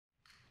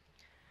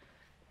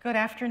Good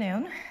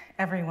afternoon,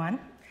 everyone.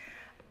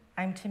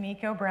 I'm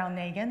Tomiko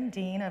Brown-Nagin,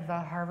 Dean of the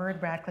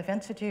Harvard Radcliffe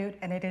Institute,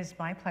 and it is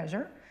my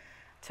pleasure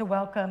to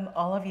welcome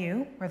all of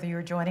you, whether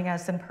you're joining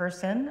us in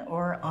person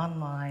or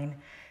online,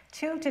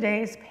 to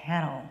today's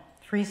panel,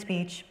 Free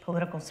Speech,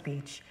 Political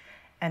Speech,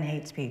 and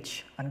Hate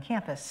Speech on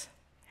Campus.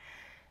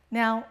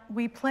 Now,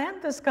 we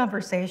planned this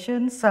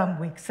conversation some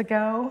weeks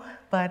ago,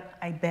 but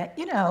I bet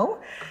you know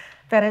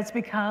that it's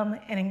become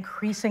an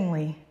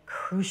increasingly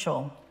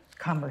crucial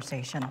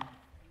conversation.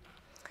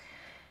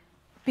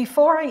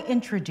 Before I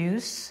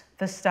introduce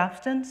the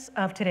substance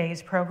of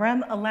today's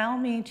program, allow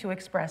me to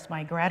express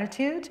my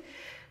gratitude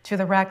to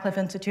the Radcliffe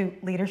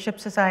Institute Leadership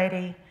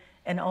Society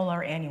and all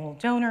our annual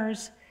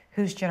donors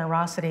whose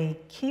generosity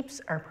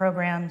keeps our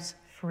programs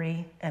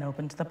free and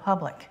open to the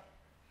public.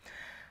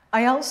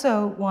 I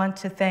also want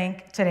to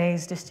thank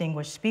today's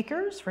distinguished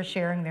speakers for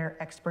sharing their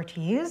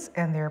expertise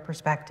and their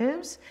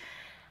perspectives.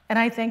 And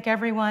I thank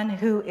everyone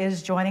who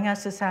is joining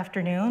us this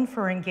afternoon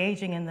for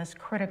engaging in this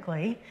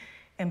critically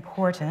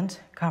important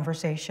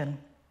conversation.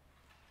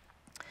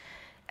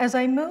 As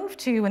I move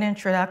to an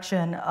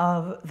introduction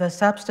of the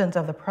substance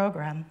of the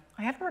program,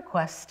 I have a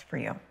request for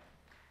you.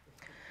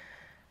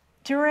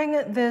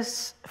 During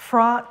this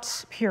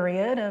fraught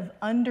period of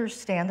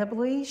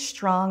understandably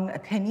strong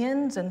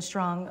opinions and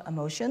strong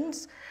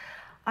emotions,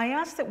 I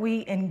ask that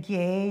we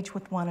engage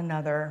with one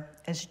another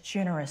as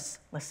generous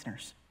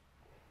listeners,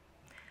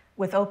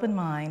 with open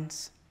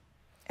minds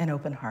and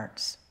open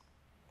hearts.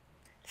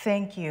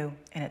 Thank you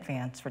in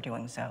advance for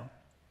doing so.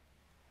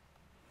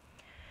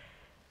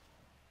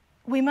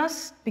 We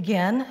must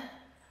begin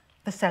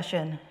the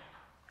session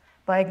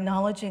by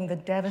acknowledging the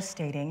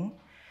devastating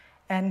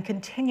and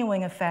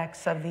continuing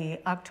effects of the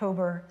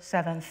October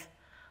 7th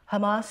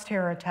Hamas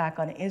terror attack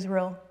on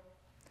Israel,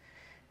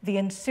 the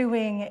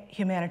ensuing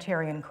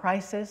humanitarian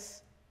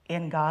crisis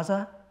in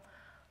Gaza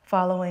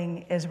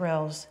following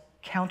Israel's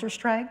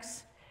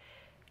counterstrikes,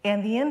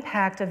 and the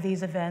impact of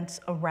these events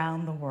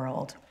around the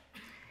world,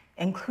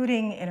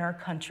 including in our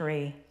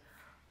country,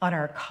 on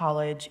our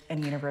college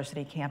and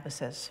university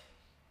campuses.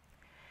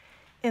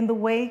 In the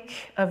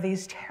wake of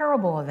these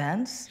terrible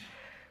events,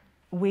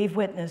 we've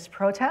witnessed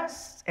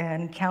protests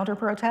and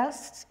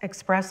counter-protests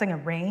expressing a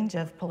range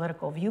of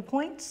political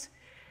viewpoints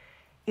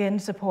in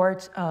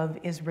support of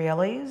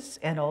Israelis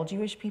and all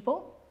Jewish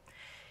people,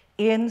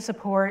 in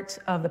support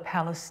of the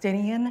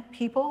Palestinian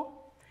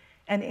people,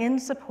 and in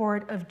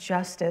support of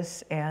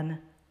justice and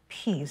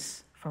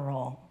peace for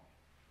all.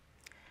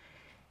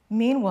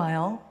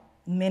 Meanwhile,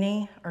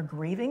 many are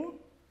grieving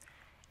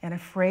and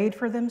afraid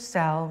for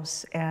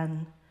themselves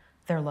and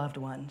their loved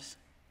ones.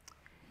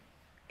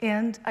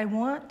 And I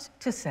want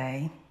to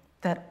say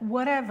that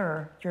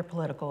whatever your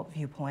political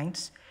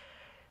viewpoints,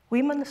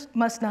 we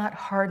must not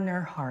harden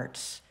our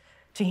hearts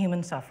to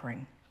human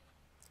suffering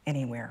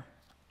anywhere,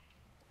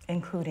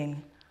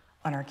 including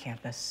on our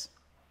campus.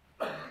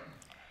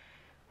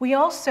 We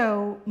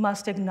also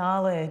must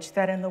acknowledge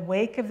that in the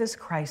wake of this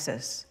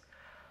crisis,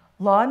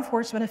 law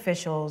enforcement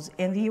officials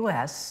in the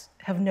US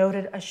have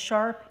noted a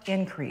sharp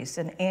increase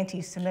in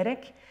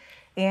anti-Semitic,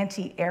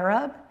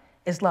 anti-Arab,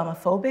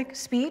 Islamophobic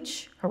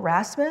speech,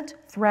 harassment,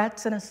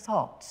 threats, and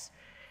assaults.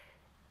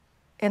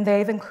 And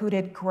they've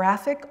included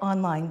graphic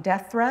online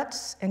death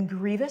threats and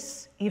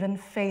grievous, even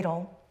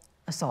fatal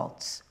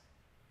assaults.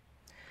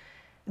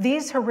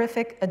 These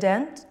horrific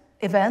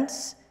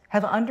events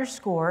have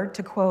underscored,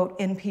 to quote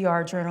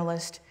NPR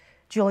journalist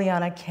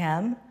Juliana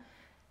Kem,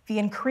 the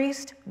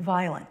increased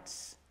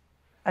violence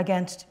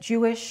against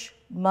Jewish,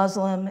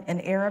 Muslim,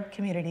 and Arab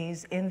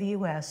communities in the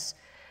US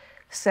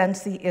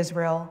since the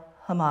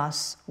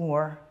Israel-Hamas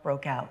war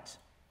broke out.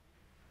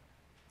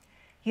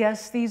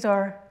 Yes, these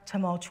are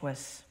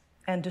tumultuous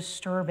and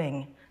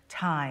disturbing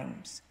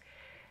times,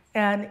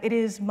 and it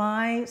is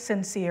my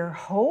sincere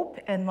hope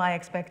and my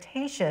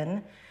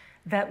expectation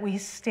that we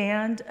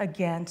stand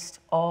against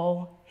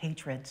all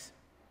hatreds,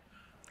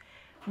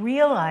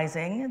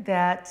 realizing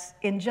that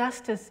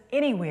injustice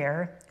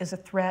anywhere is a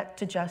threat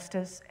to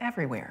justice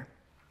everywhere.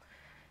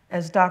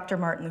 As Dr.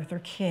 Martin Luther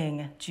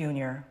King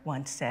Jr.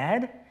 once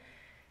said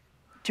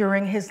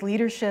during his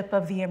leadership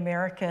of the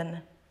American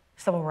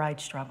civil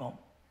rights struggle,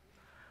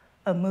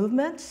 a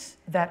movement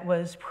that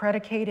was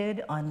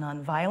predicated on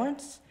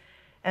nonviolence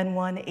and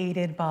one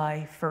aided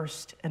by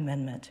First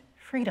Amendment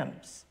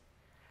freedoms.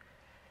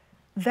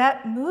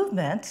 That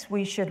movement,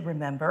 we should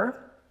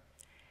remember,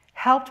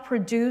 helped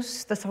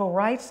produce the civil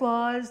rights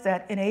laws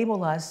that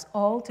enable us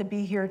all to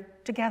be here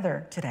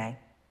together today,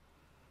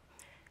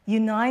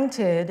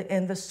 united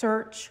in the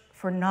search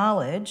for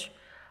knowledge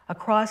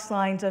across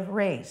lines of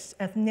race,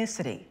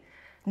 ethnicity,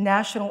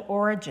 national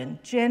origin,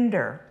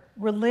 gender,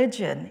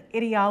 religion,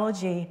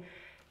 ideology,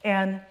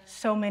 and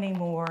so many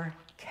more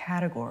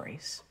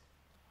categories.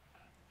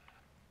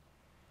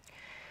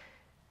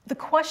 The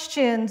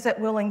questions that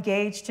we'll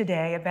engage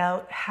today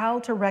about how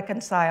to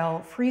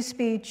reconcile free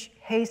speech,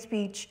 hate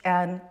speech,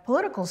 and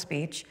political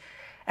speech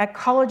at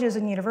colleges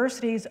and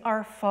universities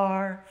are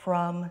far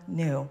from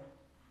new.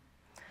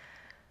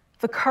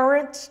 The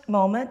current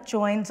moment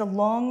joins a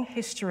long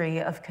history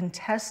of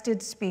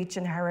contested speech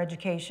in higher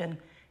education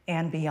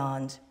and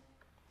beyond.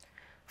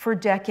 For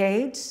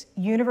decades,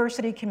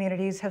 university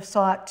communities have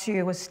sought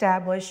to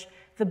establish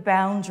the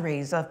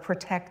boundaries of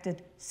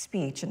protected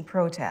speech and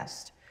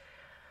protest.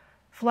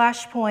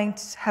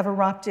 Flashpoints have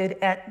erupted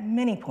at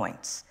many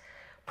points,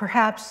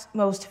 perhaps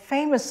most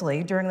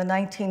famously during the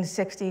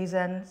 1960s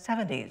and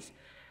 70s,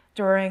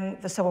 during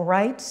the civil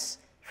rights,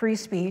 free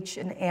speech,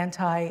 and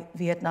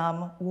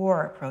anti-Vietnam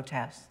War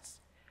protests.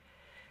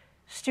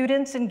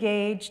 Students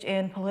engaged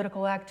in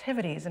political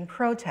activities and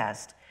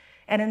protest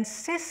and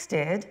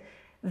insisted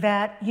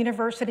that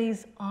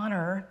universities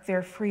honor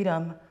their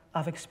freedom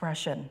of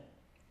expression.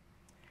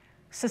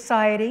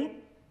 Society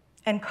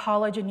and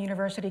college and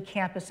university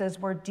campuses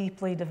were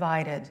deeply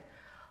divided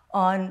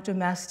on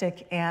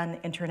domestic and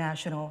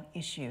international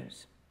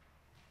issues.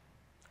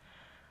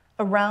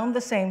 Around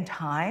the same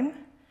time,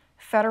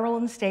 federal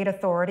and state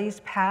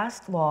authorities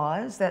passed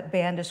laws that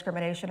ban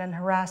discrimination and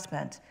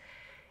harassment,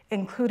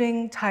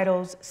 including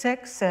Titles VI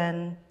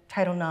and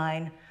Title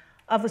IX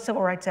of the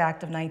Civil Rights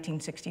Act of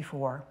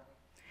 1964.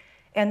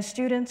 And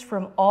students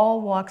from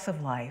all walks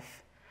of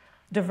life,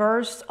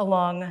 diverse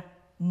along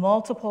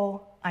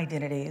multiple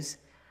identities,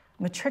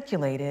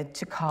 matriculated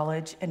to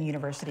college and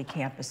university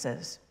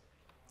campuses.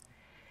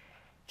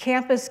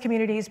 Campus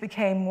communities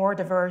became more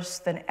diverse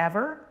than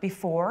ever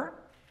before,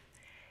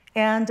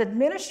 and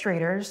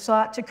administrators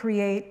sought to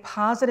create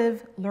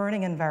positive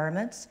learning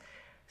environments,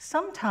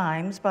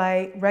 sometimes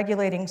by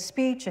regulating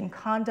speech and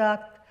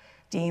conduct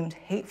deemed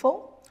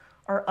hateful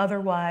or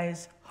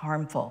otherwise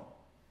harmful.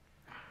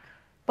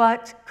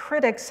 But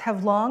critics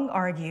have long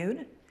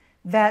argued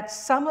that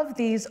some of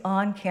these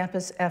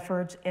on-campus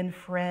efforts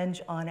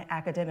infringe on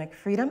academic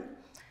freedom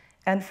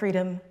and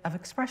freedom of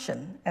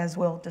expression, as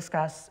we'll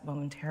discuss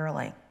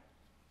momentarily.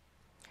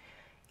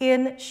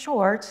 In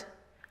short,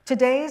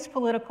 today's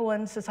political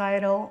and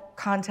societal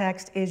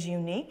context is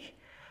unique,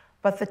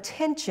 but the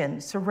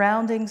tension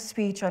surrounding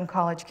speech on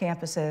college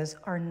campuses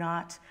are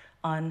not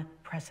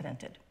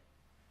unprecedented.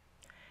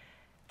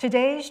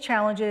 Today's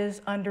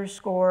challenges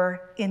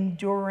underscore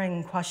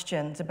enduring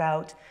questions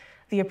about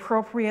the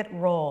appropriate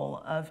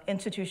role of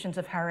institutions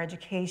of higher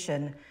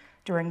education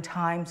during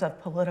times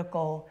of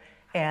political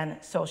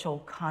and social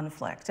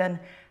conflict, and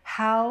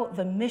how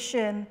the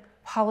mission,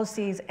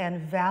 policies, and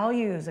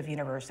values of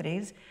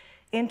universities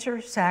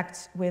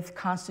intersect with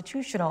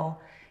constitutional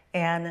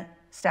and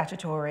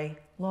statutory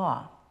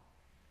law.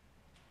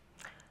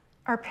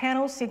 Our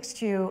panel seeks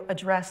to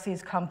address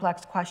these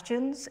complex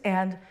questions,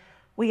 and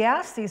we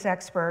ask these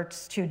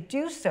experts to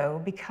do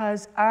so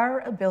because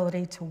our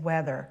ability to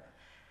weather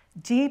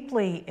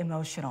deeply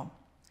emotional,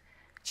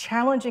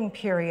 challenging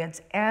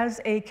periods as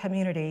a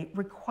community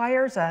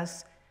requires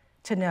us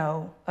to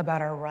know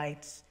about our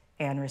rights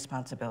and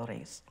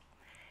responsibilities.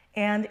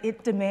 And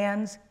it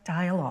demands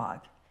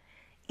dialogue,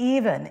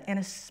 even and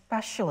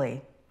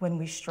especially when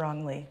we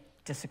strongly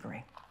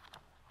disagree.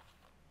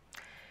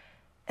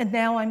 And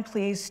now I'm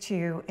pleased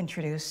to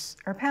introduce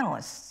our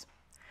panelists.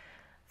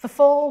 The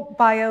full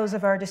bios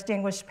of our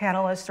distinguished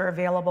panelists are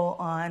available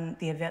on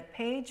the event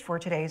page for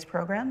today's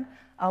program.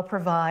 I'll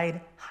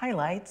provide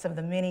highlights of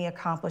the many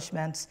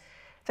accomplishments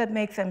that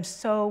make them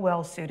so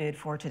well suited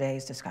for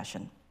today's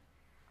discussion.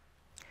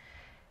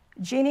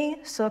 Jeannie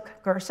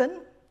Suk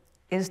Gerson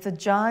is the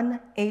John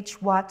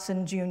H.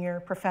 Watson Jr.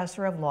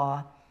 Professor of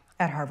Law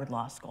at Harvard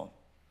Law School.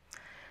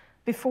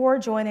 Before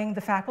joining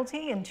the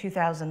faculty in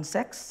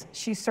 2006,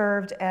 she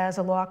served as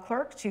a law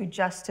clerk to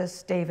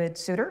Justice David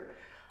Souter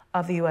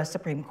of the U.S.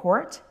 Supreme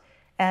Court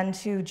and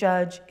to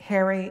Judge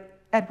Harry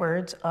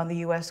Edwards on the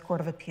U.S.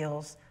 Court of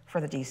Appeals for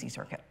the D.C.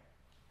 Circuit.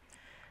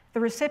 The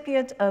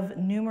recipient of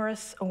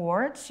numerous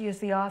awards, she is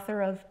the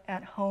author of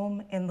At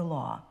Home in the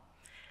Law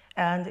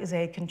and is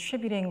a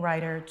contributing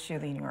writer to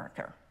The New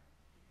Yorker.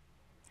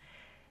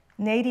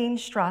 Nadine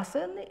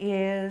Strassen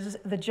is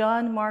the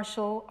John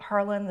Marshall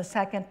Harlan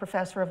II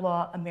Professor of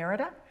Law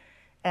Emerita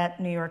at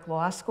New York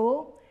Law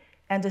School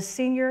and a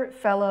senior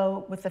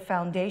fellow with the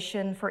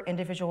Foundation for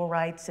Individual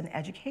Rights in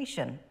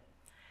Education.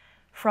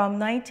 From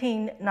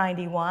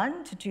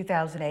 1991 to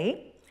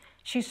 2008,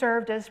 she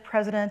served as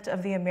president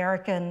of the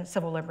American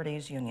Civil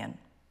Liberties Union.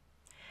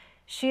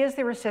 She is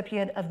the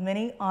recipient of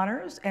many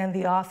honors and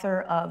the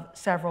author of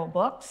several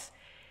books,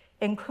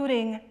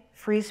 including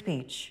Free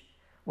Speech,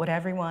 What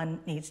Everyone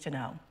Needs to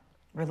Know,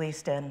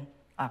 released in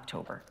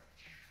October.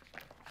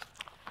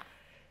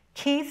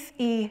 Keith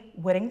E.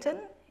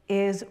 Whittington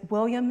is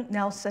William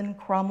Nelson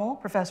Cromwell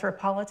Professor of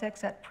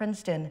Politics at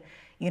Princeton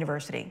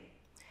University.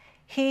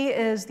 He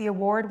is the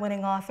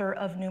award-winning author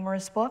of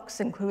numerous books,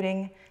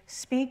 including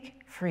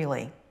Speak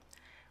Freely,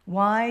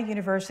 Why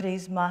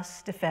Universities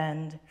Must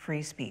Defend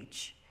Free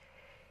Speech.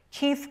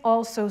 Keith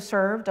also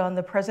served on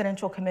the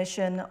Presidential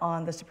Commission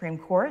on the Supreme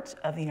Court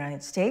of the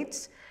United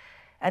States,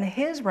 and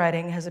his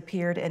writing has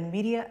appeared in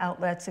media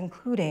outlets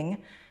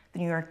including the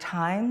New York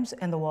Times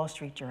and the Wall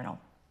Street Journal.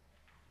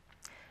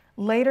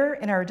 Later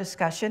in our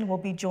discussion, we'll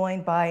be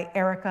joined by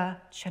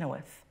Erica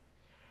Chenoweth.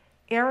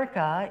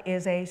 Erica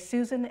is a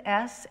Susan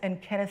S.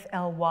 and Kenneth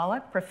L.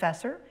 Wallach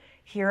Professor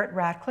here at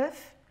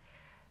Radcliffe,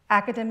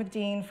 Academic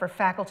Dean for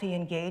Faculty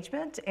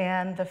Engagement,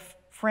 and the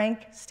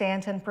Frank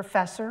Stanton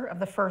Professor of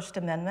the First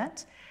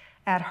Amendment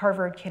at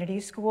Harvard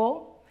Kennedy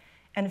School,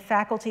 and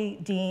Faculty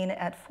Dean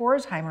at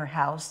Pforzheimer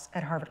House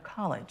at Harvard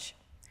College.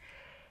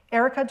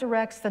 Erica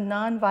directs the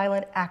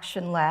Nonviolent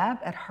Action Lab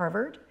at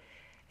Harvard,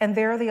 and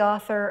they're the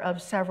author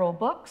of several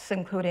books,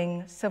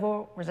 including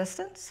Civil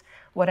Resistance,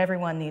 What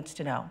Everyone Needs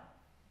to Know.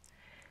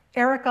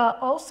 Erica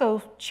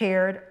also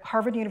chaired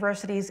Harvard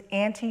University's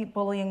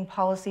Anti-Bullying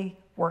Policy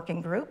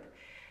Working Group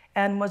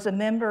and was a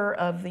member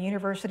of the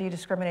University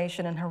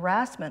Discrimination and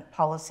Harassment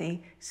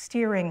Policy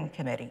Steering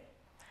Committee.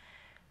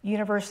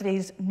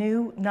 University's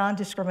new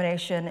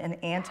non-discrimination and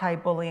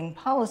anti-bullying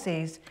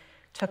policies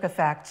took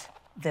effect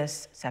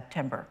this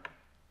September.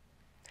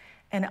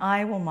 And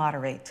I will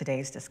moderate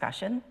today's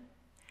discussion.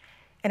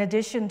 In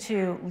addition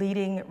to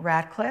leading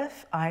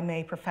Radcliffe, I'm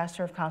a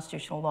professor of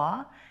constitutional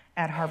law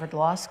at Harvard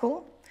Law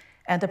School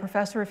and a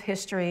professor of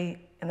history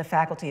in the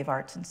Faculty of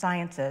Arts and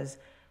Sciences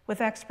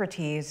with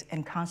expertise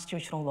in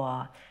constitutional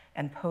law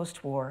and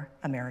post-war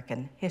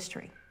American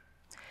history.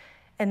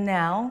 And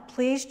now,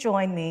 please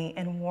join me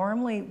in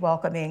warmly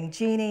welcoming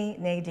Jeannie,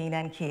 Nadine,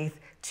 and Keith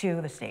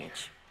to the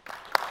stage.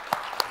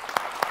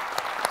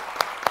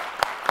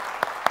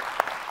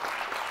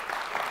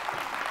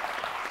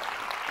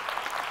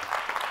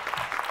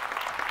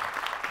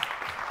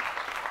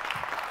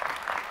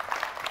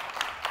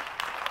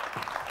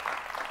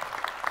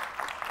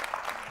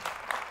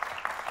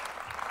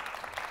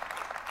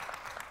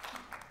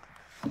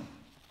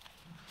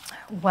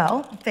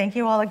 Well, thank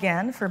you all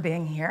again for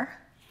being here.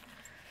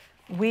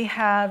 We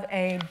have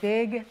a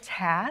big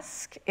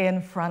task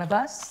in front of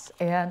us,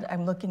 and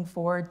I'm looking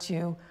forward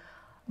to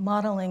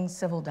modeling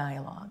civil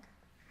dialogue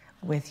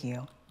with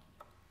you.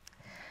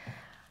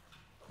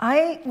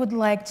 I would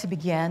like to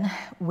begin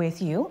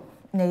with you,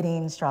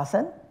 Nadine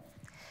Strawson.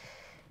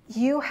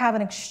 You have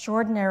an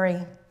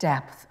extraordinary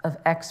depth of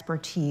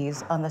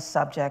expertise on the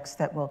subjects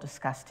that we'll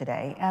discuss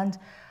today, and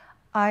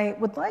I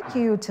would like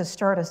you to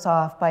start us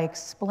off by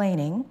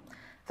explaining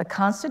the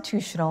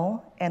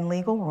constitutional and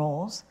legal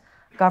rules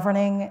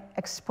governing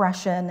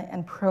expression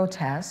and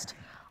protest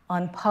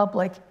on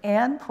public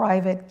and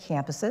private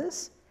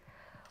campuses,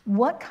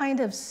 what kind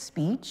of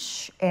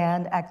speech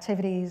and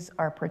activities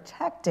are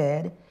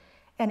protected,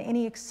 and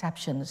any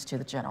exceptions to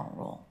the general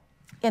rule.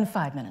 In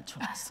 5 minutes or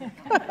less.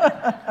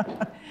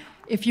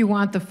 If you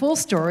want the full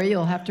story,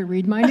 you'll have to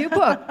read my new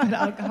book,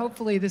 but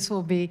hopefully this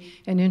will be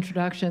an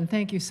introduction.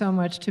 Thank you so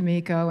much,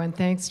 Tomiko, and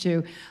thanks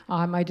to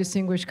my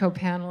distinguished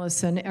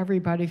co-panelists and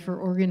everybody for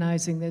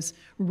organizing this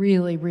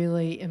really,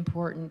 really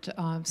important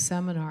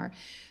seminar.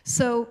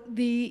 So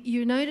the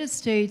United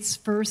States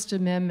First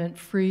Amendment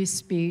free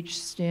speech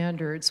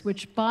standards,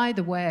 which, by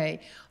the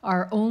way,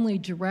 are only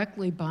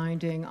directly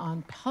binding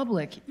on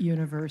public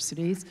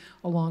universities,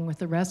 along with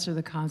the rest of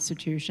the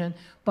Constitution,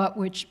 but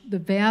which the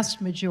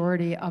vast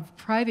majority of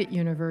private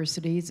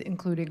universities,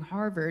 including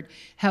Harvard,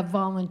 have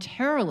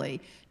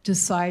voluntarily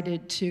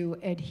decided to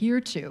adhere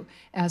to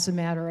as a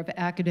matter of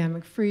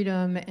academic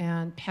freedom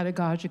and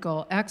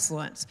pedagogical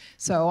excellence.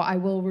 So I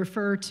will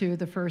refer to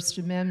the First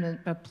Amendment,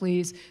 but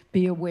please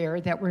be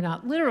aware that we're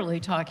not literally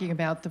talking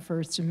about the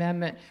First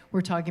Amendment. We're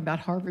talking about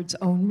Harvard's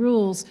own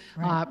rules,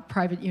 right.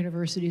 Private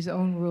universities'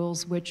 own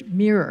rules, which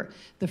mirror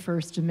the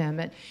First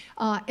Amendment.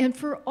 And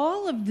for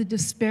all of the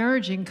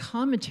disparaging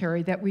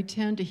commentary that we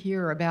tend to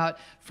hear about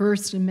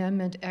First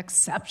Amendment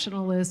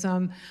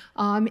exceptionalism,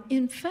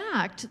 in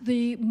fact,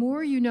 the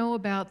more you know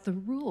about the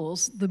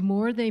rules, the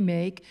more they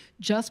make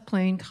just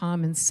plain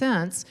common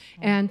sense,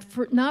 and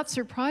not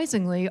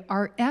surprisingly,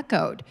 are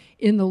echoed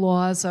in the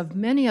laws of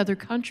many other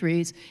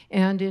countries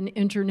and in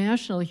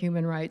international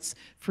human rights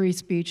free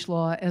speech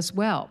law as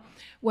well.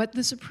 What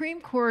the Supreme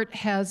Court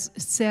has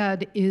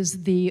said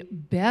is the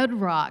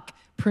bedrock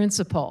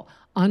principle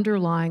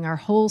underlying our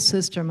whole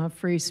system of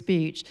free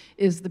speech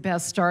is the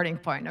best starting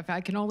point. If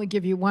I can only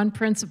give you one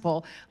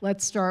principle,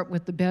 let's start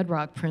with the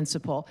bedrock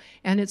principle.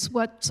 And it's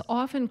what's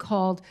often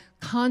called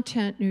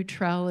content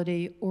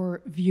neutrality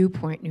or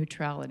viewpoint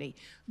neutrality.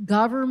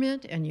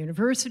 Government and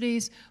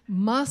universities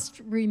must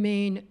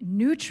remain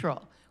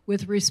neutral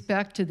with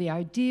respect to the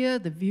idea,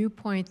 the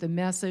viewpoint, the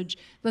message,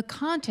 the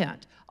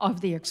content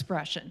of the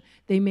expression.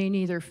 They may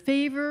neither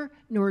favor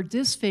nor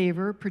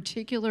disfavor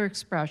particular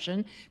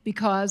expression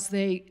because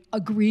they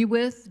agree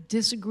with,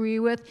 disagree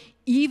with,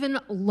 even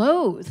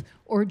loathe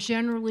or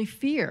generally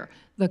fear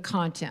the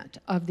content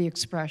of the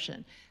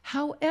expression.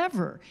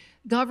 However,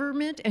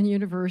 government and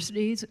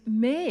universities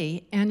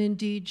may and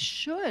indeed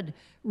should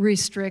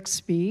restrict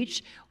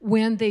speech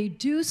when they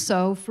do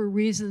so for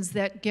reasons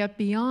that get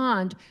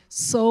beyond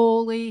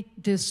solely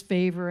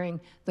disfavoring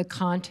the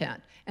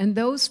content. And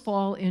those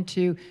fall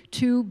into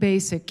two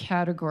basic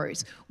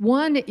categories.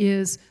 One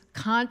is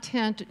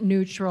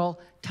content-neutral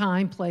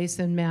time, place,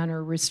 and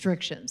manner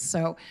restrictions.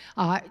 So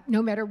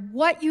no matter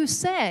what you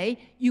say,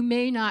 you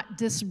may not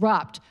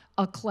disrupt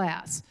a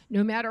class.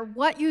 No matter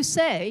what you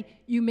say,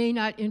 you may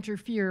not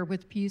interfere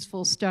with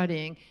peaceful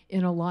studying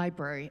in a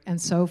library, and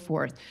so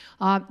forth.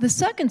 The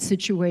second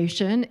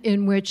situation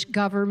in which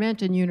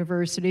government and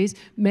universities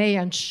may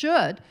and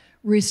should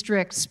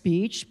restrict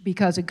speech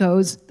because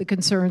the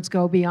concerns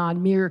go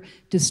beyond mere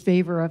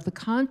disfavor of the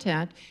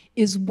content,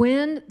 is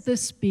when the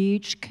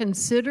speech,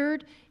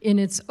 considered in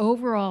its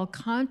overall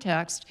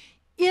context,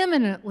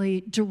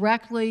 imminently,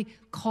 directly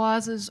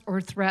causes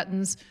or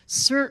threatens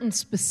certain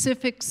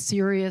specific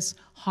serious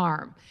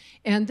harm.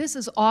 And this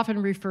is often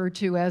referred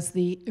to as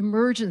the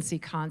emergency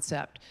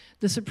concept.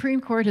 The Supreme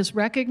Court has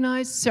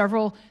recognized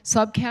several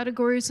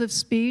subcategories of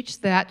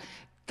speech that,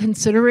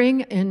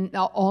 considering in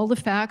all the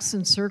facts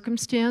and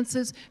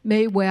circumstances,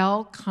 may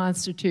well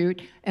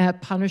constitute a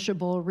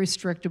punishable,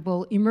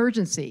 restrictable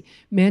emergency.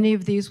 Many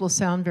of these will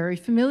sound very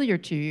familiar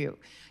to you.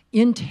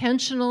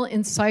 Intentional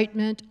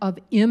incitement of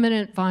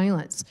imminent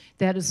violence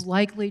that is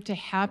likely to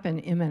happen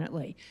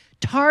imminently.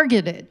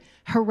 Targeted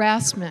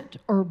harassment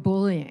or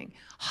bullying.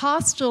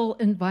 Hostile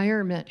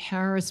environment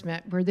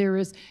harassment, where there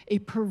is a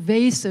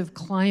pervasive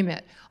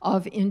climate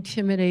of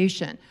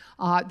intimidation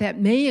that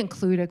may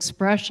include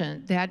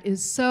expression that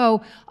is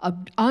so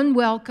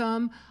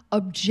unwelcome,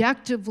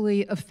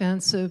 objectively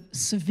offensive,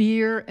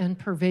 severe, and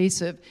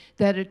pervasive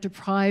that it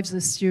deprives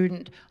the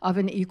student of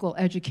an equal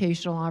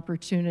educational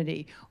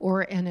opportunity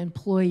or an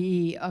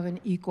employee of an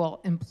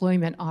equal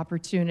employment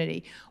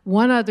opportunity.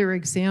 One other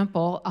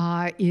example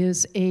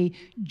is a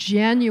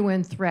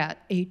genuine threat,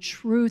 a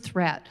true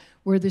threat,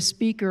 where the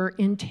speaker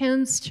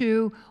intends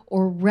to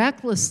or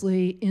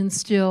recklessly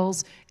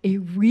instills a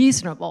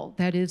reasonable,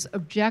 that is,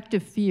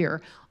 objective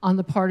fear on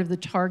the part of the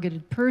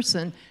targeted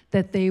person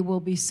that they will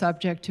be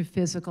subject to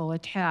physical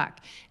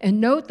attack. And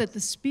note that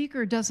the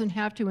speaker doesn't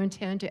have to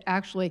intend to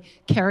actually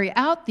carry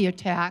out the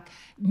attack.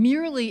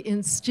 Merely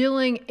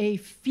instilling a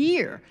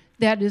fear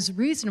that is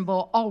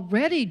reasonable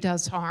already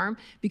does harm,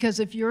 because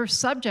if you're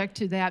subject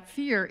to that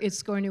fear,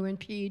 it's going to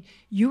impede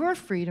your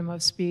freedom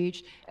of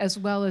speech as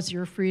well as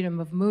your freedom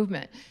of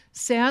movement.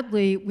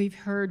 Sadly, we've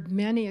heard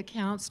many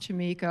accounts,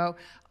 Tomiko,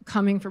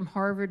 coming from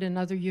Harvard and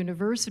other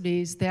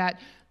universities, that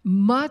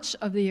much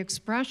of the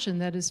expression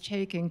that is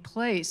taking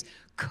place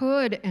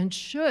could and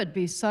should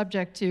be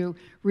subject to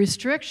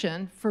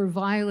restriction for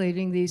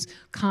violating these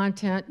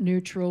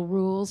content-neutral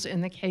rules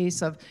in the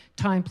case of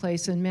time,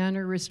 place, and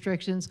manner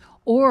restrictions,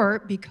 or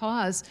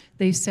because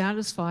they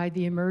satisfy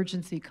the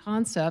emergency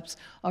concepts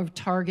of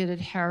targeted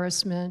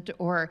harassment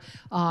or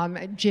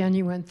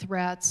genuine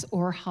threats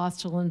or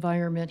hostile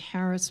environment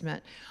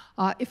harassment.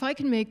 If I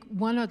can make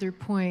one other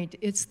point,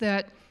 it's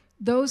that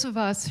those of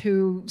us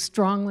who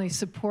strongly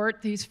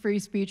support these free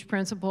speech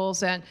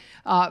principles, and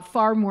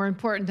far more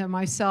important than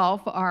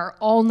myself, are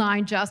all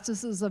 9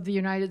 justices of the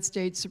United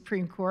States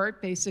Supreme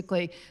Court,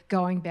 basically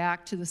going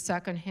back to the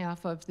second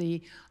half of the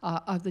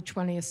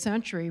 20th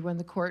century when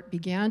the court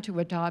began to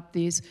adopt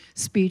these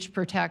speech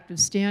protective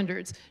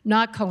standards,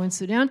 not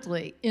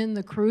coincidentally in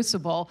the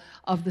crucible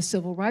of the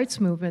civil rights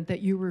movement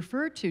that you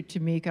referred to,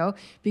 Tomiko,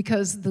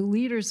 because the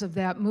leaders of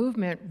that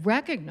movement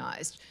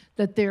recognized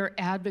that their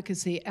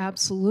advocacy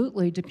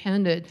absolutely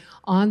depended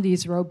on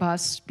these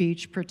robust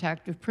speech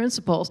protective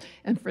principles,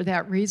 and for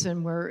that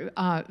reason we're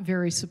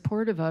very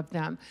supportive of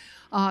them.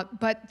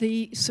 But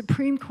the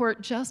Supreme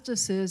Court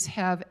justices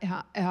have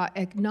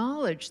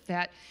acknowledged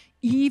that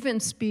even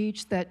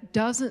speech that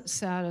doesn't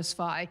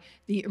satisfy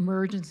the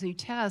emergency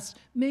test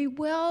may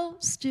well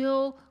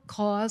still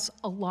cause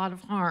a lot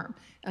of harm.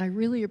 And I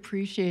really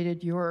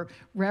appreciated your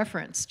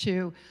reference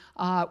to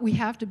we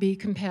have to be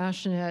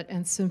compassionate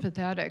and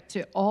sympathetic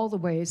to all the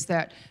ways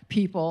that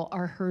people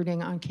are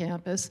hurting on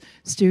campus,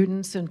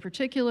 students in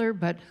particular,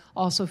 but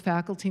also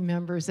faculty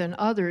members and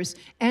others.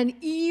 And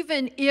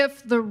even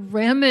if the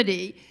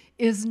remedy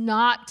is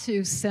not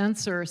to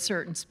censor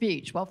certain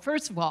speech. Well,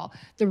 first of all,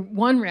 the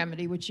one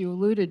remedy, which you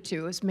alluded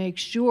to, is make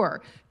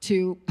sure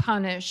to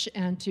punish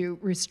and to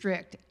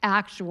restrict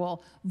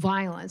actual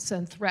violence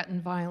and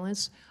threatened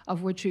violence,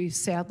 of which we've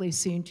sadly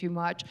seen too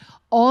much.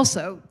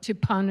 Also, to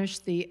punish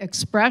the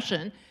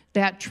expression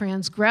that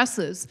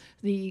transgresses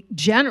the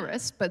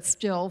generous but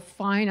still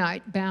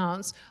finite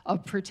bounds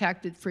of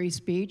protected free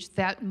speech.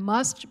 That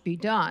must be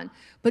done.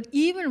 But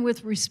even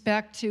with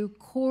respect to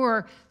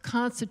core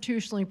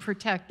constitutionally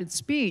protected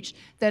speech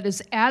that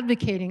is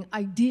advocating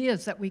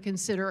ideas that we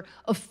consider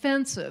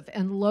offensive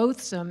and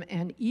loathsome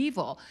and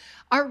evil,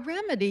 our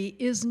remedy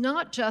is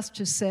not just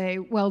to say,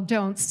 well,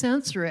 don't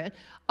censor it.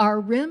 Our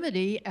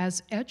remedy,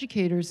 as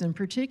educators in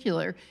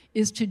particular,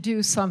 is to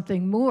do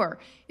something more.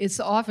 It's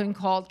often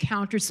called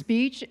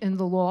counter-speech in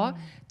the law.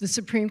 The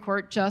Supreme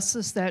Court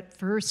justice that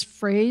first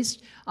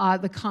phrased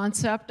the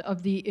concept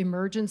of the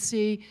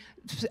emergency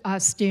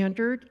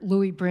standard,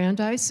 Louis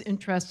Brandeis,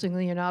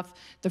 interestingly enough,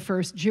 the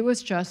first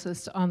Jewish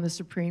justice on the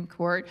Supreme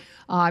Court,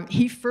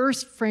 he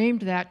first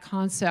framed that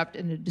concept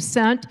in a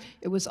dissent.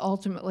 It was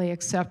ultimately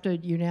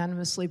accepted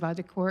unanimously by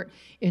the court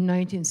in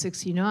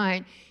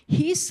 1969.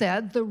 He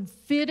said the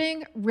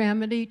fitting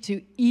remedy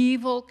to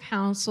evil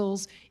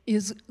counsels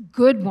is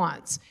good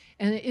ones.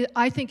 And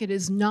I think it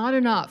is not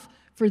enough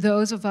for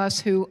those of us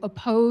who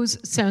oppose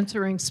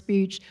censoring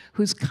speech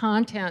whose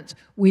content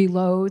we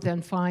loathe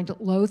and find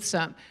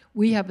loathsome.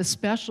 We have a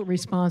special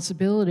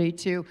responsibility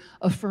to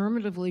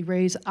affirmatively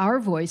raise our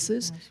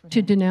voices,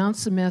 to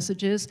denounce the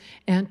messages,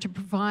 and to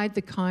provide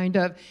the kind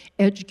of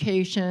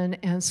education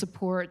and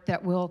support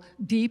that will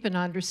deepen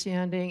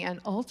understanding and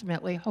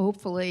ultimately,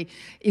 hopefully,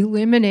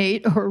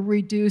 eliminate or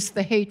reduce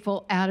the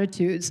hateful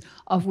attitudes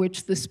of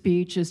which the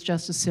speech is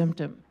just a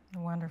symptom.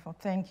 Wonderful.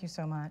 Thank you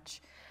so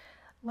much.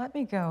 Let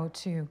me go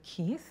to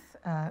Keith,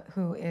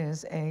 who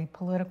is a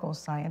political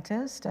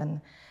scientist,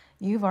 and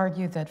you've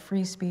argued that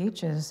free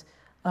speech is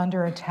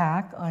under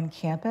attack on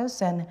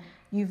campus, and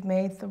you've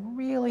made the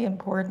really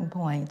important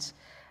point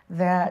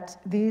that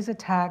these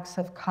attacks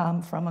have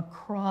come from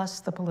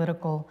across the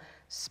political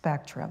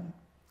spectrum.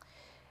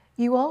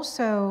 You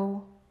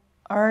also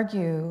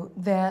argue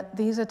that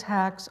these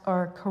attacks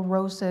are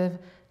corrosive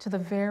to the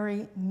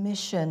very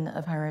mission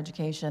of higher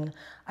education.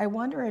 I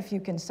wonder if you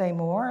can say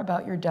more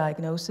about your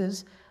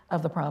diagnosis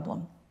of the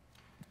problem.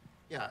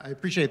 Yeah, I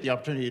appreciate the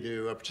opportunity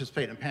to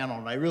participate in a panel,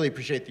 and I really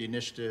appreciate the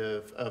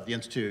initiative of the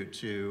Institute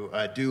to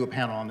do a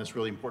panel on this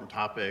really important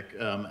topic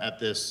at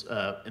this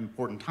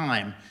important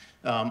time.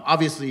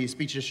 Obviously,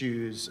 speech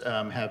issues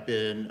have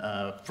been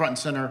front and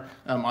center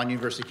on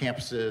university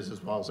campuses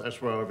as well as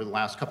elsewhere over the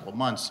last couple of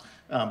months.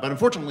 But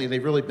unfortunately,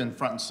 they've really been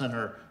front and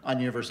center on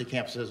university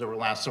campuses over the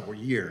last several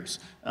years.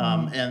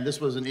 And this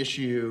was an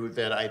issue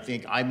that I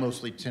think I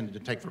mostly tended to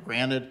take for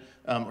granted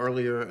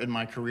earlier in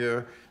my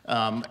career.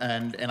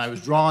 And I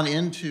was drawn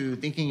into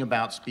thinking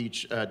about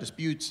speech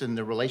disputes and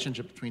the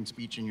relationship between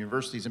speech and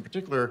universities in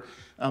particular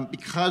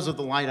because of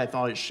the light I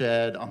thought it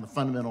shed on the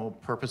fundamental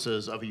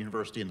purposes of a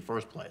university in the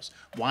first place.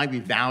 Why we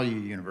value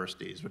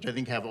universities, which I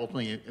think have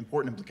ultimately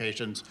important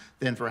implications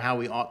then for how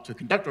we ought to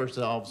conduct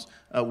ourselves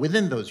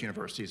within those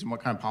universities and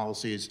what kind of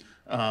policies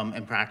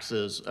and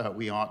practices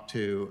we ought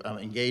to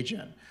engage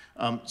in.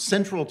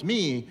 Central to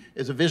me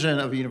is a vision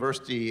of a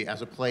university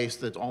as a place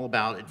that's all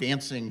about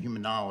advancing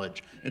human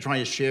knowledge and trying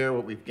to share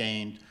what we've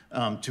gained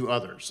to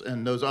others.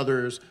 And those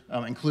others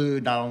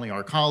include not only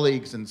our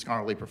colleagues in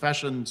scholarly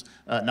professions,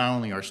 not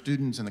only our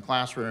students in the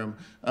classroom,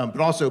 but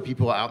also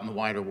people out in the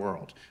wider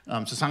world.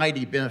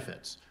 Society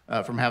benefits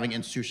from having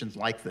institutions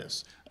like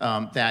this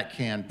that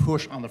can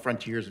push on the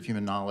frontiers of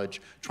human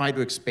knowledge, try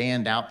to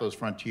expand out those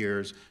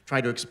frontiers,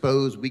 try to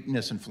expose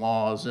weakness and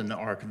flaws in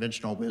our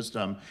conventional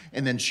wisdom,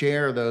 and then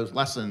share those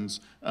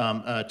lessons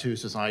to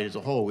society as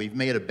a whole. We've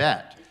made a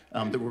bet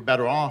that we're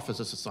better off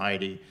as a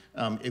society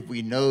if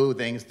we know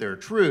things that are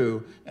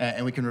true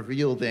and we can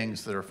reveal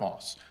things that are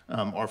false,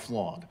 are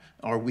flawed,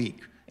 are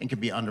weak, and can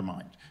be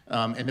undermined.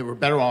 And that we're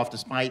better off,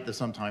 despite the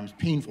sometimes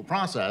painful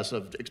process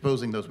of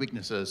exposing those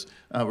weaknesses,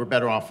 we're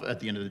better off at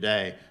the end of the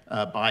day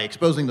by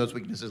exposing those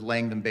weaknesses,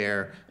 laying them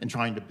bare, and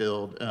trying to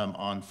build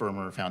on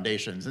firmer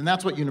foundations. And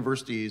that's what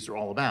universities are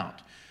all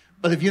about.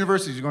 But if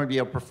universities are going to be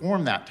able to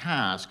perform that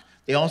task,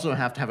 they also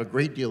have to have a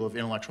great deal of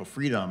intellectual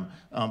freedom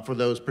for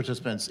those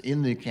participants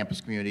in the campus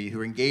community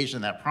who are engaged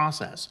in that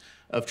process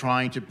of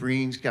trying to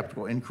bring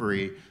skeptical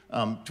inquiry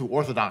to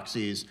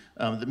orthodoxies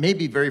that may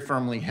be very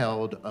firmly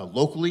held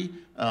locally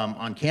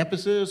on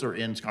campuses or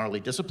in scholarly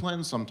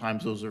disciplines.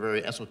 Sometimes those are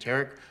very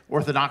esoteric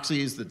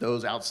orthodoxies that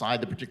those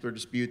outside the particular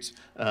disputes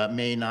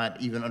may not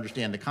even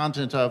understand the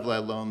content of, let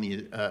alone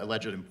the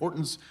alleged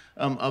importance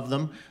of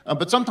them.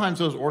 But sometimes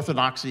those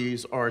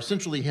orthodoxies are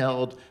essentially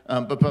held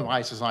but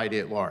by society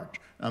at large.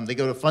 They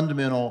go to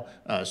fundamental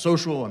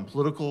social and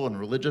political and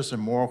religious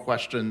and moral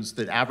questions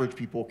that average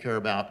people care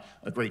about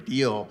a great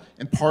deal.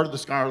 And part of the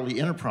scholarly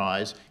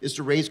enterprise is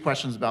to raise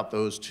questions about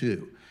those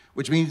too,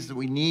 which means that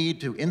we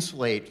need to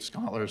insulate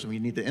scholars and we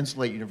need to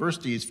insulate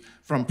universities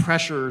from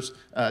pressures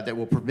that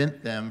will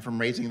prevent them from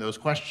raising those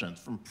questions,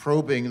 from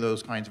probing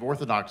those kinds of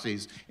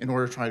orthodoxies in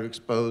order to try to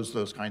expose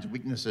those kinds of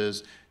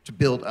weaknesses to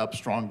build up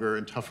stronger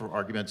and tougher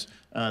arguments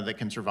that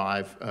can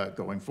survive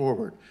going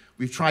forward.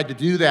 We've tried to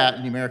do that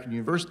in the American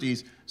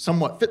universities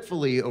somewhat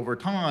fitfully over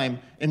time,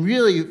 and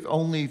really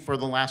only for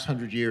the last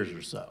 100 years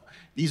or so.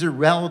 These are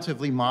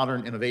relatively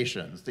modern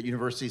innovations that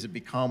universities have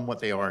become what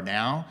they are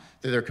now,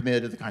 that they're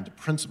committed to the kinds of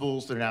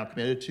principles they're now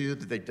committed to,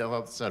 that they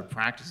develop a set of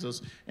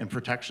practices and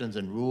protections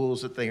and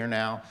rules that they are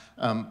now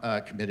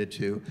committed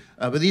to.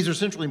 But these are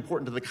essentially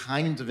important to the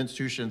kinds of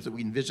institutions that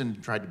we envisioned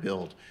and tried to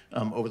build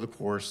over the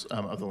course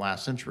of the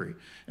last century.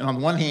 And on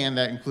the one hand,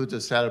 that includes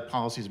a set of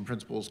policies and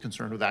principles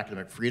concerned with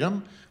academic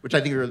freedom, which I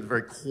think are at the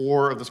very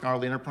core of the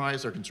scholarly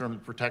enterprise. They're concerned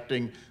with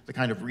protecting the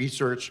kind of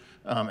research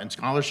and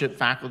scholarship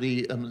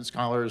faculty and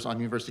scholars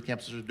on university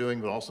campuses are doing,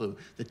 but also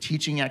the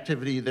teaching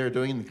activity they're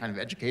doing, the kind of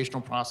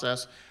educational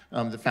process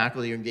the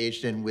faculty are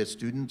engaged in with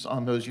students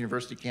on those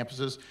university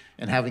campuses,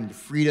 and having the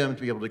freedom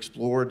to be able to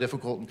explore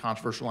difficult and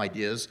controversial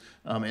ideas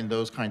in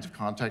those kinds of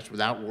contexts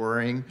without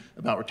worrying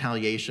about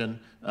retaliation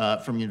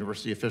from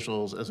university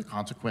officials as a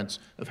consequence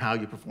of how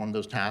you perform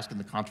those tasks and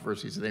the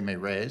controversies that they may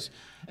raise.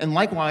 And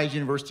likewise,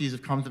 universities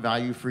have come to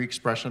value free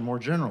expression more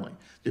generally.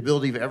 The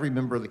ability of every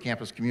member of the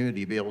campus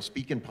community to be able to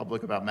speak in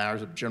public about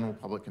matters of general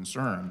public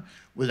concern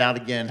without,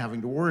 again,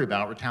 having to worry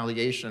about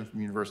retaliation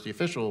from university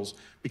officials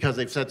because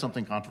they've said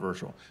something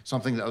controversial,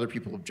 something that other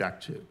people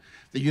object to.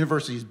 The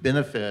universities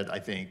benefit, I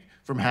think,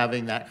 from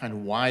having that kind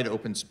of wide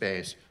open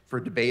space for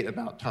debate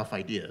about tough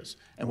ideas.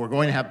 And we're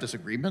going to have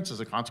disagreements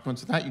as a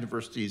consequence of that.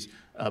 Universities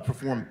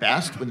perform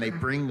best when they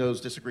bring those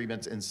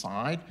disagreements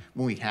inside,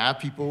 when we have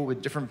people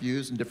with different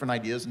views and different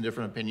ideas and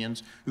different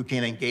opinions who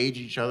can engage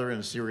each other in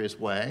a serious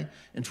way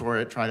and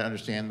try to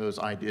understand those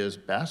ideas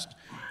best.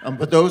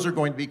 But those are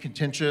going to be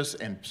contentious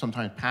and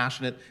sometimes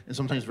passionate and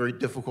sometimes very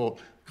difficult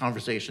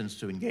conversations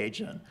to engage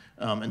in.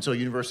 And so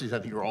universities, I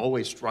think, are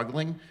always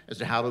struggling as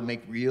to how to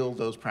make real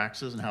those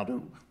practices and how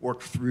to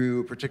work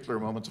through particular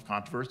moments of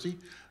controversy.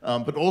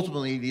 But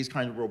ultimately, these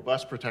kinds of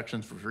robust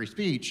protections for free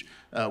speech,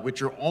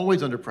 which are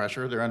always under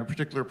pressure, they're under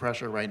particular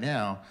pressure right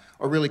now,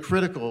 are really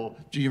critical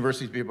to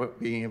universities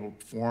being able to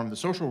perform the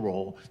social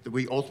role that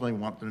we ultimately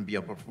want them to be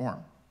able to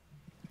perform.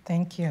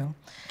 Thank you.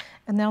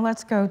 And now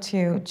let's go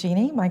to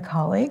Jeannie, my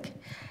colleague.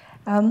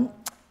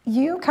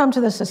 You come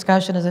to this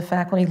discussion as a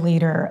faculty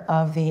leader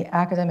of the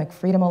Academic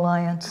Freedom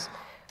Alliance,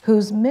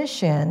 whose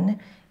mission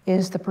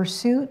is the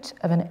pursuit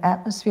of an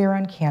atmosphere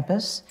on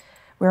campus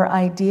where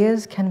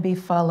ideas can be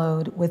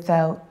followed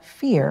without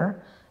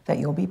fear that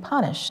you'll be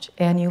punished.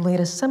 And you lead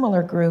a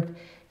similar group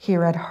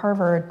here at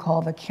Harvard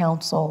called the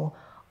Council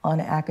on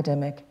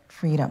Academic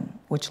Freedom,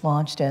 which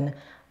launched in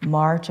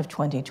March of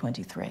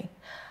 2023.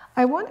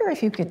 I wonder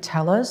if you could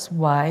tell us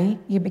why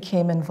you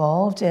became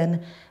involved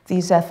in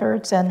these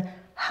efforts and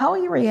how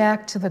you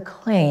react to the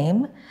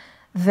claim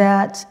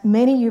that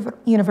many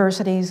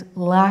universities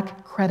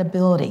lack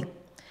credibility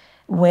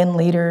when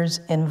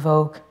leaders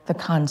invoke the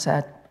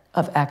concept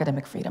of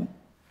academic freedom.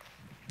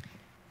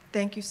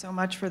 Thank you so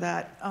much for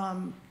that.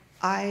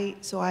 I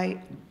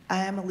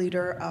am a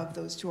leader of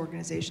those two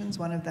organizations.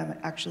 One of them,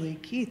 actually,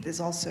 Keith, is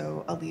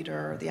also a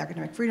leader of the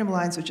Academic Freedom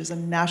Alliance, which is a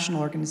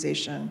national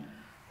organization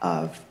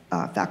of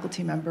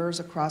faculty members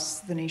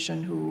across the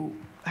nation who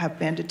have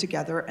banded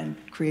together and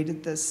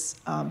created this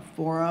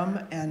forum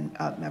and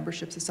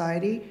membership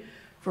society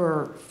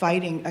for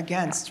fighting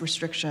against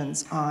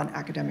restrictions on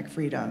academic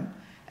freedom.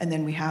 And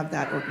then we have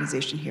that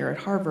organization here at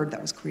Harvard that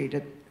was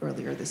created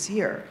earlier this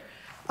year.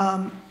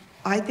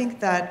 I think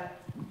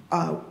that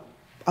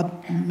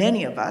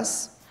many of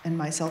us, and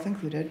myself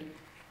included,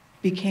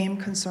 became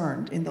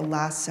concerned in the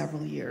last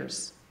several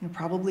years. You know,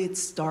 probably it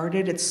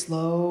started its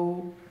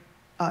slow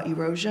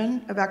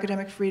erosion of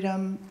academic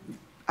freedom.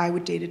 I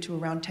would date it to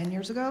around 10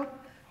 years ago.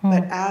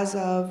 But as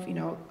of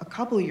a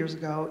couple of years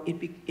ago,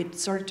 it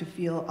started to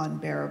feel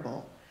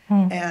unbearable.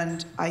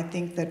 And I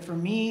think that for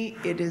me,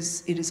 it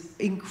is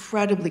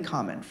incredibly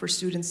common for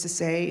students to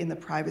say in the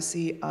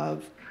privacy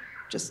of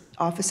just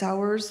office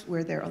hours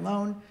where they're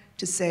alone,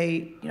 to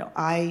say,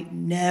 I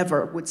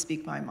never would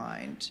speak my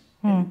mind,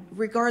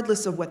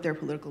 regardless of what their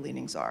political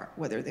leanings are,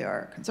 whether they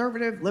are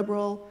conservative,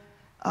 liberal,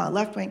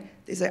 left-wing.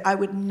 They say, I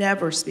would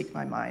never speak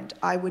my mind.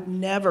 I would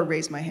never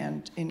raise my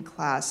hand in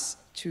class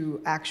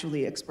to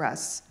actually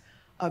express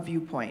a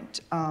viewpoint,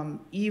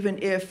 even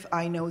if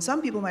I know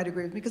some people might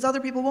agree with me, because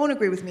other people won't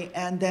agree with me,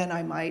 and then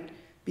I might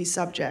be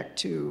subject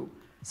to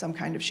some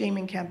kind of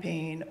shaming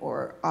campaign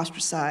or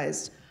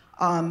ostracized.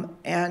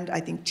 And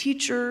I think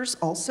teachers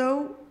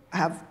also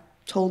have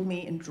told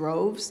me in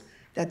droves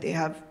that they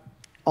have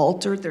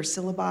altered their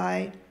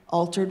syllabi,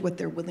 altered what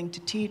they're willing to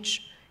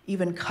teach,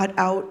 even cut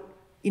out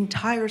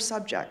entire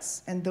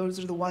subjects, and those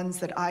are the ones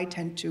that I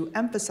tend to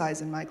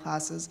emphasize in my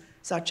classes,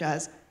 such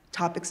as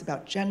topics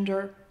about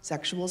gender,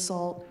 sexual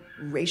assault,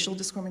 racial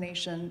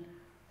discrimination.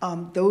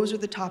 Those are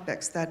the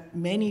topics that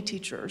many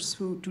teachers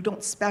who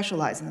don't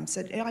specialize in them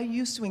said, hey, I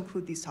used to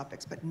include these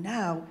topics, but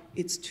now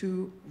it's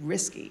too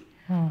risky.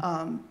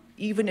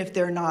 Even if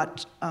they're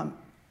not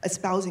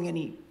espousing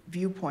any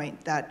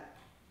viewpoint that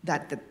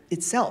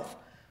itself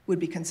would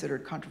be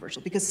considered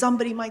controversial, because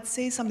somebody might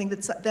say something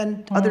that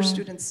then other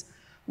students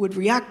would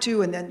react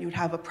to, and then you'd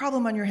have a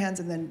problem on your hands,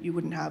 and then you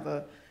wouldn't have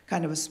a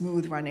kind of a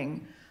smooth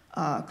running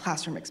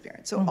classroom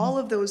experience. So all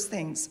of those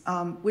things,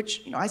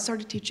 which I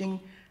started teaching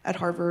at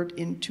Harvard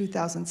in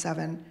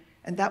 2007,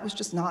 and that was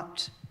just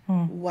not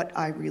what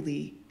I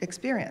really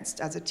experienced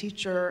as a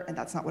teacher, and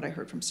that's not what I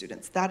heard from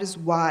students. That is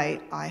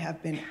why I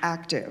have been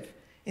active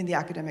in the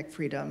academic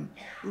freedom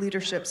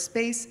leadership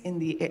space in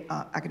the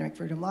Academic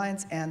Freedom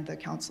Alliance and the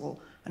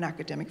Council on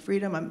Academic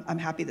Freedom. I'm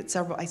happy that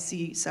I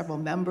see several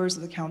members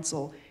of the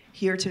council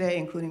here today,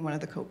 including one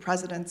of the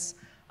co-presidents.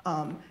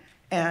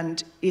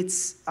 And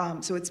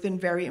so it's been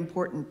very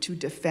important to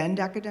defend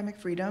academic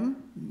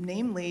freedom,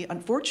 namely,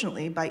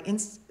 unfortunately, by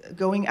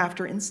going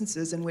after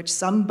instances in which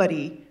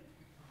somebody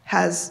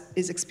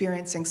is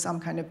experiencing some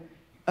kind of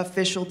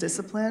official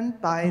discipline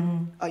by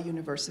a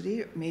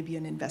university, maybe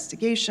an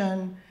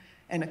investigation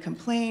and a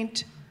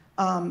complaint,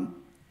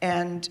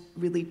 and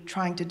really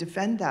trying to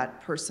defend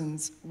that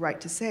person's right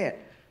to say it.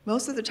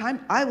 Most of the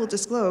time, I will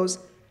disclose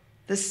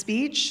the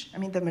speech. I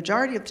mean, the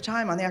majority of the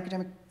time on the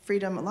Academic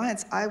Freedom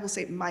Alliance, I will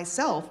say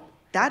myself,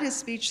 that is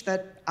speech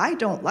that I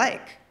don't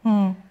like.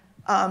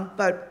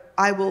 But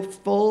I will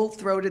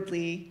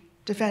full-throatedly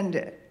defend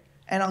it.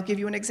 And I'll give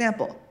you an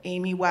example.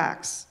 Amy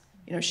Wax,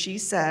 she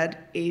said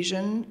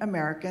Asian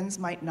Americans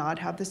might not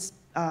have this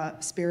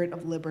spirit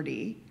of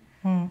liberty,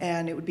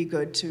 and it would be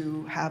good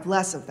to have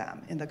less of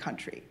them in the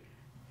country.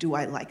 Do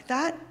I like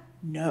that?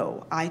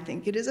 No, I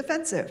think it is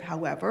offensive.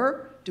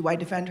 However, do I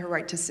defend her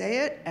right to say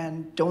it?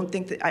 And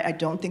I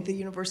don't think the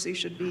university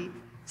should be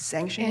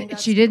sanctioning that.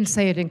 She didn't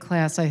say it in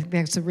class. I think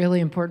that's a really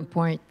important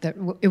point, that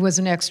it was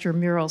an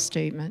extramural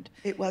statement.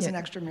 It was an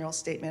extramural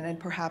statement, and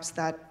perhaps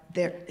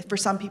for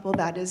some people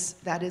that's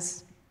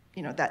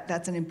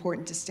an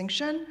important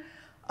distinction.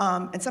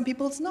 And some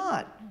people it's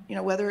not.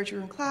 Whether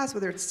you're in class,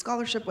 whether it's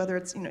scholarship, whether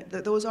it's,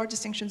 those are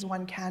distinctions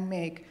one can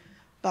make.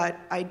 But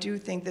I do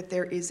think that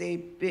there is a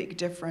big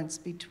difference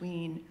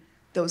between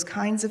those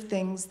kinds of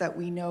things that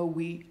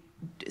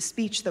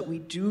speech that we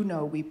do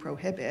know we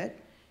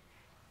prohibit,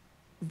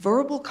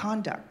 verbal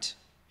conduct,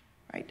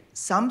 right?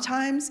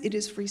 Sometimes it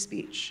is free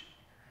speech,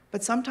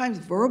 but sometimes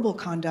verbal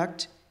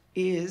conduct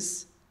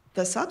is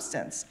the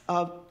substance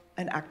of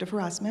an act of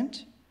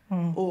harassment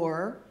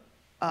or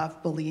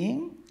of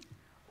bullying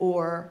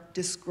or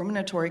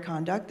discriminatory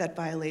conduct that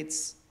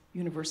violates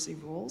university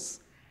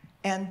rules.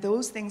 And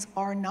those things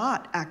are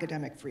not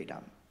academic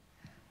freedom.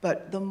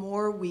 But the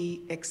more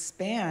we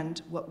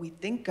expand what we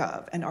think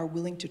of and are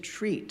willing to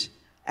treat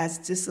as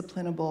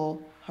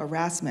disciplinable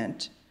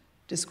harassment,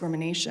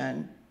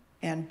 discrimination,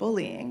 and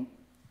bullying,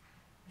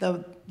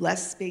 the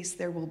less space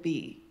there will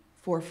be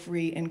for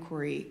free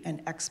inquiry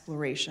and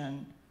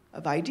exploration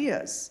of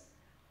ideas.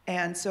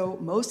 And so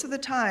most of the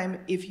time,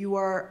 if you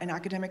are an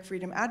academic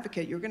freedom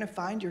advocate, you're going to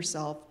find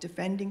yourself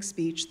defending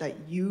speech that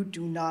you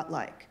do not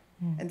like.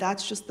 And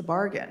that's just the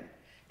bargain.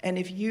 And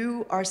if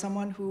you are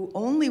someone who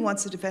only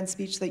wants to defend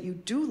speech that you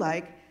do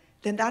like,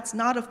 then that's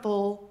not a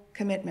full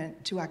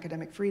commitment to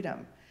academic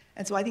freedom.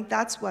 And so I think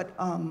that's what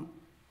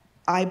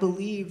I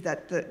believe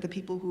that the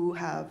people who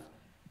have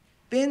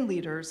been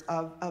leaders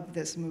of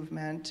this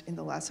movement in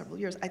the last several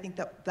years, I think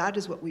that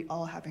is what we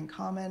all have in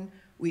common.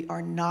 We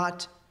are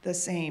not the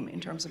same in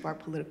terms of our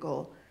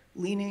political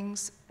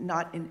leanings,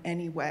 not in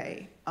any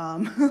way.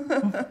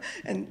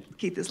 And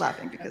Keith is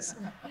laughing because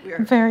we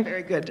are very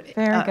good.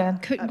 Very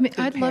good.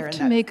 I'd love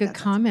to make a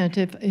comment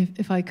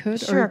if I could.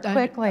 Sure,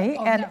 quickly.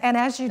 And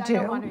as you do. I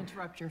don't want to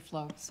interrupt your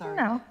flow, sorry.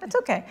 No, that's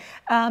okay.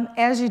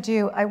 As you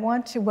do, I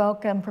want to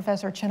welcome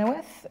Professor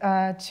Chenoweth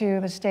to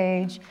the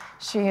stage.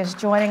 She is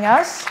joining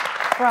us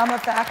from a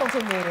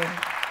faculty meeting.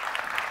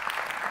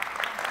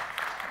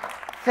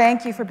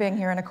 Thank you for being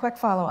here, and a quick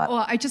follow-up.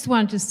 Well, I just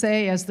wanted to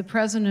say, as the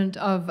president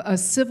of a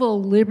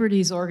civil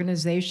liberties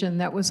organization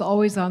that was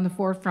always on the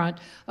forefront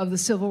of the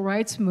civil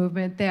rights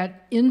movement,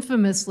 that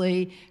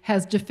infamously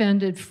has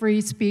defended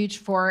free speech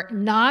for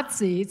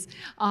Nazis,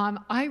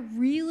 I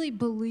really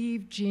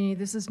believe, Jeannie,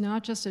 this is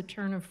not just a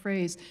turn of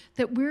phrase,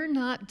 that we're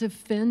not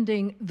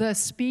defending the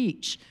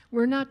speech.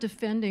 We're not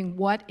defending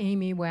what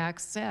Amy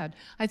Wax said.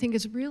 I think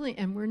it's really,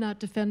 and we're not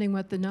defending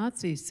what the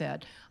Nazis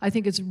said. I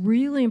think it's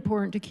really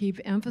important to keep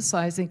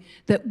emphasizing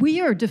that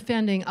we are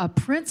defending a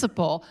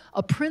principle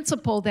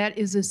that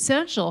is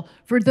essential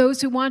for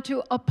those who want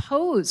to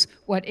oppose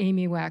what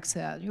Amy Wax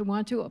said, who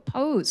want to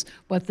oppose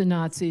what the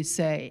Nazis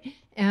say.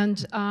 And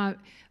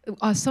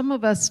some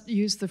of us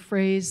use the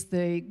phrase,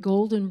 the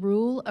golden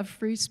rule of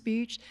free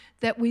speech,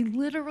 that we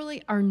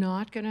literally are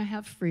not going to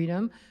have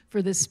freedom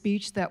for the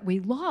speech that we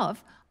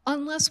love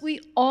unless we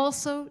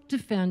also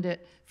defend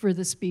it for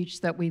the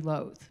speech that we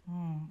loathe.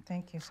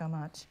 Thank you so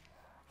much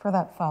for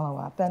that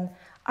follow-up. And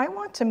I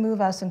want to move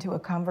us into a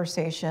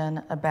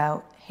conversation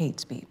about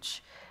hate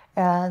speech,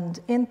 and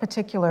in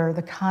particular,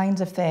 the kinds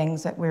of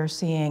things that we're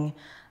seeing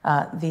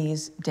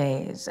these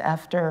days.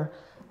 After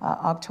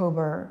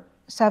October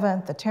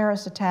 7th, the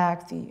terrorist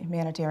attack, the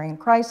humanitarian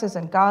crisis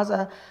in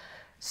Gaza,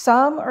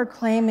 some are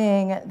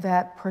claiming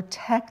that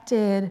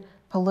protected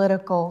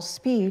political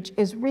speech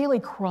is really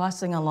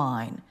crossing a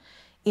line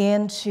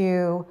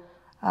into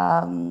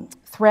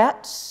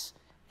threats,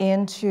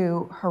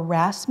 into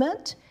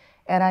harassment.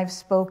 And I've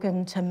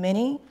spoken to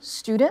many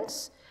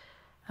students,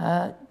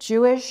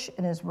 Jewish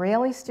and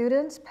Israeli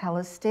students,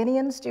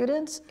 Palestinian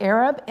students,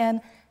 Arab,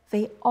 and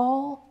they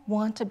all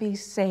want to be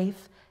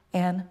safe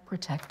and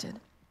protected.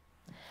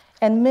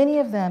 And many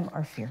of them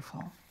are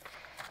fearful.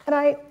 And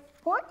I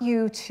want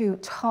you to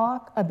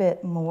talk a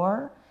bit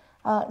more,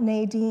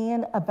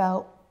 Nadine,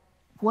 about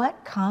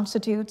what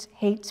constitutes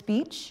hate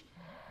speech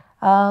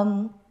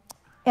and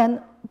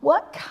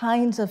what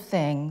kinds of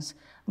things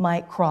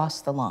might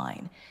cross the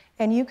line.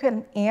 And you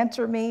can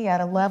answer me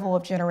at a level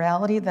of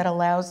generality that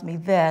allows me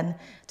then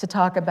to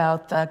talk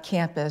about the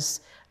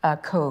campus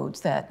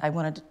codes that I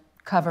wanted to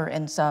cover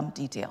in some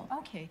detail.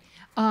 Okay.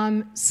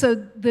 So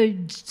the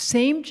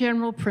same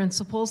general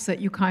principles that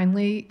you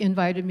kindly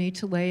invited me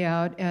to lay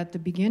out at the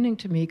beginning,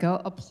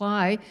 Tomiko,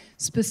 apply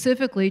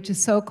specifically to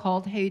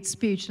so-called hate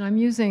speech. And I'm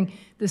using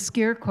the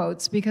scare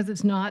quotes because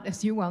it's not,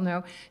 as you well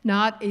know,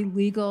 not a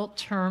legal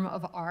term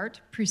of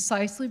art,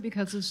 precisely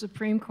because the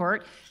Supreme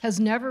Court has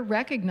never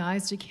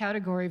recognized a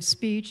category of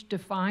speech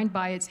defined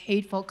by its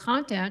hateful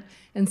content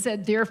and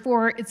said,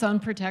 therefore, it's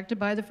unprotected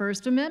by the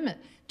First Amendment.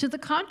 To the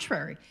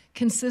contrary,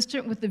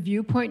 consistent with the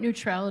viewpoint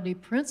neutrality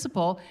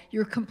principle,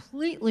 you're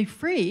completely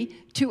free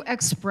to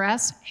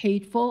express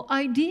hateful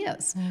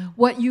ideas.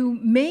 What you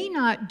may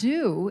not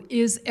do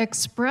is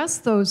express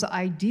those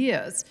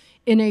ideas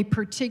in a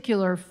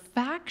particular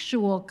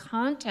factual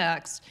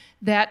context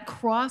that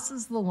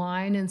crosses the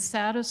line and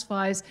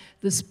satisfies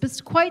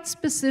the quite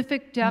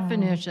specific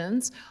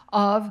definitions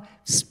of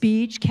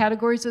speech,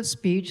 categories of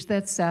speech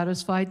that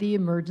satisfy the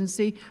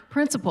emergency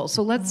principle.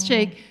 So let's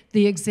take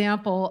the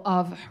example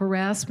of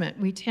harassment.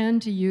 We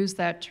tend to use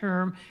that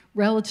term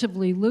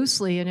relatively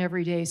loosely in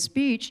everyday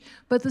speech,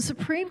 but the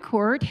Supreme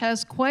Court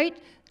has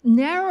quite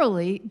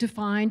narrowly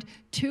defined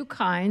two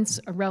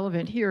kinds,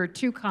 relevant here,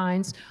 two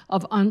kinds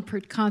of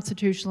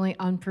constitutionally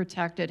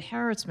unprotected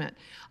harassment.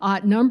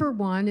 Number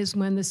one is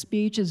when the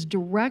speech is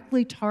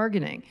directly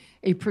targeting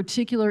a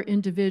particular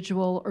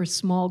individual or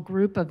small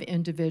group of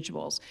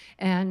individuals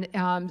and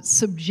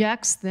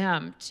subjects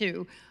them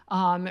to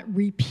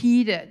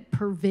repeated,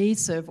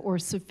 pervasive, or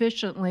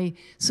sufficiently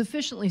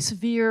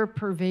severe,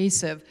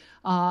 pervasive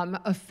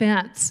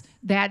offense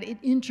that it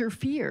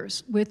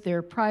interferes with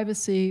their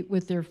privacy,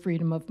 with their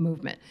freedom of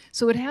movement.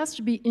 So it has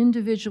to be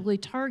individually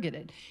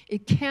targeted.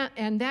 It can't,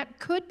 and that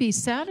could be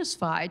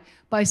satisfied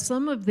by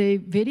some of the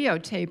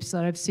videotapes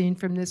that I've seen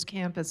from this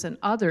campus and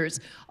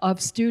others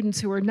of students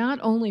who are not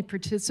only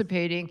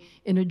participating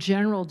in a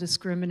general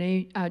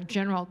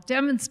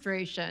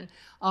demonstration,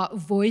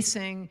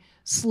 voicing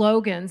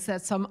slogans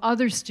that some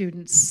other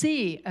students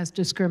see as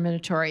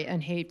discriminatory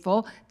and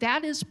hateful.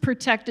 That is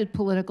protected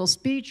political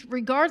speech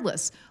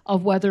regardless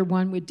of whether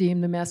one would deem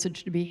the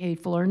message to be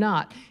hateful or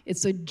not.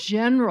 It's a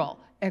general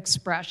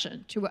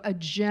expression to a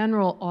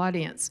general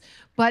audience.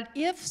 But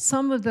if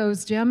some of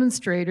those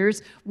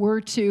demonstrators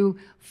were to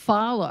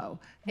follow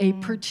a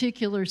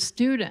particular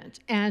student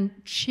and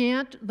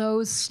chant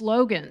those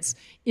slogans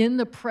in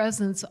the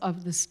presence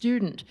of the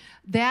student,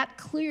 that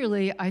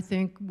clearly, I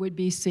think, could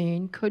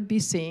be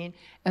seen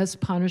as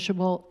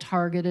punishable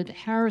targeted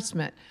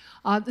harassment.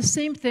 The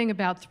same thing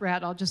about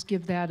threat, I'll just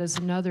give that as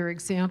another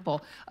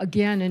example.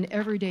 Again, in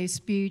everyday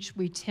speech,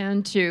 we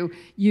tend to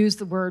use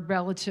the word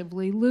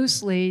relatively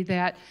loosely,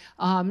 that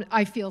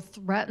I feel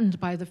threatened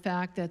by the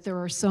fact that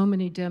there are so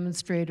many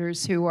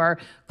demonstrators who are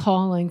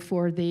calling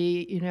for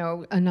the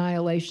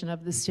annihilation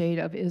of the state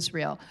of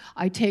Israel.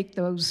 I take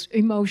those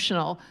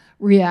emotional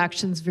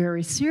reactions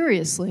very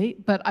seriously,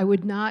 but I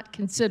would not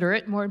consider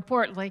it, more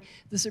importantly,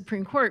 the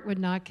Supreme Court would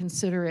not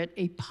consider it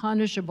a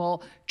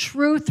punishable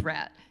true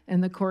threat.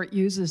 And the court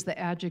uses the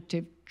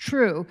adjective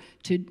true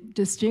to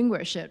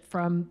distinguish it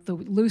from the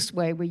loose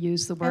way we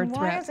use the word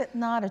threat. And why is it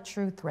not a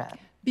true threat?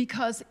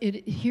 Because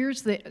here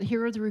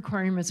are the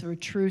requirements of a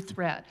true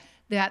threat.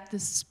 That the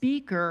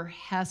speaker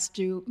has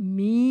to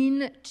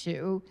mean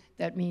to,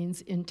 that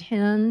means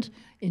intend,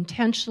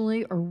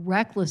 intentionally or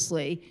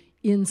recklessly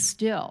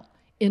instill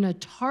in a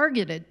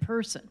targeted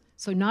person.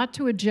 So not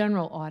to a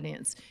general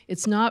audience.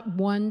 It's not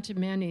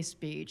one-to-many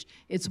speech.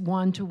 It's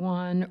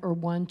one-to-one or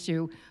one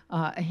to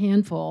a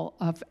handful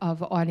of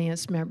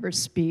audience members'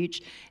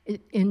 speech.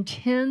 It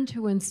intend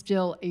to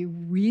instill a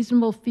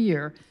reasonable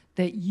fear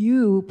that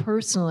you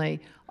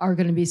personally are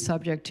going to be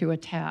subject to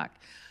attack.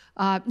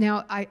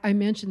 Now, I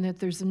mentioned that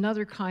there's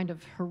another kind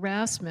of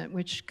harassment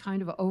which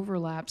kind of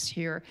overlaps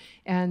here,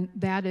 and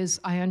that is,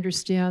 I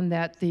understand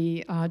that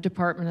the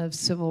Department of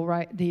Civil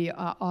Rights, the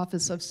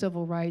Office of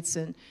Civil Rights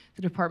and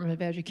the Department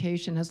of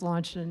Education has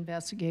launched an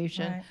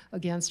investigation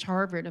against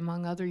Harvard,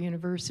 among other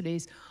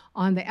universities,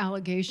 on the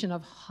allegation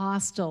of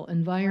hostile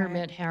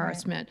environment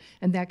harassment,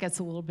 and that gets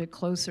a little bit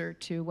closer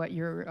to what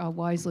you're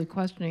wisely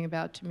questioning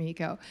about,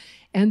 Tomiko.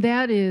 And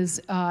that is,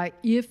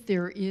 if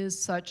there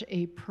is such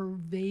a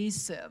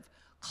pervasive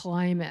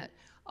climate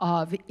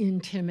of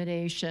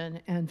intimidation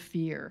and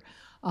fear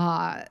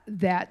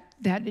that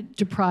it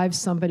deprives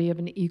somebody of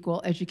an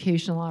equal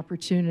educational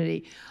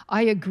opportunity.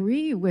 I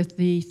agree with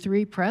the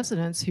three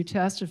presidents who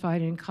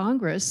testified in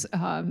Congress.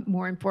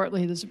 More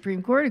importantly, the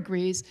Supreme Court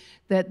agrees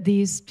that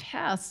these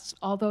tests,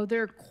 although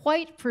they're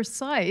quite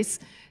precise,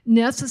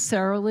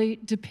 necessarily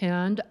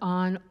depend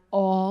on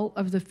all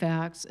of the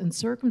facts and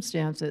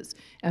circumstances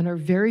and are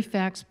very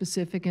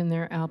fact-specific in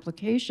their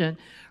application.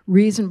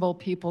 Reasonable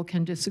people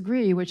can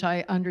disagree, which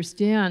I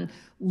understand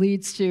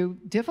leads to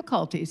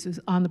difficulties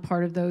on the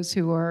part of those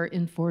who are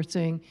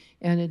enforcing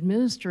and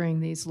administering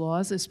these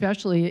laws,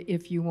 especially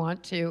if you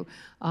want to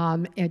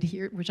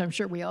adhere, which I'm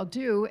sure we all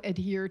do,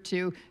 adhere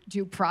to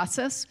due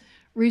process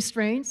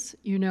restraints,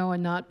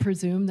 and not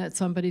presume that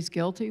somebody's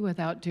guilty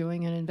without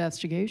doing an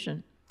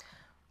investigation.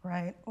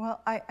 Right.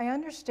 Well, I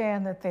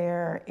understand that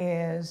there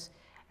is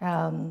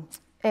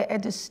a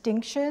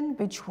distinction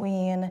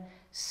between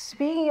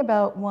speaking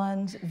about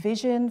one's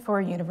vision for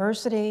a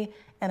university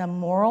and a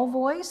moral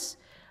voice,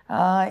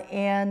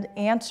 and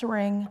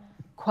answering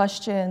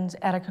questions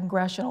at a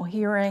congressional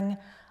hearing.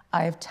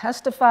 I have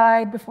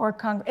testified before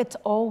Congress.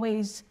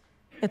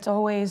 It's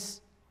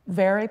always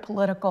very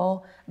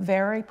political,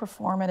 very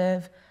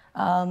performative,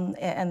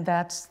 and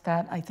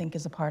that I think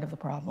is a part of the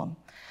problem.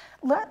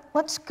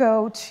 Let's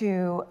go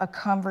to a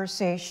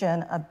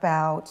conversation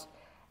about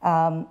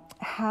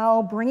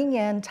how bringing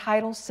in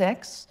Title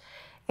VI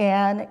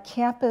and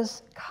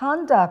campus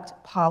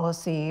conduct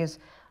policies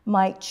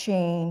might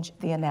change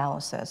the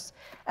analysis.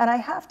 And I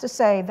have to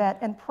say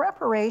that in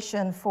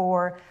preparation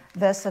for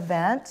this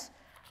event,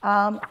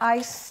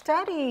 I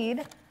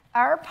studied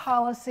our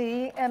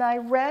policy and I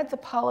read the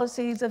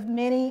policies of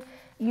many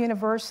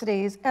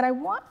universities, and I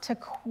want to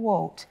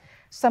quote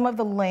some of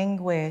the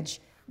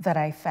language that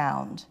I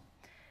found.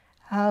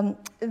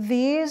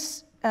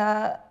 These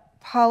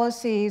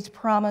policies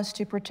promise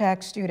to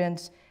protect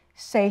students'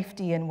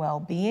 safety and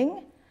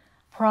well-being,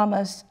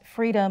 promise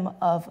freedom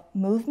of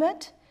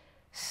movement,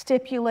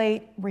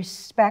 stipulate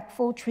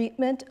respectful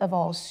treatment of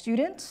all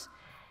students,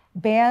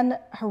 ban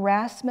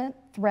harassment,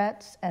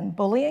 threats, and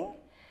bullying,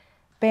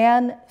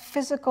 ban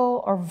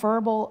physical or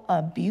verbal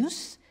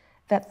abuse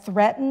that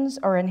threatens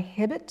or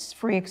inhibits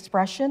free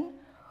expression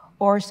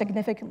or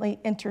significantly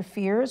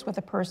interferes with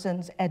a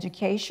person's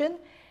education,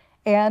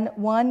 and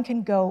one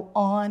can go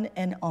on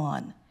and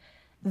on.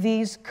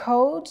 These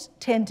codes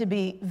tend to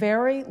be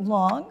very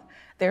long.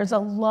 There's a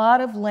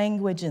lot of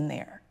language in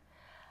there.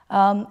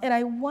 And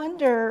I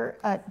wonder,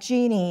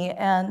 Jeannie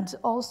and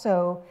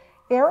also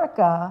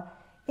Erica,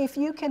 if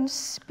you can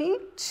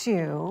speak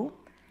to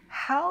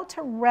how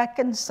to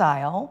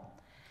reconcile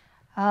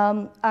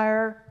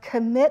our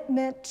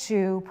commitment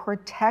to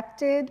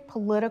protected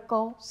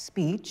political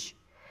speech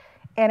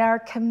and our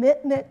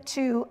commitment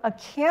to a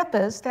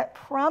campus that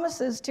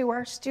promises to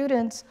our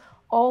students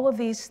all of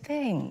these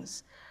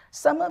things,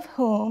 some of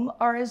whom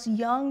are as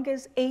young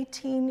as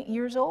 18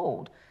 years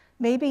old,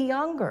 maybe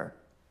younger,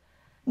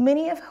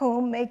 many of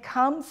whom may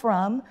come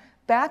from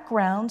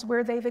backgrounds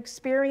where they've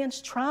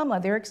experienced trauma,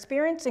 they're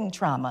experiencing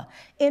trauma,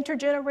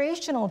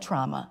 intergenerational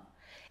trauma.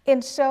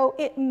 And so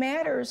it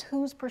matters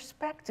whose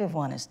perspective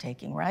one is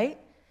taking, right?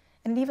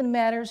 And it even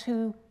matters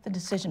who the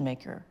decision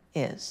maker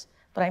is.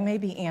 But I may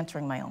be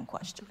answering my own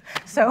question.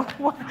 So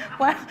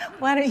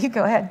why don't you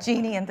go ahead,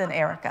 Jeannie, and then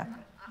Erica.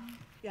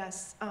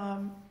 Yes,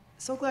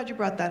 so glad you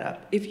brought that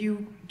up. If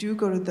you do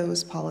go to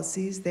those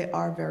policies, they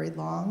are very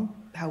long.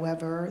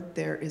 However,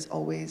 there is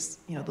always,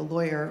 the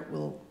lawyer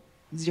will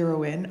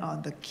zero in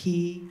on the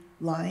key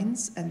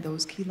lines, and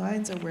those key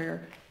lines are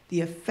where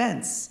the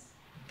offense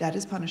that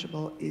is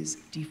punishable is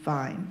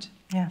defined.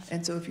 Yes.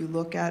 And so if you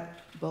look at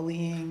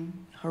bullying,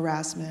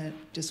 harassment,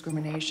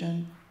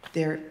 discrimination,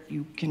 there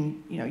you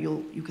can,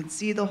 you can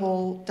see the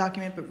whole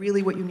document, but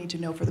really what you need to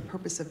know for the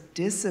purpose of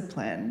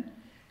discipline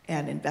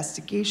and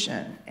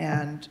investigation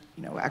and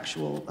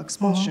actual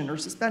expulsion or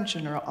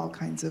suspension or all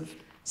kinds of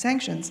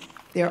sanctions,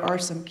 there are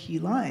some key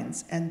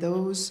lines, and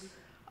those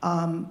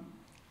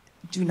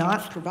do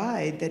not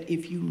provide that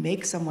if you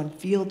make someone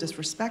feel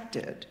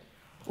disrespected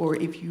or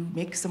if you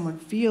make someone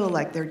feel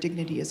like their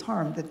dignity is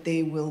harmed, that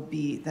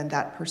then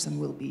that person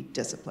will be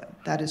disciplined.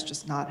 That is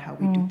just not how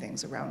we do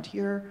things around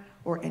here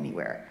or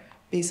anywhere.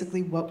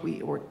 Basically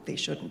they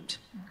shouldn't.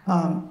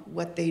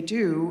 What they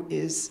do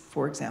is,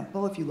 for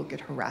example, if you look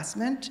at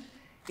harassment,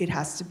 it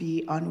has to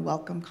be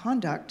unwelcome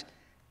conduct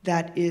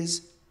that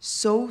is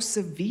so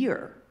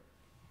severe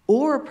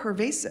or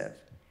pervasive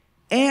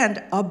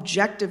and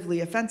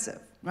objectively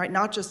offensive, right?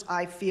 Not just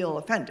I feel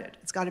offended.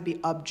 It's got to be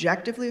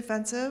objectively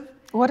offensive.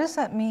 What does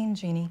that mean,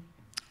 Jeannie?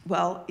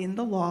 Well, in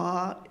the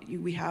law,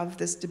 we have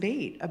this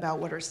debate about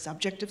what are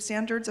subjective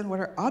standards and what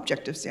are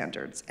objective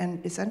standards.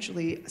 And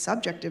essentially,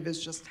 subjective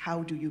is just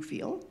how do you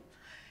feel?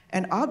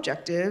 And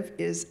objective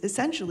is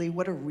essentially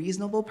what a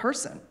reasonable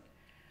person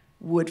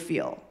would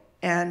feel.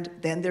 And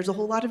then there's a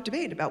whole lot of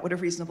debate about what a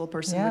reasonable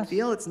person would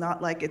feel. It's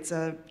not like it's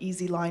an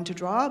easy line to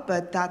draw,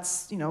 but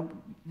that's,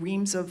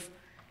 reams of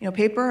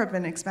paper have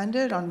been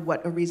expended on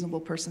what a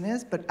reasonable person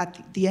is. But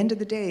at the end of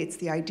the day, it's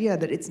the idea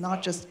that it's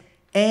not just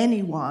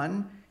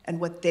anyone and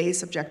what they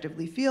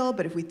subjectively feel,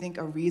 but if we think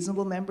a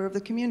reasonable member of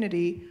the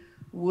community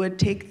would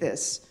take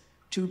this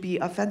to be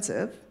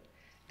offensive,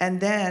 and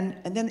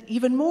then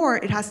even more,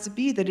 it has to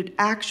be that it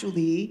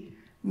actually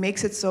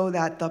makes it so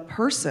that the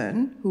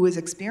person who is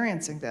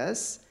experiencing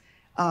this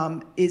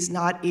is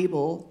not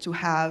able to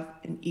have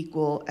an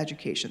equal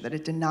education, that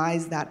it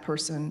denies that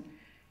person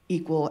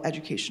equal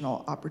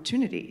educational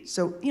opportunity.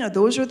 So,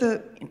 those are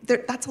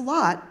that's a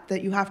lot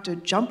that you have to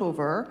jump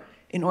over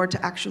in order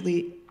to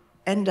actually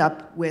end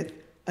up with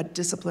a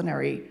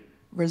disciplinary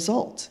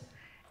result.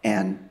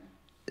 And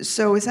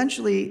so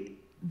essentially,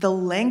 the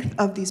length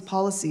of these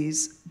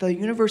policies, the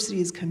university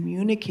is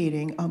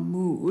communicating a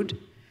mood,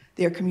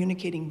 they're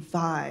communicating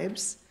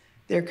vibes,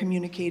 they're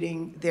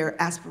communicating their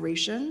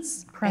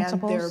aspirations,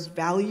 principles, and their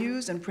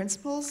values and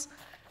principles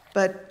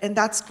And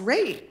that's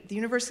great. The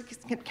university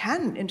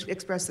can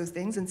express those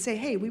things and say,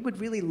 hey, we would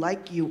really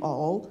like you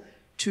all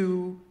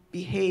to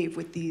behave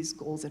with these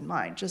goals in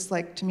mind. Just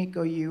like,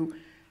 Tomiko, you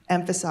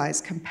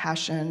emphasize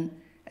compassion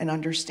and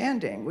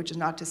understanding, which is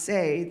not to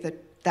say that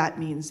that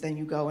means then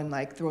you go and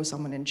like throw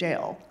someone in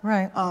jail.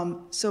 Right.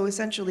 So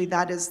essentially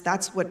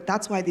that's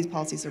why these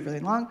policies are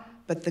really long,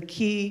 but the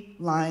key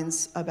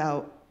lines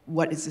about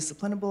what is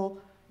disciplinable,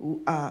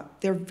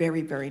 they're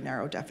very, very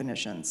narrow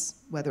definitions,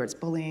 whether it's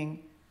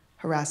bullying,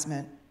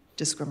 harassment,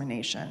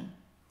 discrimination,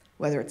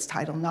 whether it's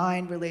Title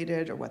IX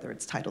related or whether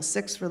it's Title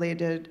VI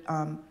related,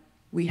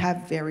 we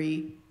have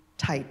very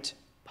tight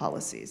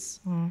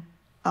policies.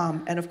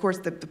 And of course,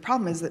 the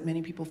problem is that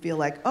many people feel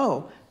like,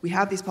 oh, we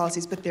have these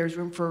policies, but there's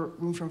room for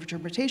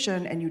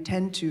interpretation, and you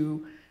tend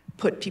to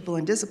put people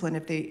in discipline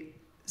if they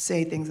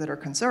say things that are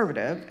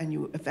conservative, and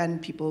you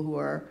offend people who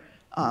are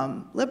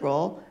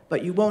liberal,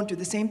 but you won't do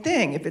the same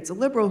thing if it's a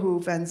liberal who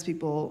offends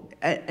people.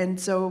 And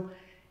so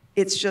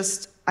it's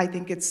just, I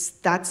think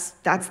that's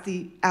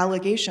the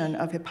allegation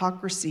of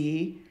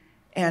hypocrisy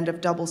and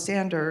of double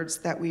standards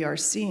that we are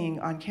seeing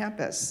on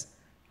campus,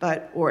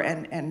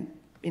 and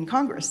in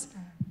Congress.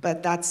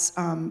 But that's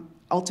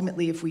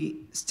ultimately, if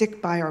we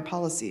stick by our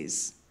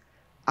policies,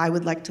 I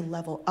would like to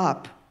level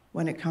up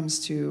when it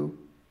comes to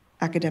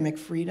academic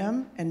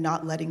freedom and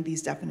not letting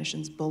these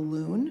definitions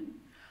balloon,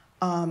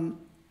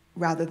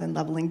 rather than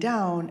leveling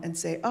down and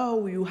say,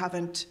 oh, you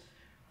haven't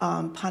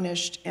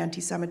punished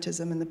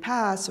anti-Semitism in the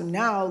past, so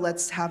now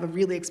let's have a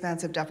really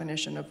expansive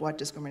definition of what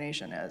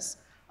discrimination is,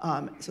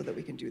 so that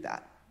we can do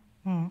that.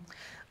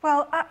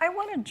 Well, I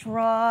want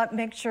to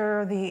make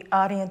sure the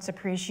audience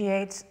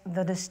appreciates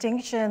the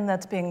distinction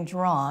that's being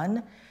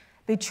drawn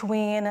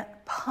between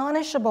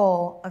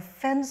punishable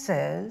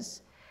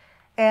offenses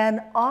and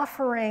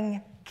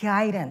offering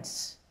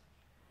guidance,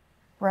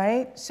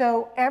 right?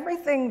 So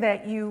everything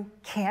that you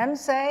can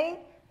say,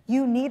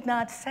 you need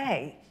not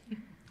say,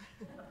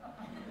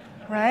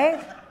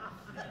 right?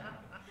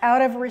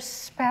 Out of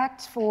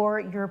respect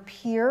for your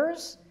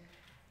peers.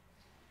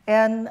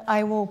 And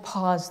I will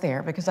pause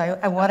there because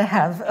I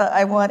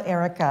want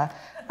Erica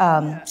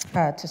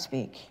to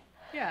speak.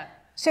 Yeah.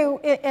 So,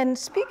 and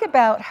speak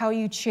about how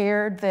you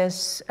chaired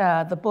this,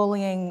 the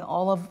bullying,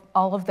 all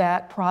of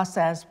that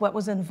process, what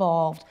was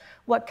involved,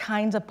 what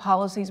kinds of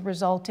policies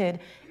resulted,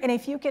 and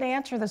if you can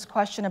answer this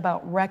question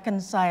about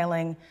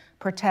reconciling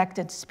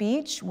protected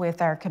speech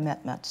with our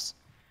commitments.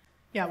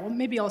 Yeah, well,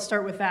 maybe I'll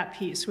start with that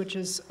piece, which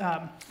is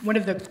one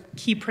of the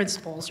key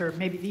principles, or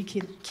maybe the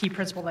key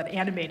principle that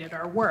animated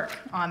our work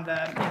on the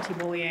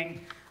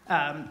anti-bullying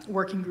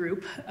working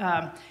group,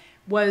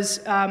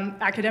 was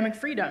academic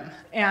freedom.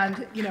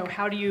 And,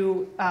 how do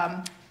you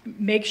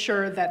make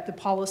sure that the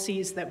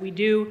policies that we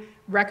do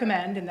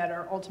recommend and that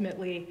are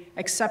ultimately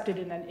accepted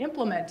and then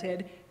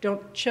implemented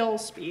don't chill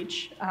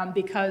speech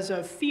because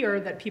of fear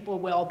that people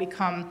will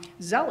become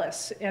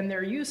zealous in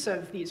their use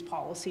of these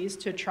policies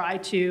to try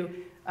to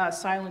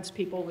silence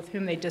people with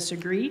whom they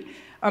disagree.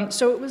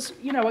 So it was,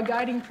 a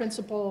guiding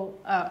principle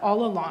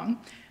all along.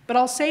 But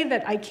I'll say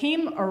that I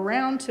came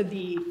around to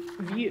the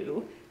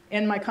view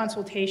in my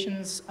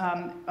consultations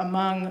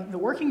among the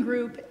working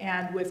group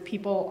and with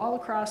people all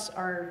across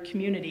our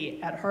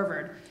community at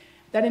Harvard,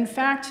 that in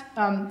fact,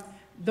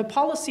 the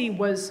policy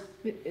was,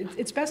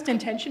 its best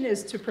intention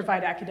is to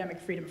provide academic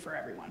freedom for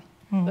everyone.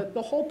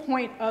 The whole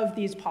point of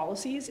these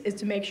policies is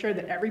to make sure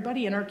that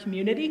everybody in our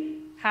community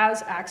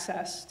has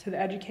access to the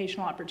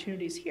educational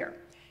opportunities here.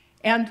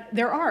 And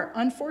there are,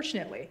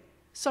 unfortunately,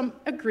 some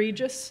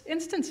egregious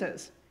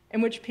instances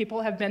in which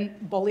people have been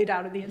bullied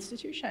out of the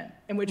institution,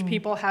 in which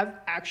people have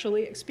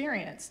actually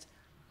experienced,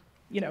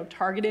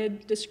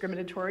 targeted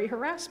discriminatory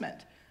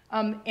harassment.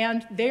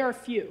 And they are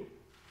few,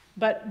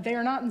 but they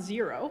are not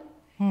zero.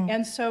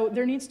 And so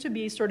there needs to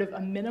be sort of a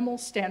minimal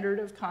standard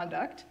of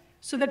conduct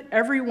so that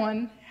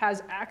everyone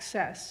has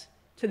access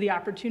to the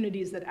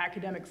opportunities that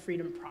academic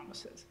freedom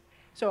promises.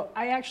 So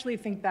I actually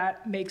think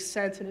that makes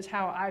sense and is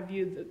how I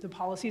view the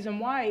policies and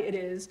why it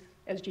is,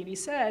 as Jeannie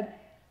said,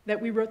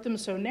 that we wrote them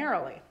so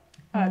narrowly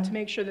to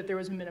make sure that there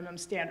was a minimum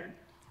standard.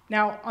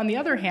 Now, on the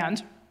other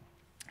hand,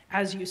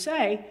 as you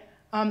say,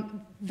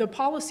 the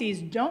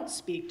policies don't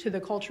speak to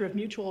the culture of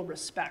mutual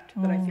respect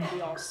that I think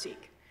we all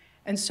seek.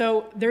 And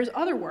so there's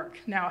other work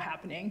now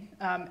happening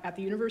at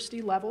the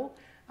university level.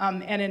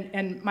 And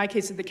in my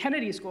case, at the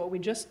Kennedy School, we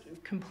just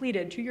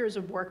completed 2 years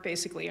of work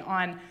basically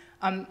on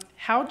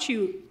how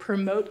to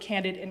promote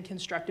candid and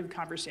constructive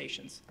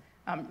conversations.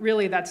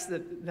 Really, that's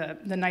the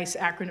nice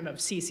acronym of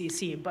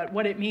CCC, but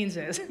what it means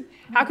is,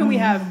 how can we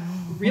have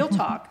real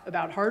talk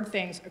about hard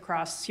things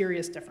across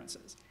serious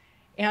differences?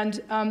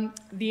 And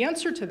the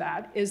answer to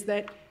that is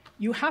that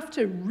you have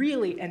to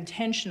really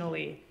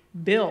intentionally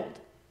build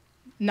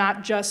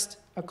not just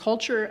a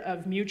culture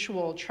of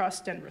mutual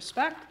trust and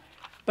respect,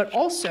 but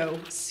also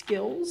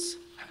skills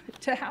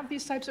to have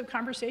these types of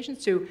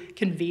conversations, to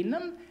convene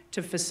them,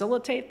 to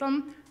facilitate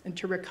them, and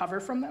to recover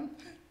from them.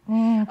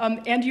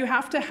 And you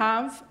have to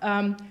have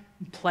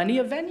plenty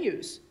of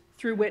venues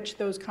through which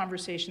those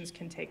conversations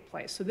can take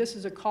place. So this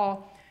is a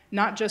call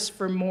not just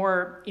for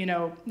more,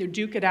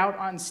 duke it out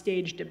on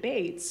stage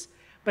debates,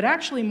 but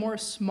actually more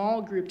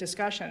small group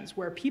discussions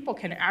where people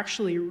can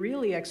actually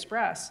really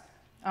express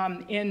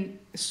in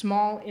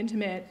small,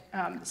 intimate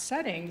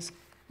settings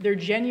their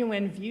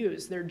genuine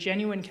views, their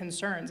genuine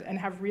concerns, and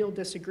have real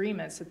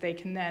disagreements that they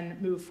can then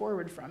move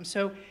forward from.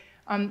 So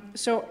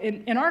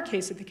in our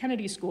case at the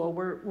Kennedy School,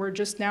 we're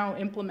just now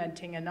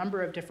implementing a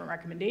number of different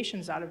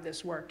recommendations out of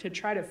this work to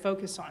try to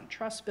focus on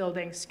trust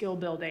building, skill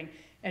building,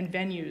 and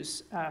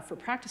venues for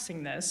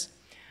practicing this.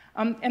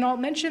 And I'll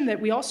mention that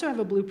we also have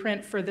a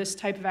blueprint for this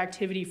type of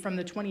activity from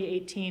the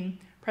 2018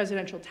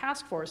 Presidential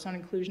Task Force on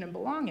Inclusion and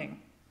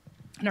Belonging.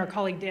 And our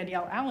colleague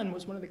Danielle Allen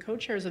was one of the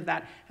co-chairs of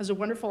that, has a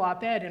wonderful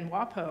op-ed in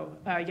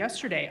WAPO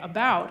yesterday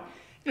about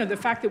the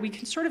fact that we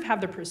can sort of have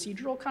the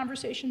procedural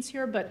conversations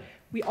here, but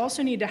we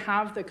also need to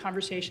have the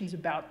conversations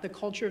about the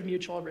culture of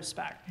mutual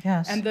respect.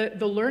 Yes. And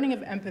the learning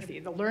of empathy,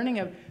 the learning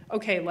of,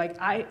 okay, like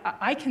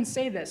I can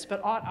say this,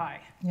 but ought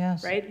I?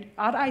 Yes. Right?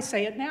 Ought I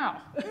say it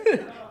now?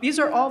 These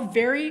are all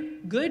very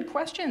good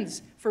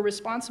questions for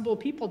responsible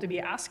people to be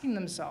asking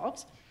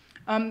themselves.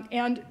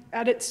 And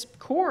at its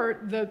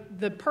core,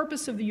 the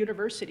purpose of the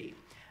university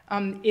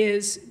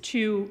is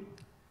to,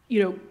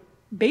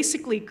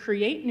 basically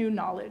create new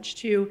knowledge,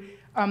 to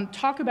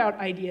talk about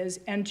ideas,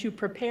 and to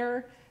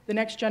prepare the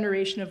next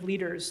generation of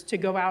leaders to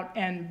go out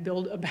and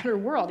build a better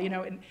world.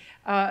 And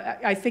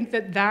I think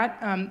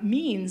that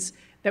means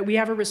that we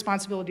have a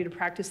responsibility to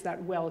practice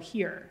that well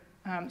here.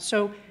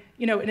 So,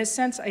 in a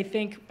sense, I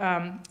think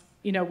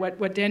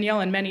what Danielle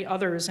and many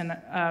others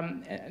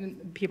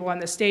and people on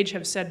the stage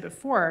have said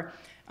before,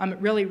 it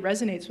really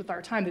resonates with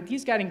our time, that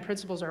these guiding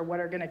principles are what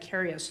are going to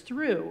carry us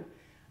through.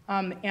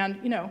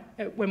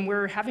 When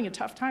we're having a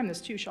tough time,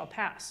 this too shall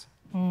pass.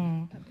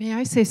 May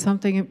I say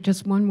something,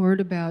 just one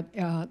word about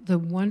the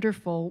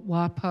wonderful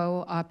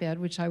WAPO op-ed,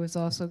 which I was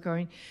also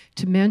going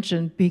to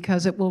mention,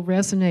 because it will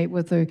resonate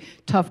with the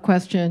tough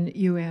question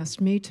you asked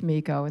me,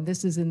 Tomiko, and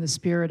this is in the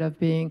spirit of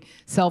being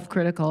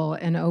self-critical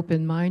and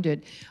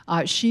open-minded.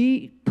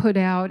 She put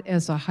out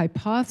as a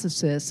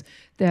hypothesis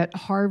that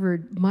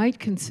Harvard might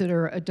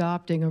consider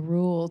adopting a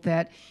rule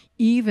that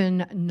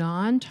even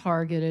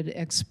non-targeted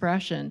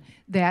expression,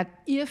 that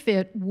if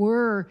it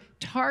were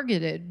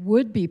targeted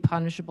would be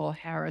punishable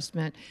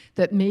harassment,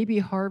 that maybe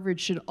Harvard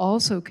should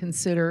also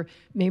consider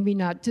maybe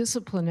not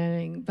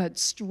disciplining, but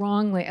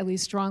strongly, at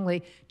least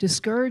strongly,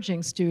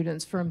 discouraging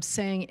students from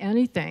saying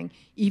anything,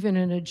 even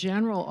in a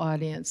general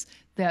audience,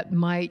 that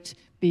might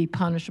be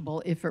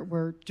punishable if it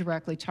were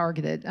directly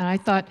targeted. And I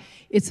thought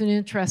it's an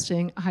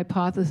interesting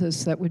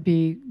hypothesis that would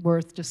be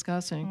worth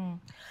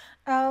discussing.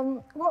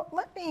 Well,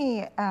 let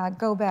me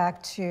go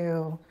back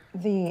to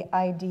the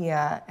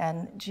idea,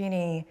 and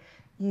Jeannie,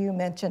 you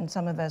mentioned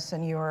some of this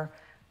in your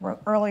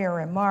earlier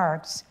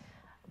remarks,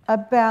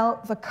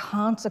 about the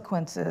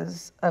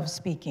consequences of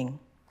speaking,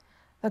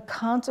 the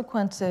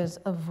consequences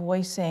of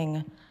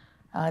voicing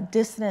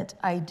dissonant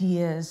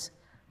ideas,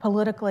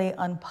 politically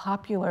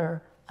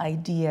unpopular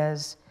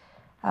ideas,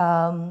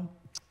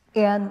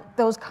 and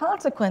those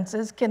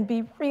consequences can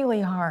be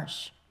really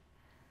harsh.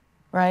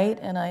 Right?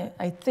 And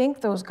I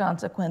think those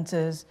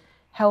consequences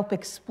help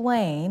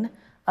explain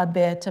a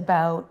bit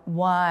about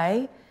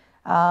why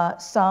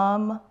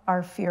some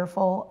are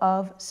fearful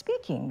of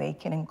speaking. They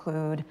can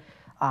include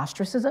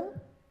ostracism,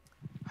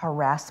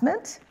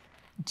 harassment,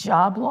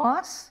 job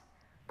loss,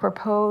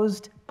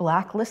 proposed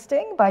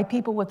blacklisting by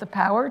people with the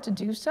power to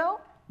do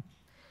so.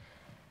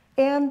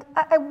 And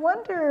I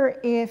wonder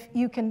if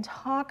you can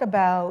talk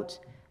about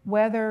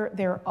whether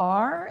there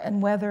are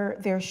and whether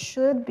there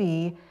should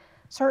be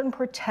certain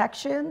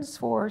protections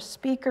for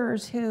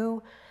speakers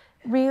who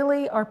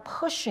really are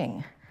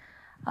pushing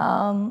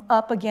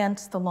up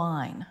against the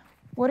line.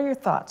 What are your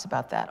thoughts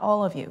about that?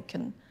 All of you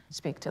can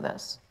speak to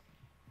this.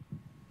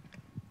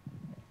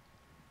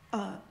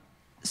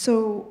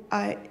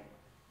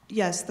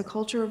 Yes, the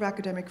culture of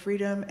academic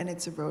freedom and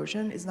its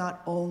erosion is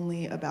not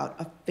only about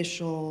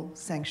official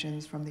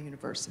sanctions from the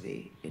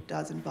university. It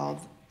does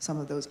involve some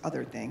of those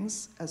other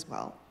things as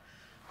well.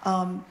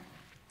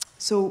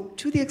 So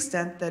to the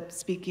extent that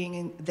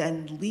speaking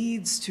then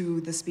leads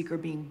to the speaker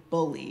being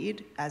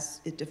bullied,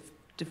 as it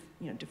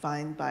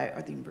defined by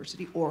the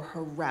university, or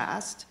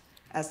harassed,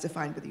 as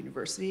defined by the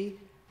university,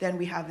 then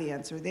we have the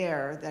answer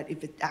there, that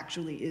if it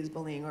actually is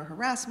bullying or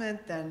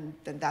harassment, then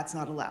that's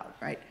not allowed,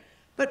 right?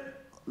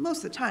 But most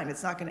of the time,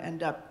 it's not going to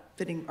end up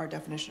fitting our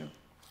definition of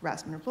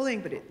harassment or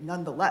bullying, but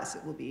nonetheless,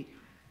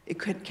 it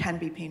can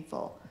be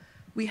painful.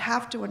 We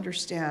have to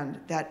understand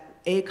that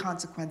a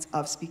consequence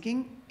of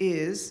speaking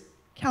is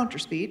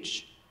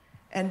counterspeech,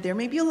 and there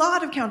may be a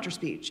lot of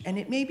counterspeech, and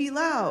it may be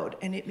loud,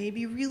 and it may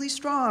be really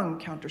strong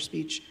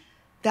counterspeech.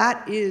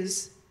 That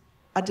is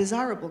a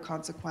desirable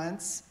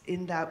consequence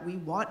in that we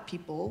want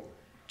people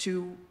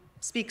to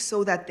speak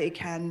so that they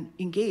can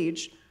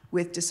engage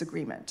with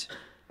disagreement,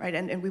 right?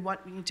 And we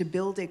need to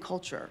build a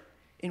culture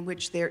in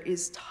which there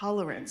is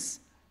tolerance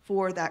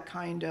for that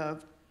kind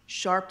of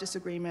sharp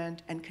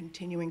disagreement and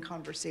continuing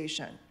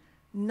conversation,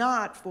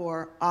 not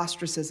for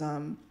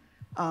ostracism,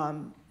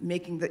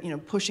 making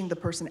the, pushing the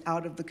person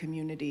out of the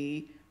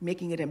community,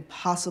 making it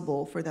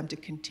impossible for them to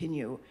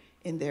continue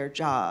in their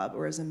job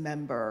or as a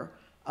member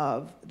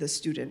of the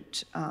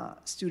student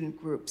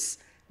groups.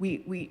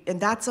 And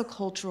that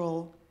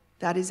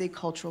is a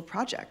cultural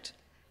project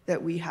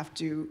that we have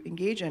to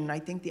engage in. And I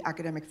think the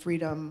Academic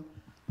Freedom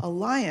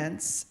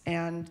Alliance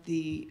and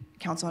the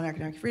Council on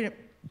Academic Freedom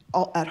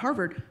at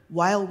Harvard,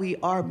 while we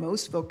are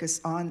most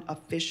focused on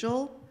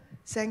official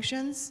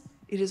sanctions,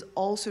 it is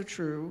also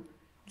true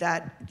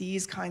that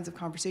these kinds of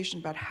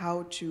conversations about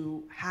how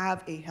to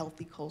have a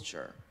healthy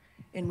culture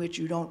in which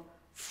you don't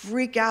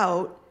freak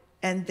out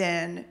and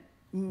then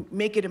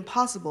make it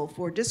impossible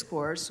for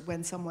discourse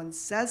when someone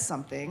says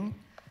something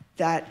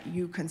that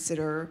you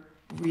consider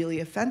really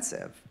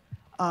offensive.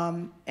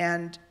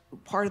 And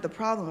part of the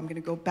problem, I'm going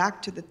to go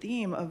back to the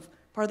theme of,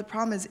 part of the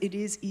problem is it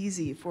is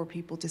easy for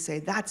people to say,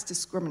 that's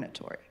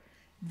discriminatory,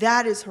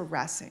 that is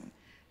harassing,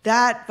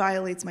 that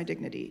violates my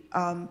dignity.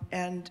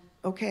 And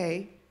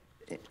okay,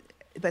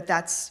 but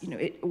that's,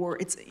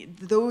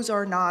 those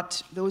are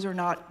not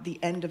the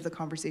end of the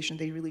conversation.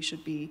 They really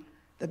should be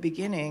the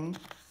beginning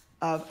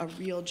of a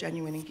real,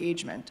 genuine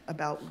engagement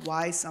about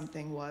why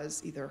something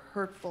was either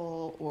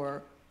hurtful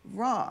or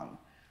wrong.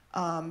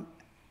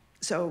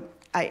 So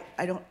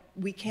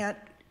we can't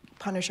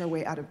punish our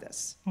way out of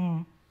this.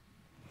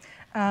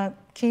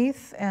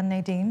 Keith and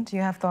Nadine, do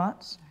you have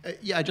thoughts?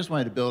 Yeah, I just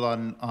wanted to build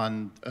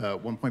on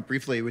one point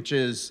briefly, which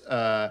is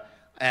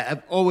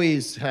I've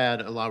always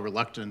had a lot of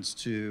reluctance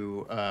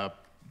to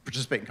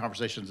participate in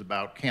conversations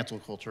about cancel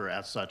culture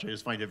as such. I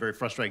just find it a very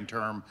frustrating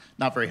term,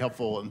 not very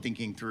helpful in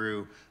thinking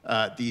through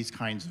these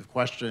kinds of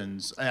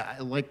questions. I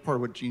like part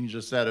of what Jean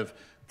just said of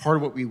part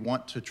of what we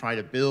want to try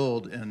to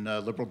build in a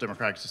liberal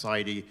democratic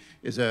society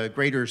is a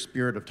greater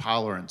spirit of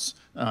tolerance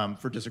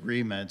for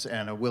disagreements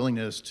and a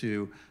willingness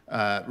to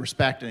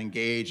respect and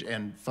engage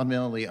and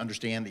fundamentally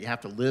understand that you have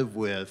to live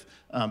with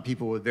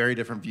people with very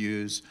different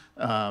views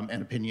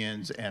and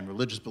opinions and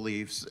religious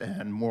beliefs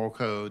and moral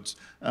codes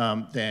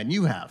than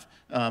you have.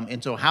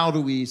 And so how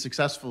do we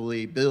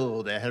successfully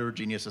build a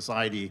heterogeneous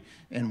society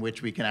in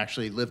which we can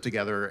actually live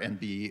together and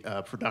be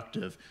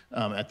productive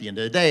at the end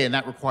of the day? And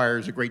that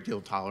requires a great deal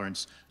of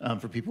tolerance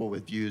for people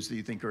with views that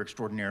you think are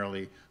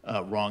extraordinarily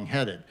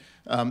wrong-headed.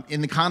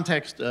 In the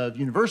context of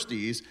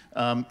universities,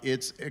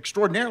 it's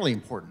extraordinarily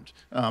important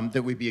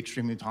that we be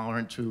extremely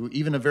tolerant to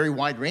even a very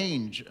wide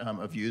range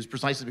of views,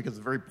 precisely because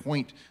the very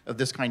point of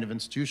this kind of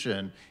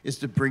institution is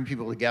to bring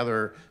people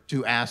together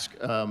to ask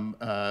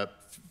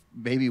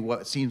maybe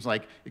what seems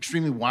like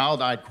extremely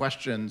wild-eyed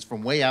questions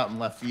from way out in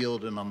left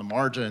field and on the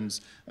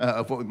margins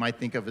of what we might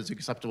think of as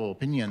acceptable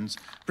opinions,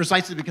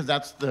 precisely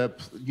because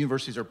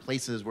universities are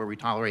places where we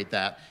tolerate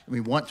that, and we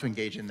want to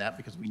engage in that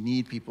because we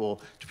need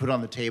people to put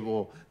on the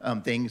table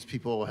things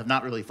people have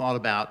not really thought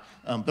about,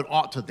 but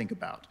ought to think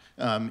about,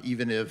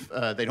 even if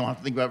they don't have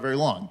to think about it very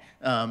long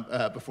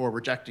before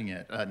rejecting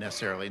it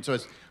necessarily. And so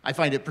I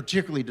find it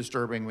particularly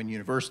disturbing when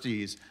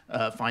universities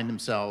find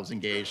themselves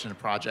engaged in a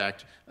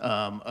project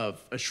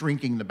of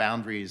shrinking the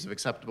boundaries of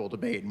acceptable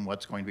debate and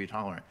what's going to be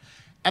tolerant.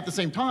 At the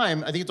same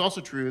time, I think it's also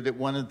true that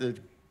one of the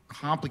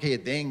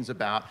complicated things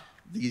about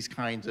these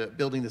kinds of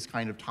building this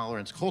kind of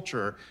tolerance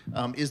culture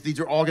is these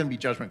are all going to be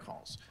judgment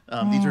calls.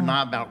 These are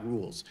not about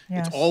rules.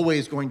 Yes. It's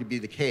always going to be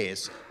the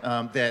case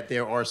that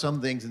there are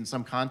some things in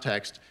some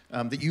context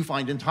that you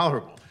find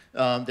intolerable.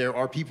 There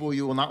are people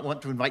you will not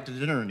want to invite to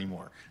dinner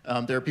anymore.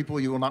 There are people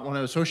you will not want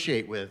to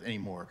associate with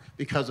anymore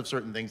because of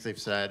certain things they've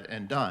said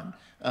and done.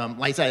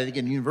 Like I said, I think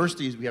in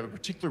universities we have a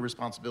particular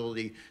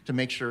responsibility to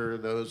make sure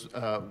those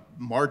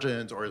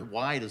margins are as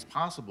wide as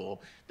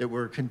possible, that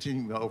we're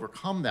continuing to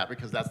overcome that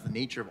because that's the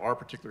nature of our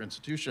particular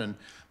institution.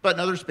 But in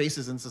other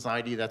spaces in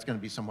society, that's going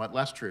to be somewhat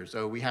less true.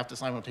 So we have to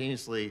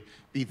simultaneously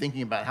be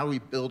thinking about how do we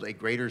build a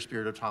greater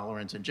spirit of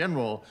tolerance in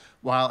general,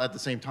 while at the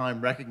same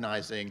time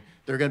recognizing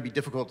there are going to be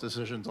difficult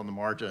decisions on the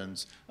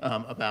margins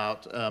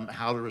about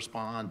how to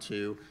respond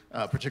to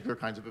particular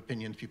kinds of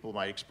opinions people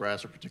might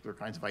express or particular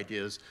kinds of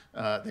ideas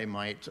they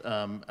might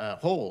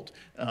hold.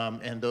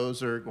 And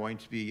those are going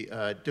to be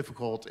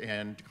difficult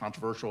and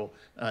controversial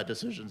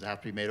decisions that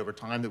have to be made over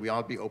time that we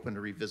ought to be open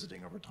to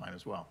revisiting over time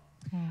as well.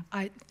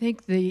 I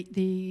think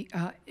the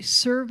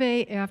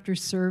survey after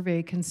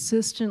survey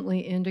consistently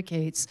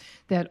indicates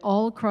that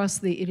all across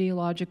the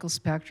ideological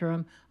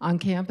spectrum, on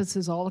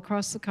campuses all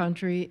across the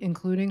country,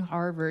 including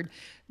Harvard,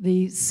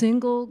 the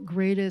single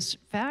greatest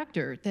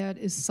factor that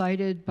is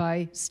cited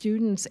by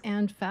students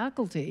and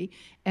faculty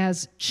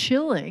as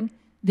chilling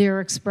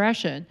their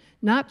expression,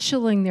 not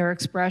chilling their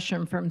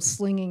expression from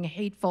slinging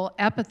hateful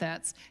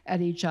epithets at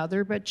each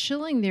other, but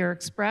chilling their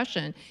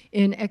expression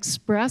in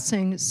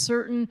expressing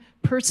certain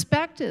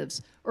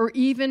perspectives, or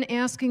even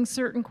asking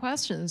certain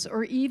questions,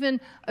 or even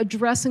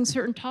addressing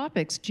certain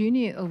topics.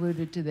 Jeannie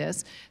alluded to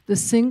this. The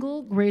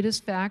single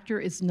greatest factor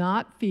is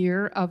not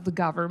fear of the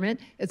government,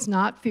 it's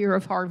not fear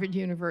of Harvard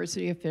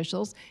University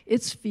officials,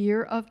 it's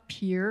fear of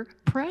peer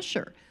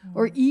pressure.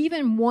 Or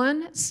even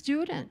one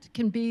student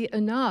can be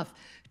enough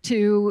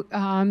to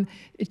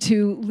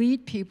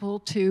lead people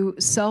to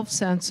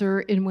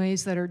self-censor in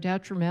ways that are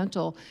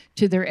detrimental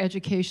to their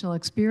educational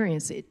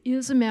experience. It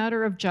is a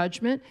matter of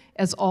judgment,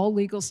 as all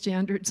legal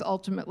standards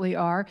ultimately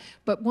are,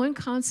 but one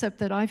concept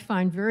that I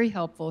find very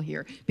helpful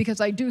here,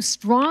 because I do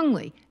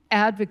strongly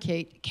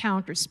advocate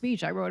counter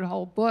speech. I wrote a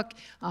whole book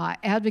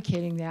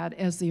advocating that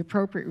as the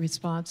appropriate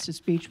response to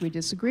speech we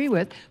disagree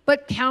with,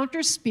 but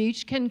counter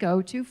speech can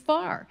go too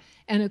far.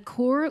 And a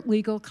core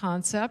legal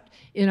concept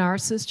in our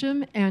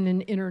system and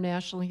in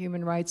international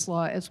human rights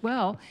law as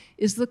well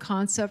is the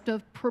concept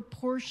of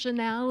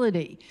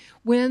proportionality.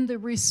 When the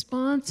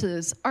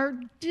responses are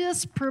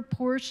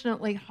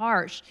disproportionately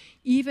harsh,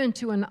 even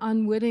to an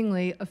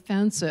unwittingly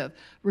offensive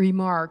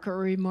remark or a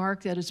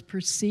remark that is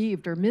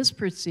perceived or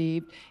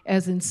misperceived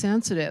as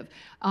insensitive,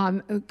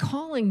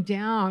 calling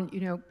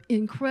down,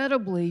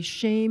 incredibly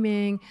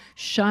shaming,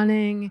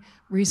 shunning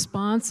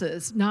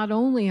responses, not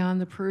only on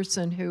the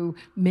person who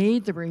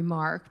made the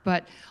remark,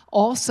 but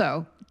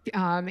also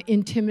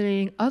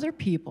intimidating other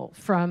people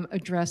from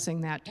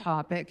addressing that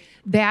topic.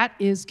 That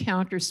is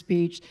counter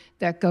speech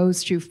that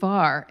goes too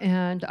far.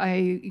 And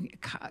I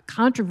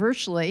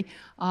controversially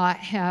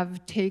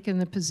have taken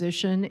the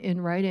position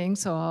in writing,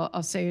 so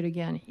I'll say it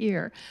again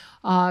here,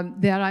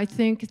 that I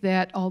think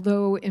that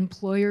although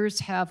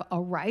employers have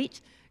a right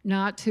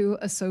not to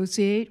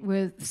associate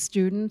with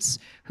students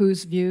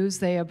whose views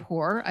they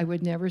abhor. I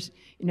would never,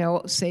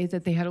 say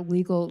that they had a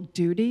legal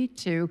duty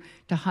to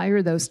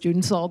hire those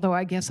students, although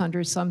I guess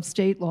under some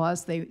state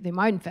laws they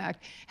might in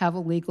fact have a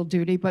legal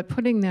duty. But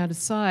putting that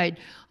aside,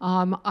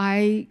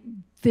 I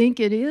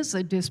think it is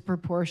a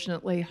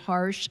disproportionately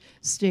harsh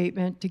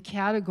statement to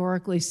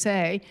categorically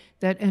say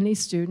that any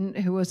student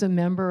who was a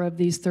member of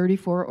these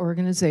 34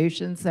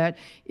 organizations that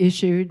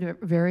issued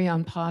very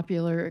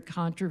unpopular,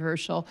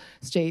 controversial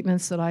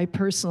statements that I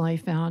personally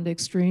found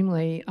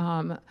extremely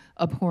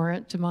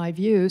abhorrent to my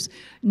views.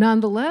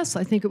 Nonetheless,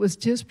 I think it was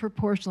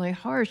disproportionately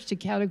harsh to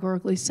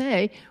categorically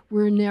say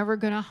we're never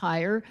going to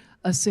hire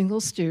a single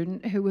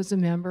student who was a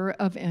member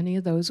of any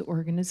of those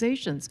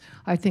organizations.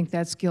 I think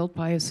that's guilt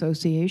by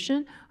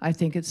association. I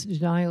think it's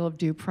denial of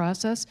due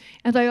process.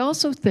 And I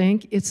also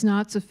think it's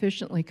not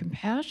sufficiently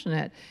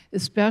compassionate,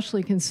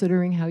 especially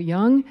considering how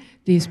young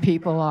these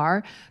people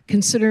are,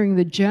 considering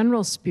the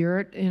general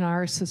spirit in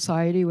our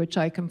society, which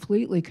I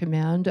completely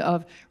commend,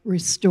 of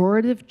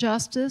restorative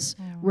justice,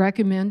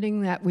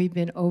 recommending that we've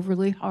been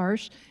overly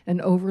harsh and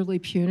overly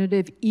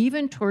punitive,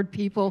 even toward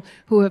people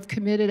who have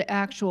committed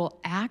actual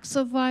acts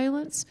of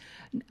violence.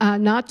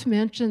 Not to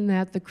mention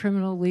that the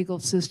criminal legal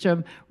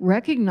system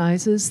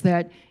recognizes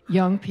that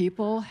young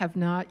people have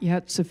not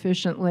yet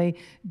sufficiently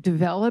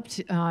developed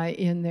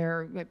in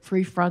their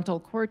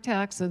prefrontal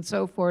cortex and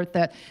so forth,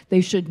 that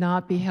they should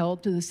not be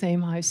held to the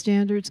same high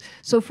standards.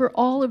 So for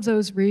all of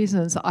those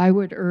reasons, I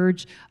would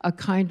urge a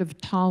kind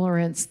of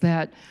tolerance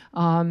that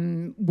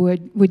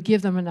would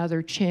give them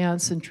another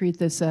chance and treat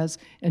this as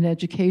an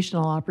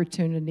educational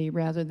opportunity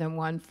rather than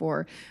one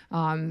for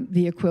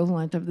the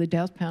equivalent of the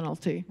death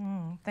penalty.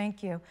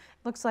 Thank you.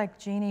 Looks like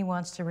Jeannie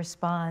wants to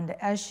respond.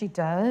 As she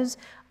does,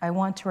 I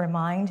want to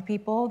remind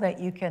people that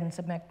you can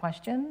submit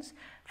questions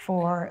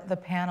for the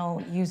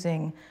panel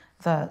using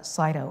the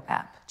Slido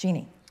app.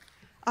 Jeannie.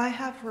 I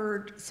have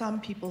heard some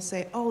people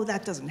say, oh,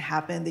 that doesn't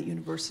happen, that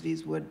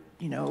universities would,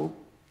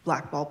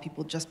 blackball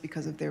people just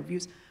because of their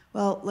views.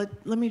 Well,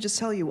 let me just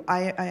tell you,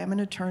 I am an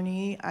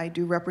attorney, I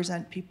do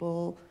represent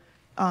people,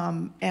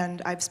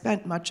 and I've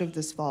spent much of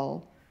this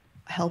fall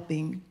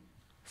helping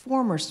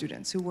former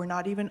students who were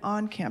not even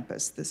on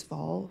campus this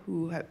fall,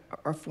 who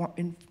are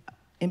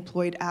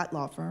employed at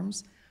law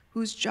firms,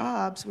 whose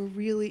jobs were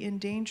really in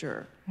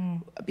danger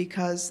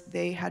because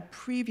they had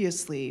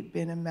previously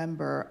been a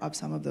member of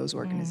some of those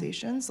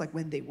organizations, like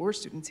when they were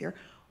students here,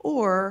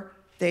 or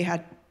they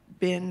had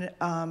been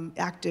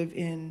active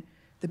in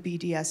the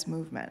BDS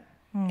movement.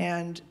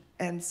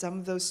 And some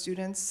of those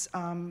students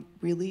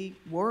really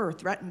were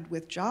threatened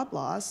with job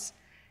loss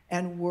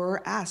and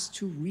were asked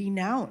to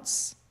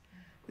renounce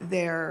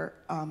their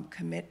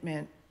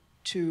commitment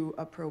to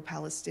a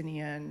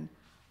pro-Palestinian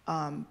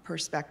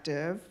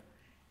perspective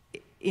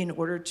in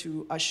order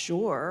to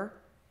assure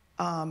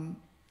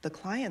the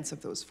clients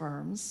of those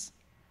firms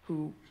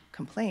who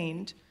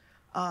complained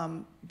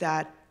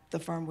that the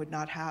firm would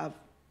not have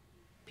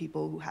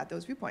people who had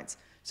those viewpoints.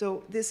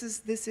 So this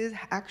is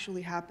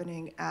actually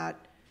happening at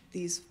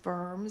these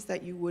firms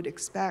that you would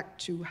expect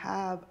to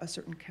have a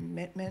certain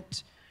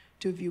commitment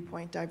to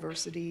viewpoint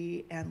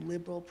diversity and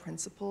liberal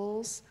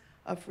principles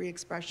of free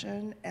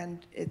expression,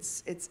 and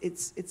it's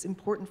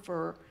important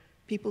for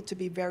people to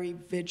be very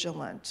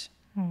vigilant.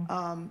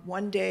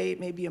 One day it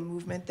may be a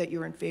movement that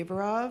you're in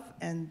favor of,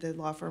 and the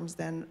law firms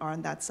then are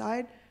on that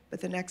side, but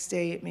the next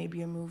day it may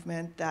be a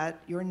movement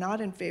that you're not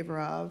in favor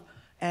of,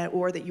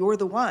 or that you're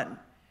the one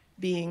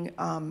being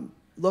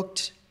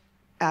looked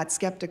at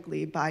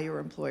skeptically by your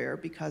employer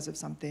because of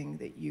something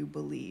that you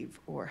believe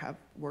or have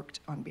worked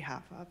on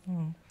behalf of.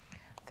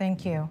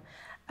 Thank you.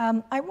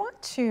 I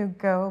want to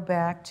go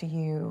back to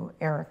you,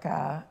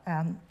 Erica.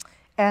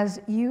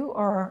 as you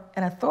are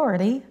an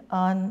authority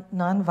on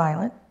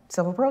nonviolent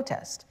civil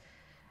protest,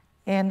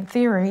 in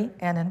theory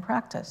and in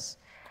practice.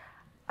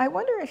 I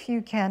wonder if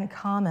you can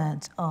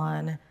comment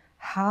on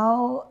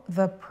how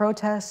the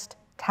protest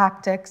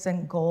tactics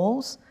and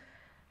goals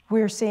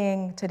we're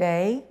seeing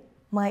today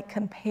might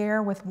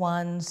compare with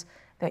ones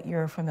that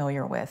you're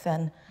familiar with.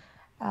 And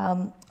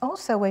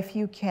also, if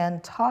you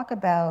can talk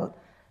about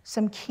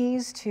some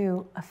keys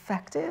to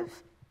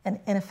effective and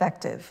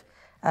ineffective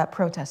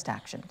protest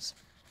actions.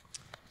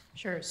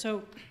 Sure.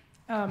 So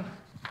I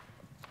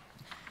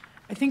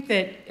think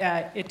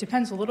that it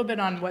depends a little bit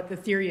on what the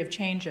theory of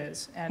change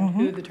is and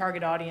who the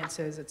target audience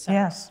is, et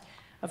cetera. Yes.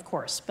 Of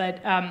course.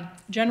 But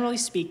generally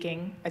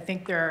speaking, I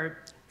think there are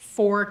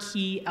 4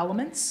 key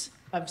elements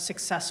of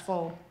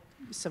successful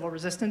civil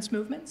resistance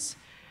movements.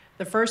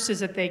 The first is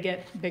that they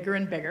get bigger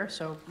and bigger,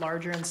 so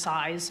larger in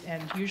size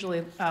and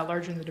usually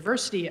larger in the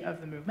diversity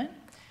of the movement.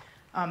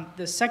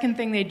 The second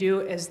thing they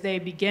do is they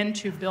begin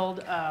to build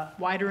a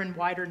wider and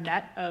wider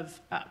net of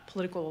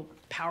political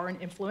power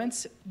and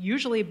influence,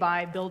 usually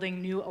by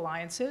building new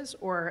alliances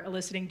or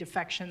eliciting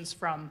defections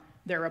from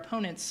their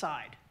opponent's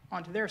side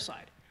onto their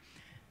side.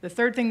 The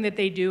third thing that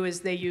they do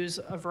is they use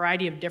a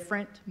variety of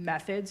different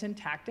methods and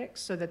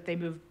tactics so that they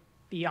move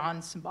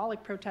beyond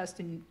symbolic protest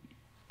and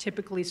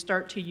typically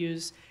start to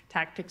use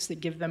tactics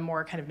that give them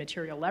more kind of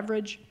material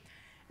leverage.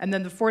 And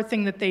then the fourth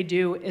thing that they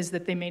do is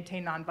that they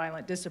maintain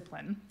nonviolent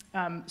discipline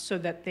so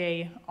that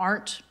they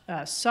aren't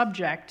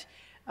subject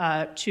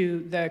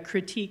to the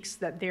critiques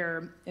that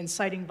they're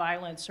inciting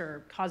violence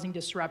or causing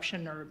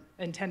disruption or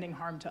intending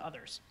harm to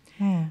others.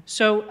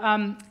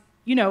 So,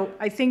 you know,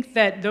 I think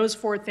that those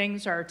 4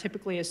 things are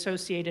typically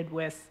associated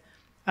with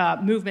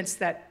movements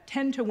that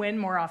tend to win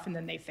more often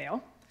than they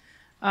fail.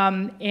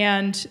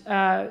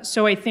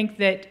 So I think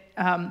that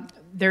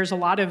there's a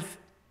lot of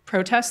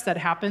protest that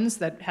happens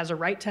that has a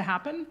right to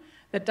happen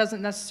that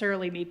doesn't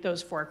necessarily meet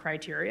those 4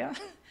 criteria.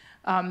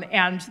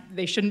 And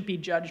they shouldn't be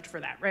judged for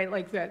that, right?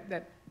 Like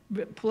that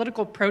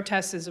political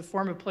protest is a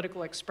form of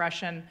political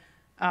expression,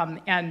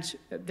 and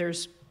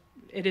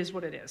it is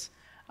what it is.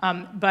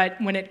 But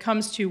when it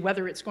comes to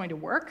whether it's going to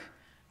work,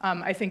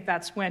 I think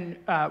that's when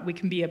we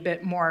can be a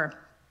bit more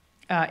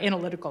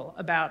analytical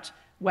about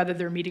whether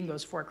they're meeting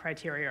those 4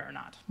 criteria or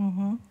not.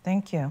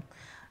 Thank you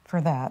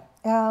for that.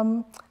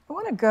 I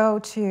want to go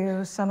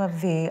to some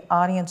of the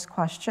audience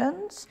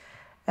questions,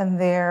 and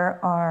there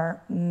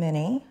are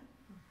many.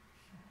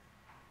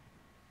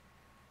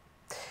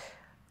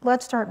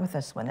 Let's start with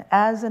this one.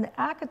 As an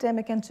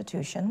academic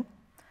institution,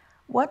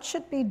 what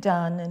should be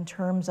done in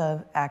terms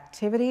of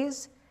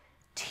activities,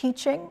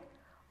 teaching,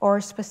 or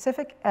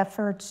specific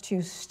efforts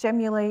to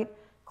stimulate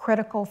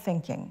critical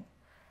thinking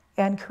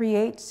and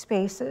create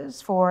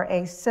spaces for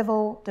a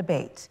civil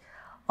debate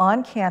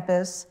on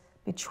campus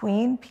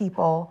between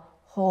people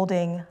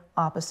holding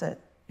opposite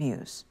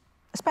views,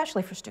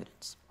 especially for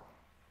students?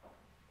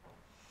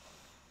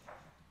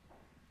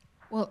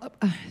 Well,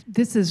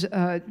 this is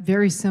a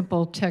very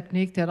simple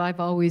technique that I've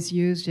always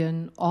used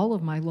in all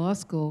of my law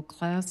school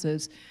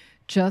classes,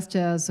 just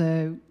as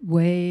a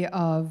way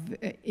of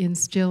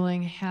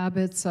instilling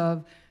habits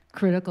of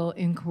critical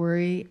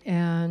inquiry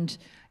and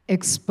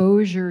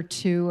exposure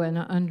to an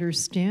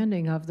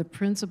understanding of the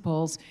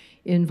principles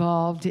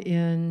involved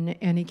in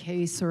any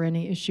case or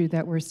any issue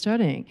that we're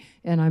studying.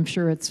 And I'm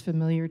sure it's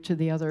familiar to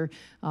the other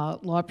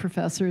law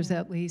professors,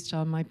 at least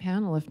on my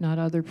panel, if not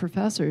other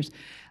professors.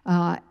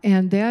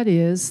 And that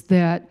is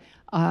that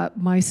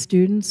my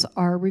students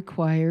are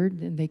required,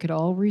 and they could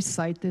all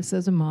recite this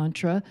as a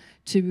mantra,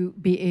 to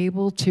be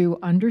able to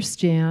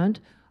understand,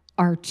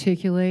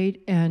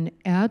 articulate, and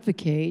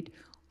advocate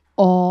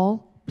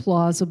all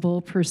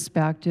plausible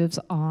perspectives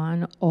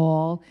on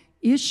all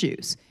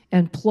issues.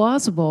 And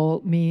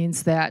plausible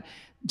means that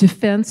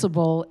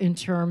defensible in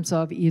terms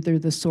of either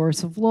the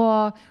source of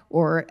law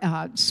or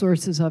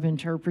sources of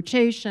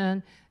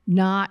interpretation,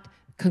 not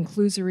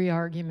conclusory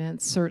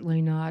arguments,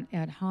 certainly not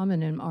ad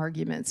hominem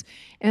arguments.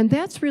 And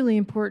that's really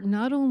important,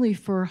 not only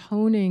for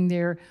honing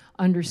their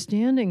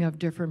understanding of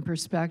different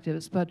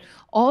perspectives, but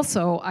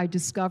also I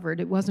discovered,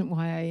 it wasn't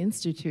why I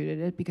instituted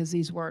it, because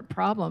these weren't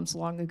problems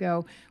long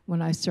ago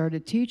when I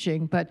started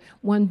teaching, but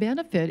one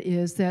benefit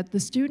is that the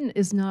student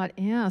is not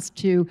asked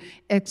to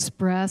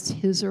express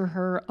his or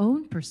her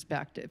own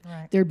perspective.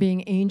 Right. They're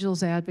being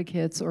angels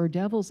advocates or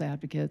devil's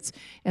advocates.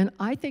 And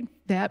I think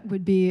that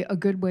would be a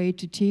good way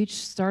to teach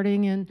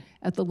starting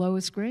at the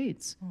lowest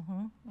grades.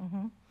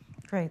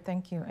 Great,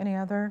 thank you. Any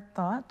other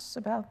thoughts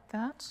about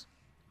that?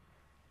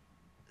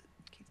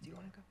 Keith, do you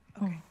want to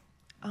go?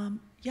 Okay.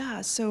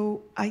 Yeah,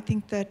 so I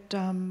think that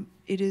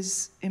it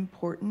is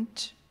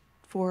important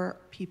for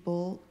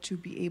people to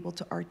be able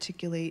to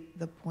articulate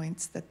the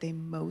points that they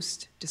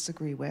most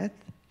disagree with.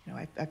 You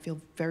know, I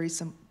feel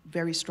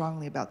very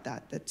strongly about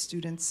that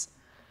students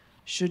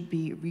should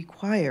be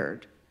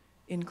required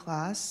in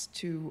class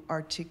to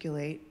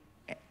articulate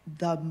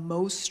the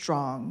most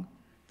strong,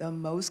 the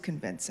most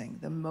convincing,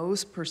 the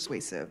most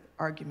persuasive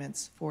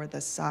arguments for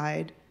the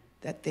side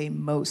that they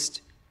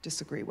most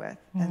disagree with.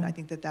 And I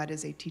think that that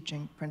is a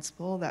teaching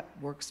principle that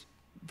works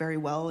very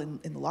well in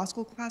the law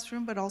school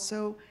classroom, but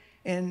also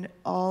in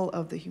all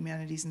of the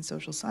humanities and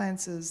social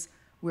sciences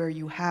where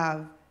you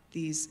have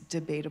these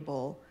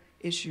debatable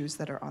issues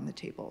that are on the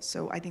table.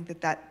 So I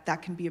think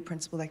that can be a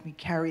principle that can be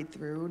carried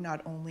through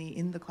not only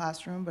in the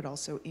classroom, but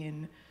also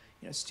in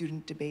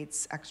student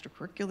debates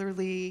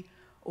extracurricularly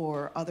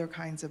or other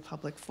kinds of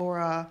public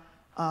fora.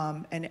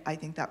 And I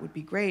think that would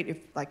be great if,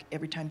 like,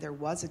 every time there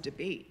was a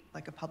debate,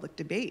 like a public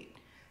debate,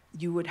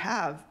 you would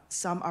have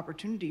some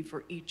opportunity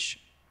for each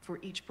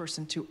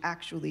person to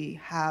actually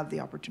have the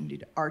opportunity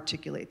to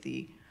articulate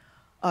the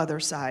other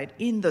side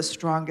in the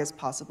strongest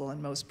possible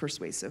and most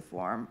persuasive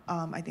form.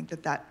 I think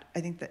that,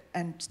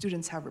 and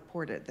students have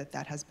reported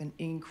that has been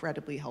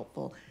incredibly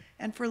helpful.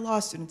 And for law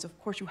students, of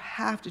course, you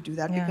have to do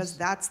that because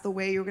that's the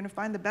way you're going to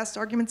find the best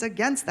arguments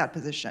against that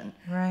position.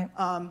 Right.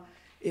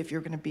 If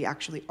you're going to be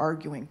actually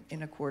arguing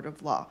in a court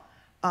of law.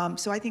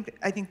 So I think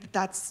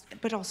that's,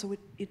 but also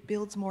it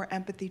builds more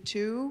empathy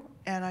too.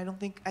 And I don't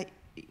think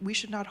we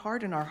should not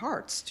harden our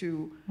hearts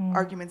to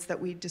arguments that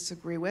we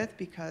disagree with,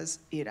 because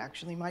it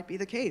actually might be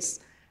the case,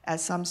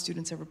 as some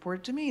students have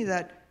reported to me,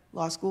 that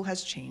law school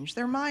has changed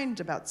their mind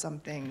about some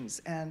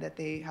things and that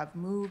they have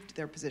moved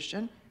their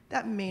position.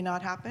 That may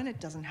not happen, it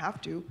doesn't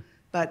have to,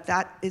 but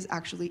that is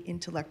actually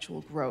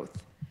intellectual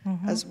growth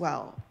as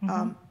well.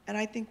 And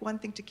I think one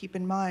thing to keep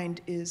in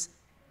mind is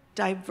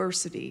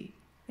diversity.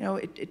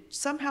 It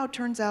somehow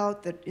turns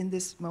out that in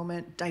this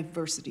moment,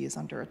 diversity is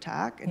under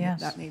attack, and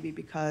that may be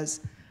because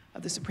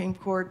of the Supreme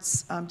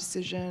Court's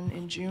decision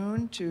in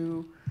June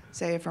to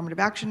say affirmative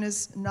action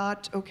is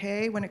not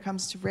okay when it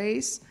comes to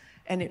race,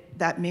 and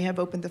that may have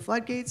opened the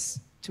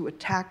floodgates to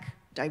attack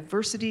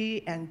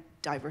diversity and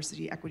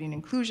diversity, equity, and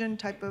inclusion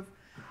type of,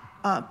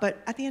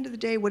 but at the end of the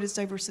day, what is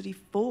diversity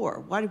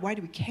for? Why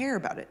do we care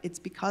about it? It's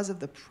because of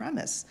the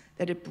premise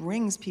that it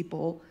brings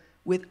people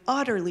with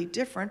utterly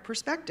different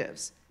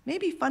perspectives,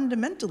 maybe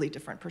fundamentally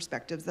different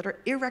perspectives that are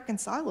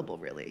irreconcilable,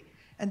 really.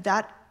 And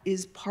that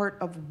is part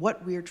of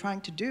what we're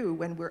trying to do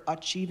when we're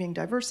achieving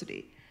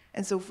diversity.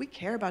 And so if we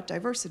care about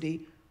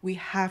diversity, we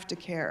have to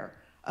care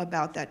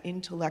about that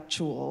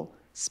intellectual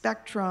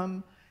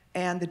spectrum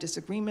and the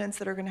disagreements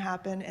that are going to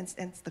happen,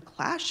 and the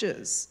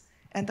clashes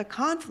and the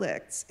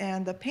conflicts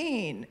and the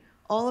pain.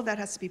 All of that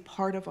has to be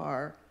part of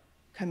our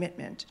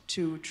commitment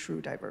to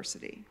true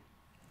diversity.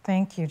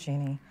 Thank you,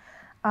 Jeannie.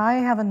 I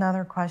have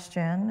another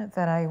question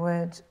that I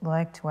would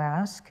like to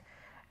ask.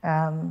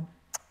 Want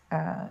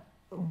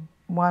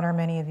our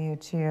many of you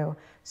to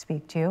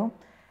speak to.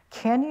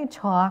 Can you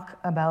talk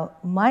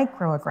about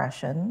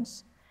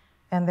microaggressions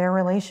and their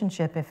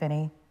relationship, if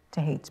any,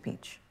 to hate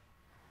speech?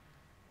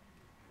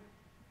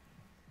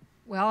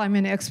 Well, I'm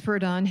an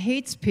expert on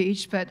hate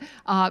speech, but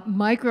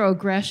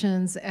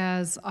microaggressions,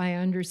 as I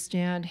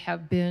understand,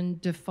 have been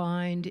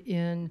defined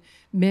in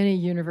many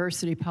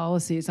university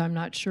policies. I'm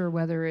not sure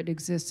whether it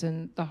exists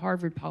in the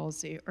Harvard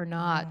policy or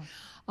not.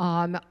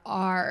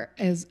 Are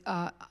as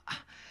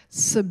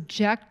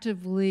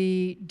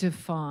subjectively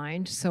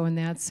defined, so in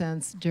that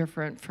sense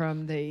different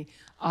from the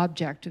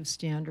objective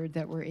standard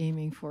that we're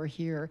aiming for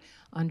here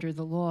under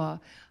the law,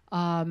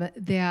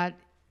 that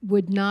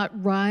would not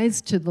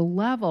rise to the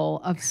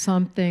level of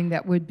something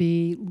that would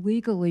be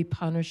legally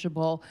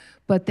punishable,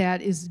 but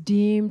that is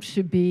deemed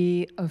to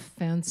be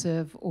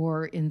offensive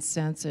or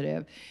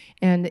insensitive.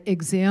 And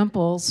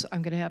examples,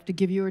 I'm going to have to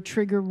give you a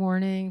trigger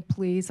warning,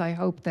 please. I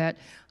hope that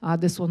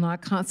this will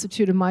not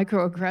constitute a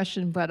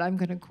microaggression, but I'm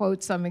going to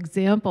quote some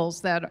examples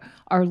that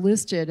are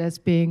listed as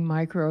being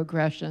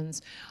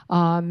microaggressions.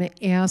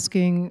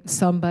 Asking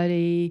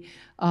somebody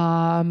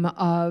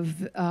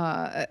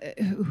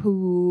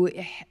who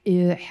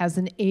has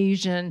an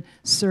Asian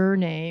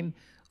surname,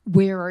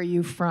 where are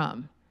you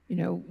from?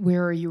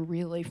 Where are you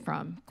really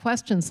from?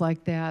 Questions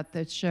like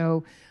that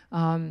show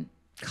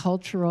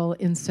cultural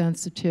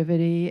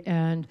insensitivity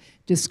and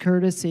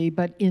discourtesy,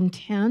 but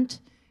intent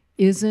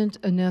isn't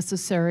a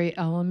necessary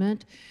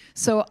element.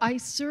 So I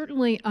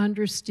certainly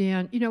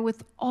understand,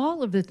 with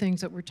all of the things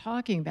that we're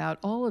talking about,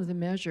 all of the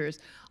measures,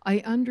 I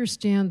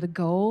understand the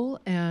goal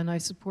and I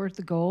support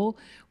the goal,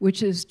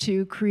 which is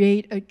to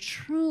create a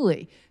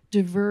truly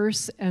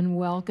diverse and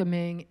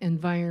welcoming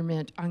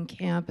environment on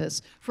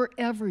campus for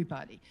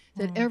everybody,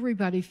 that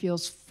everybody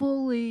feels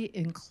fully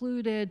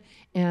included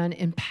and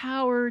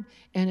empowered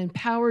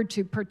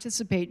to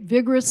participate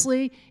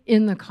vigorously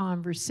in the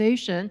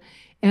conversation.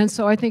 And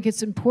so I think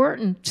it's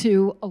important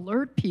to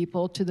alert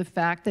people to the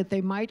fact that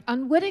they might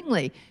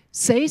unwittingly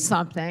say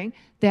something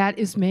that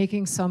is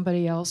making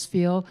somebody else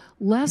feel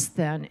less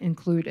than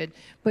included.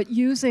 But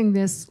using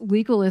this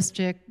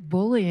legalistic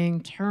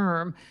bullying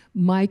term,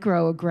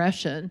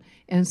 microaggression,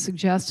 and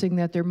suggesting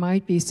that there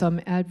might be some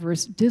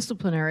adverse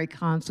disciplinary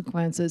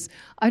consequences,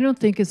 I don't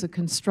think is a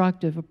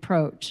constructive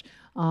approach.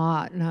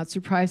 Not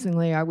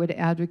surprisingly, I would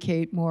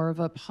advocate more of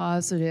a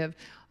positive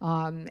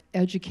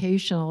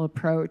educational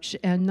approach,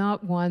 and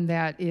not one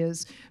that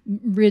is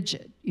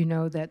rigid,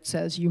 that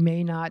says you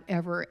may not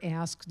ever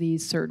ask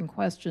these certain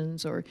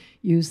questions or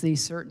use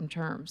these certain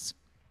terms.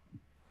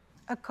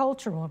 a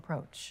cultural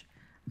approach,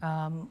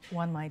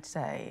 one might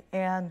say.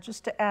 And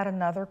just to add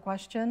another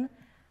question,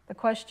 the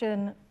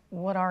question,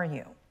 what are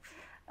you?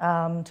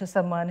 To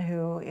someone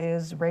who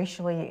is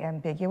racially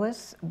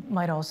ambiguous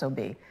might also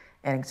be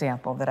an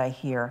example that I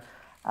hear,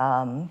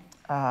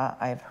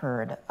 I've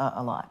heard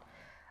a lot.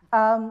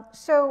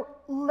 So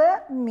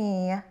let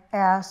me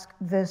ask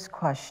this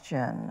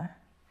question,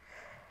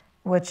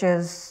 which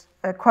is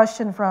a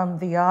question from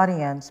the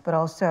audience, but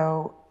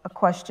also a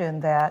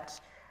question that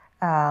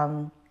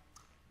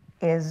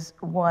is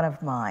one of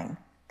mine.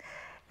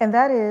 And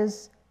that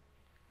is,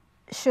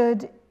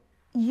 should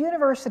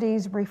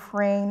universities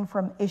refrain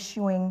from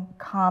issuing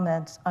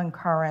comments on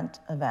current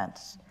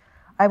events?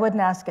 I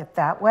wouldn't ask it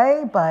that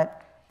way,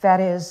 but that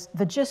is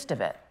the gist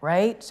of it,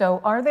 right?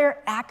 So are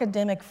there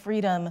academic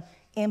freedom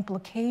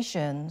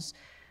implications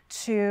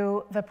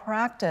to the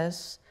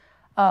practice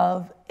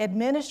of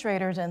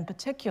administrators in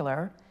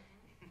particular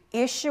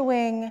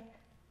issuing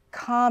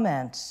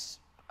comments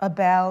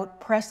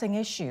about pressing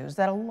issues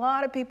that a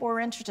lot of people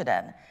are interested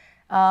in?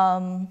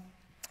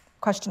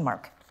 Question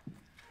mark.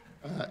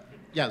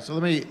 Yeah, so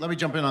let me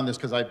jump in on this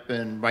because I've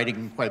been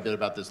writing quite a bit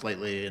about this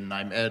lately, and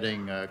I'm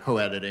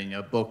co-editing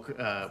a book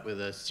with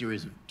a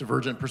series of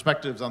divergent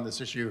perspectives on this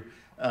issue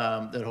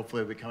that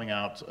hopefully will be coming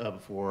out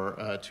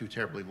before too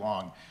terribly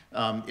long.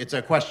 It's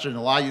a question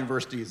a lot of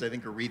universities, I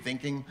think, are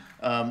rethinking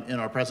in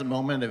our present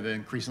moment, have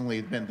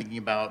increasingly been thinking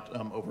about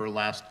over the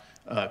last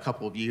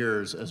couple of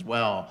years as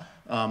well.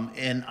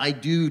 And I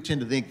do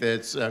tend to think that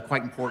it's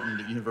quite important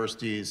that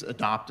universities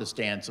adopt a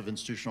stance of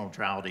institutional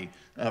neutrality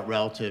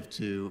relative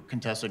to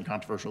contested and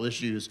controversial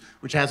issues,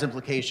 which has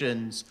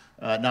implications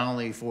not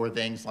only for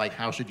things like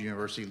how should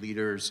university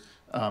leaders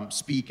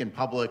speak in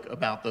public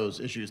about those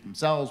issues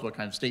themselves, what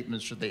kind of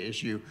statements should they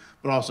issue,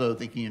 but also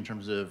thinking in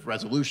terms of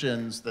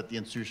resolutions that the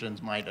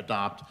institutions might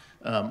adopt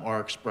or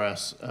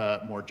express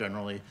more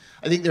generally.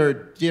 I think there are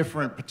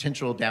different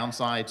potential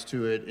downsides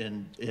to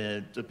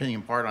it, depending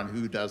in part on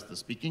who does the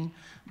speaking.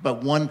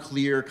 But one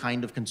clear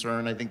kind of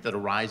concern, I think, that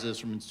arises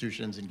from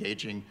institutions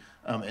engaging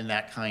in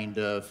that kind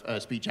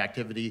of speech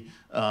activity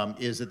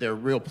is that there are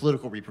real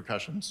political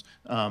repercussions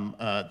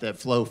that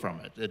flow from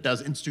it. It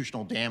does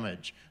institutional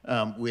damage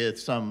with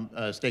some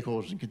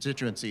stakeholders and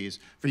constituencies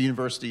for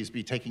universities to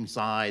be taking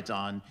sides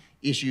on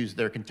issues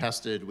that are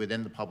contested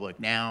within the public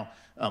now.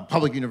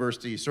 Public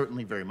universities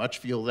certainly very much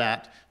feel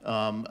that,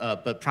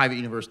 but private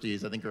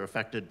universities, I think, are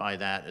affected by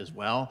that as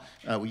well.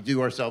 We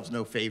do ourselves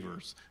no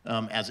favors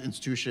as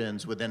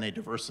institutions within a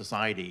diverse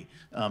society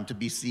to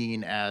be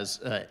seen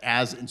as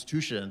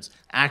institutions,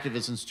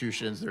 activist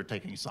institutions that are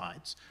taking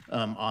sides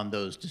on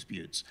those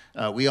disputes.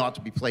 We ought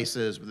to be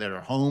places that are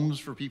homes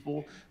for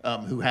people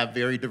who have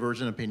very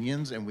divergent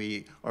opinions, and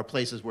we are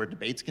places where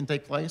debates can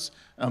take place,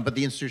 but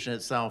the institution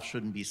itself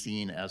shouldn't be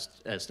seen as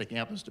taking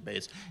out those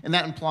debates. And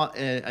that,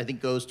 I think,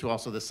 goes to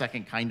also the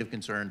second kind of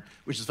concern,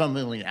 which is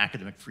fundamentally an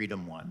academic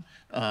freedom one.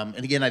 And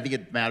again, I think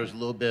it matters a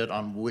little bit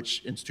on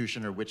which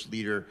institution or which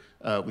leader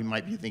we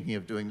might be thinking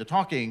of doing the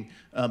talking.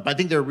 But I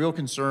think there are real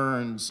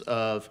concerns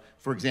of,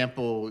 for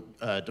example,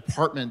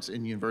 departments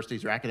in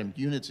universities or academic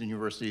units in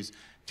universities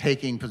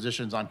taking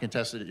positions on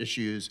contested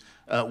issues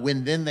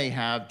when then they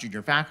have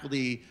junior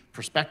faculty,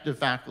 prospective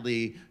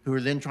faculty who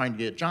are then trying to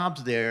get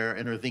jobs there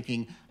and are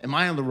thinking, am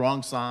I on the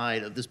wrong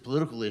side of this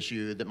political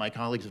issue that my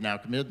colleagues have now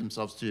committed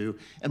themselves to?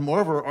 And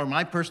moreover, are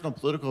my personal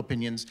political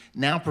opinions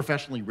now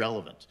professionally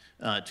relevant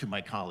to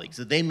my colleagues?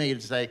 That they may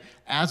say,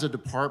 as a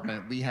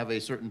department, we have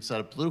a certain set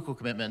of political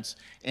commitments,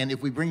 and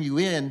if we bring you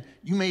in,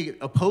 you may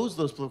oppose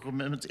those political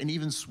commitments and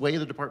even sway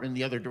the department in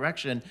the other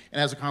direction,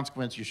 and as a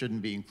consequence, you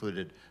shouldn't be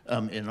included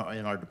in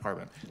our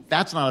department.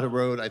 That's not a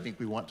road I think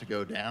we want to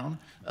go down,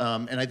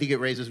 and I think it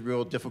raises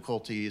real difficulties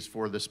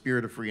for the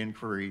spirit of free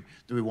inquiry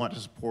that we want to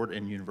support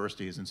in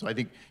universities. And so I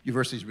think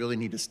universities really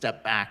need to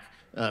step back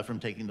from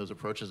taking those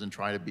approaches and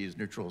try to be as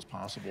neutral as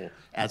possible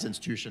as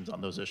institutions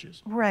on those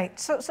issues. Right.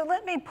 So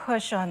let me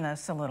push on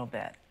this a little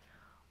bit.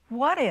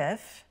 What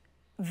if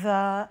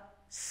the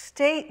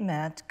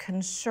statement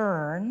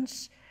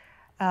concerns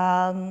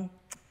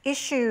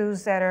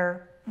issues that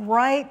are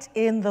right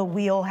in the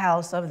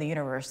wheelhouse of the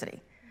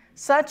university,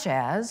 such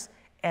as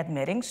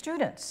admitting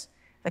students,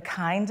 the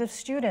kinds of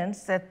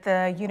students that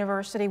the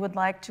university would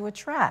like to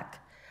attract?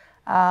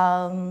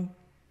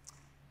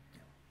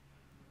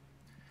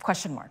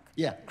 Question mark.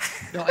 Yeah.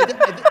 No,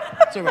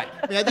 so right.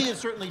 I mean, I think it's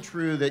certainly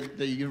true that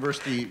the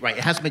university, right,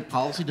 it has to make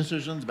policy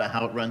decisions about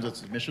how it runs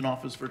its admission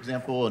office, for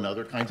example, and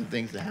other kinds of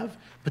things that have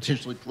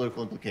potentially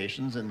political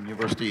implications, and the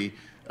university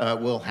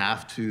will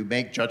have to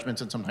make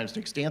judgments and sometimes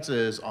take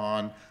stances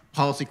on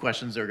policy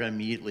questions that are going to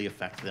immediately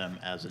affect them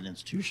as an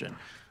institution.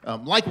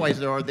 Likewise,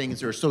 there are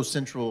things that are so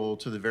central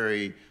to the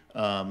very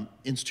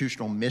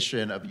institutional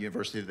mission of a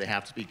university that they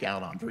have to speak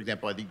out on. For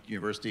example, I think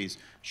universities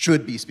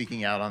should be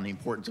speaking out on the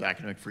importance of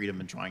academic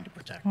freedom and trying to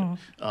protect it.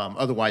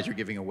 Otherwise, you're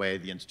giving away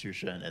the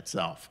institution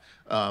itself.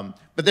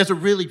 But there's a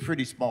really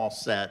pretty small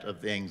set of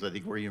things, I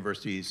think, where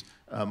universities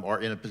are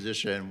in a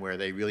position where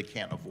they really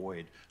can't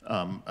avoid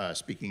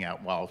speaking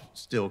out while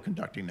still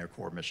conducting their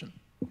core mission.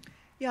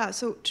 Yeah,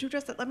 so to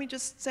address that, let me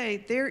just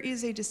say there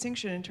is a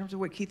distinction in terms of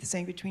what Keith is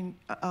saying between,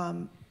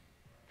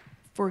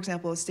 for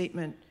example, a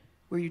statement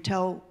where you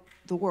tell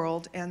the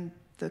world and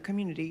the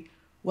community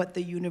what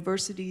the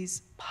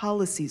university's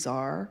policies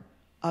are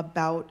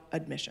about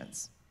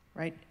admissions,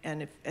 right?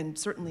 And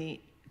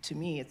certainly to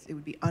me, it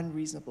would be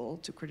unreasonable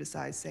to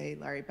criticize, say,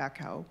 Larry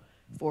Bacow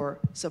for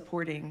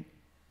supporting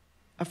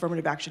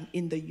affirmative action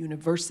in the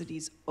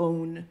university's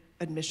own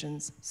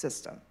admissions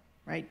system,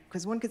 right?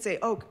 Because one could say,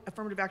 oh,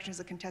 affirmative action is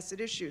a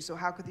contested issue, so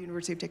how could the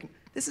university have taken?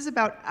 This is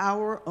about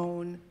our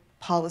own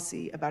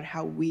policy about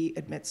how we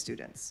admit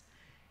students.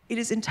 It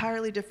is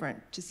entirely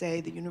different to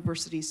say the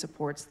university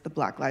supports the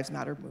Black Lives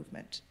Matter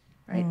movement,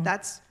 right?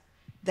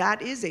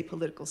 That is a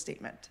political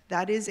statement.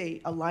 That is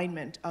a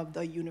alignment of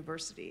the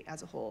university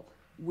as a whole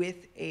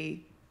with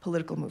a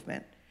political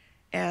movement.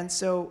 And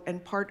so,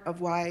 and part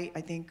of why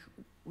I think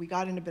we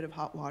got in a bit of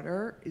hot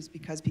water is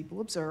because people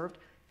observed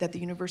that the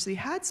university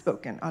had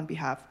spoken on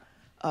behalf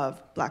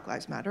of Black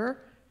Lives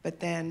Matter, but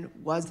then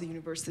was the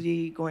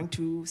university going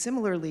to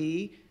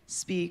similarly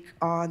speak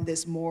on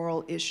this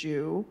moral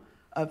issue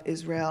of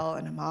Israel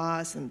and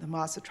Hamas and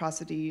Hamas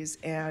atrocities,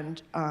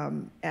 and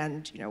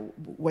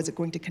was it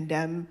going to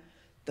condemn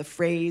the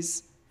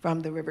phrase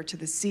 "from the river to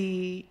the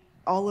sea"?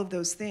 All of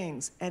those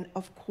things, and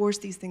of course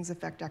these things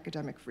affect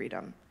academic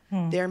freedom.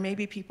 There may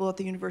be people at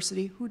the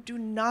university who do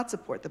not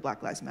support the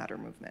Black Lives Matter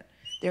movement.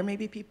 There may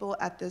be people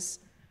at this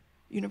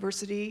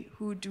university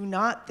who do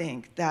not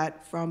think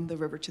that "from the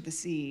river to the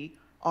sea"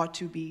 ought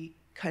to be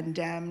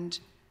condemned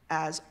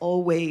as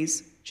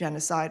always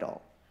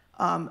genocidal.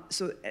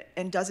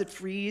 And does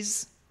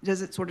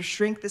it sort of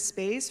shrink the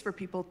space for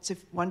people to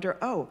wonder,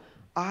 oh,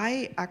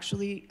 I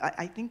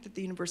think that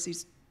the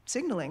university's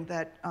signaling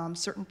that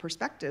certain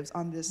perspectives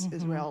on this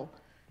Israel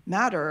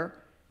matter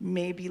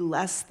may be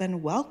less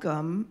than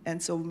welcome, and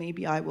so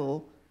maybe I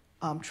will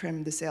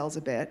trim the sails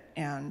a bit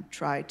and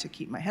try to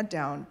keep my head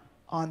down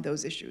on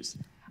those issues.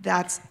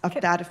 That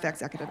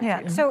affects academic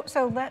freedom.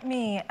 So let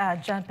me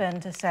jump in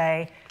to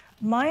say,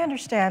 my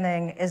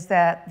understanding is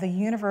that the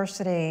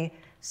university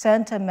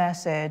sent a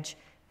message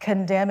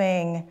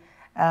condemning,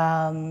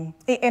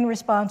 in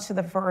response to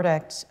the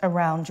verdict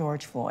around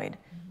George Floyd,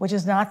 which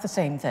is not the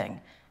same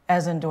thing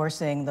as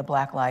endorsing the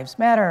Black Lives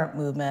Matter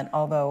movement,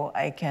 although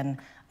I can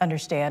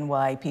understand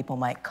why people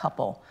might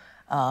couple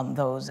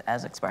those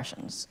as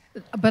expressions.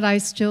 But I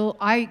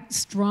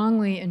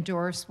strongly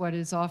endorse what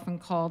is often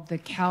called the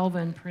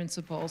Calvin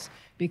principles,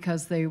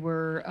 because they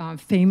were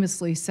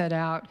famously set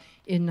out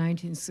in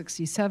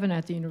 1967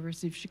 at the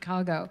University of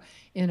Chicago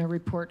in a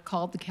report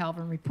called the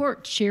Calvin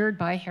Report, chaired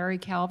by Harry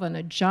Calvin,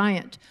 a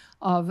giant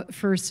of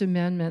First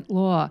Amendment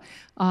law.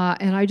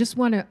 And I just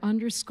want to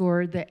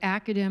underscore the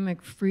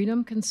academic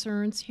freedom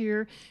concerns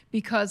here,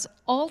 because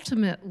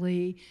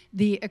ultimately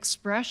the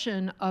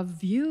expression of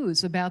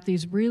views about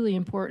these really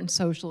important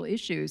social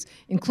issues,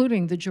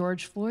 including the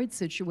George Floyd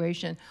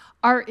situation,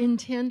 are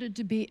intended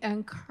to be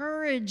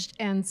encouraged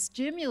and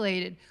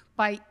stimulated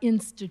by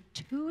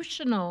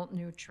institutional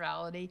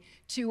neutrality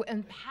to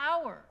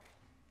empower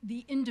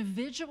the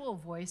individual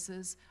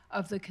voices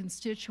of the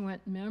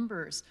constituent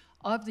members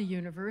of the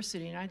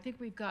university. And I think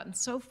we've gotten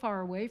so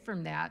far away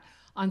from that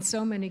on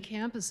so many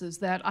campuses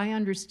that I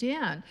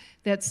understand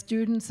that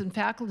students and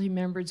faculty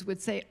members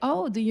would say,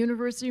 oh, the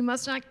university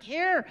must not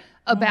care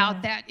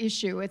about that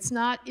issue. It's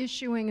not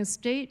issuing a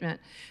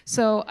statement.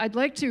 So I'd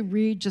like to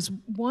read just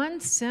one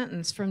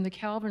sentence from the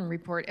Calvin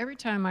Report. Every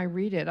time I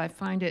read it, I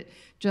find it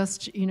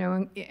just,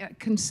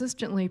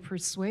 consistently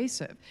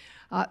persuasive.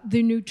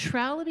 The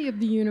neutrality of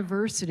the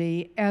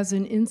university as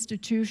an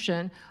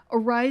institution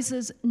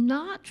arises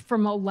not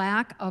from a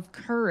lack of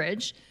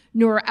courage,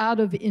 nor out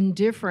of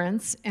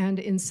indifference and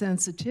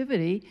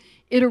insensitivity.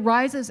 It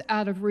arises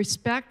out of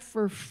respect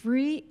for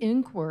free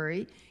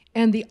inquiry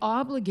and the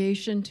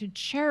obligation to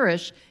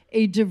cherish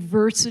a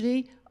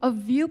diversity of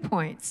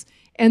viewpoints.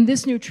 And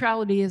this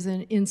neutrality as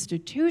an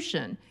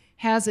institution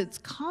has its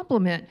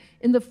complement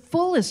in the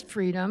fullest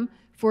freedom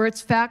for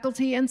its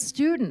faculty and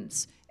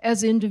students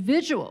as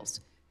individuals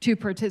to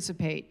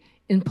participate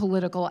in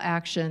political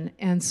action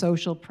and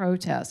social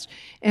protest.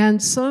 And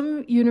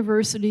some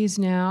universities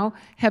now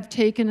have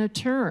taken a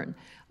turn.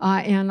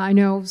 And I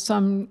know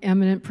some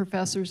eminent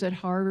professors at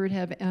Harvard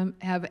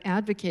have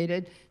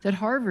advocated that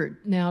Harvard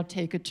now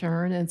take a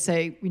turn and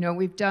say,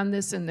 we've done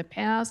this in the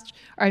past,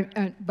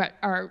 but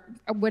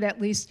would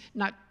at least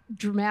not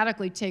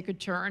dramatically take a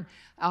turn,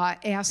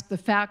 ask the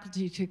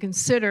faculty to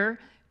consider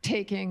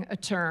taking a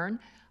turn,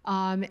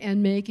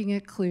 and making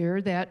it clear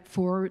that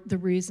for the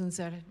reasons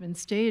that have been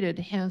stated,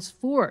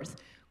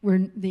 henceforth,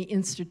 where the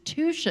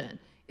institution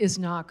is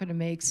not going to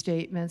make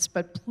statements,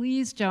 but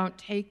please don't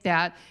take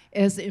that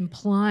as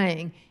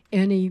implying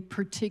any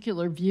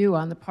particular view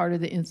on the part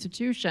of the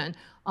institution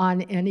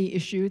on any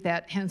issue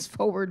that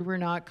henceforward we're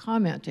not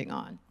commenting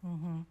on.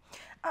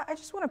 I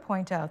just want to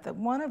point out that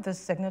one of the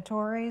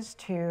signatories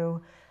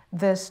to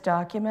this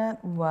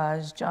document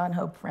was John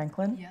Hope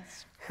Franklin.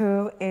 Yes.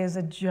 Who is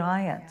a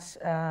giant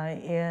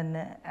in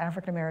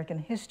African American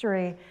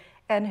history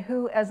and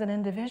who, as an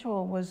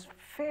individual, was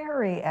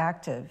very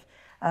active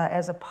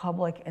as a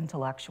public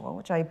intellectual,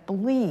 which I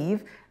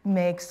believe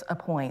makes a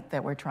point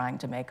that we're trying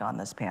to make on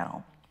this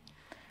panel.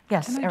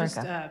 Yes, Can I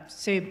Erica. just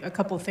say a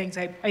couple of things?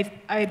 I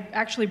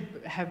actually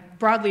have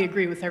broadly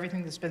agree with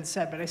everything that's been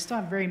said, but I still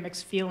have very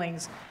mixed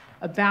feelings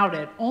about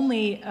it,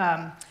 only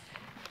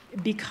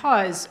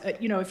because,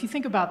 if you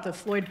think about the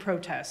Floyd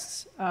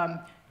protests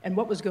and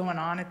what was going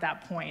on at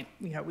that point,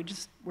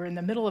 we're in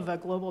the middle of a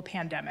global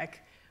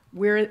pandemic,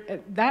 where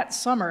that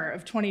summer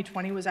of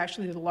 2020 was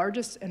actually the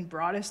largest and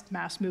broadest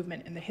mass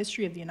movement in the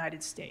history of the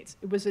United States.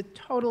 It was a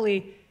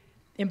totally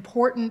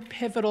important,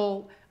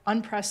 pivotal,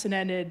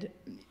 unprecedented,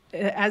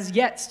 as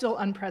yet still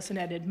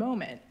unprecedented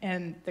moment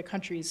in the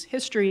country's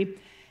history.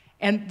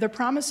 And the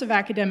promise of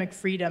academic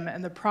freedom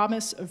and the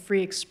promise of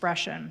free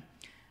expression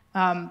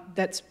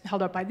that's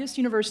held up by this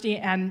university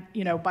and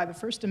by the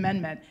First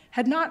Amendment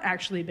had not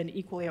actually been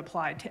equally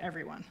applied to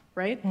everyone,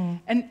 right?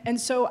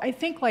 And so I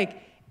think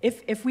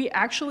if we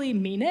actually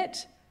mean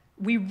it,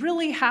 we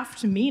really have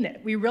to mean it.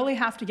 We really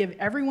have to give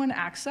everyone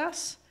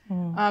access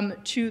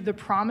to the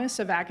promise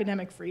of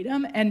academic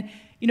freedom. And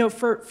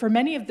for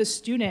many of the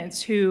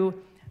students who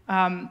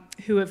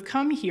have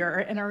come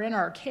here and are in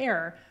our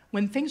care,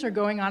 when things are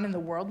going on in the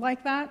world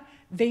like that,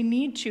 they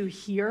need to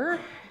hear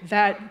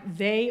that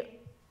they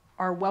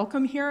are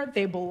welcome here,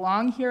 they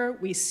belong here,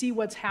 we see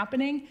what's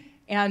happening,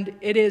 and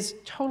it is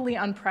totally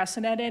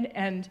unprecedented,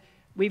 and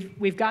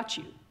we've got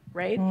you,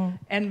 right?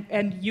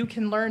 And you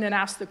can learn and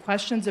ask the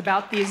questions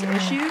about these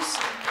issues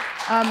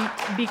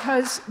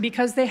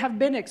because they have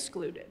been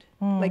excluded.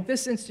 Like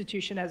this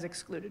institution has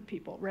excluded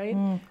people,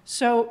 right?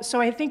 So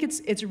I think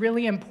it's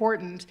really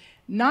important,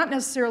 not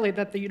necessarily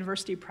that the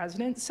university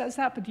president says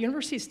that, but the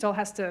university still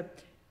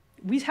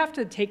we have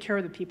to take care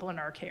of the people in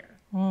our care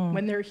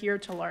when they're here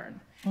to learn.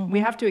 We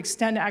have to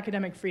extend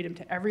academic freedom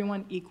to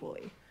everyone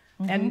equally.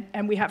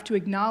 And we have to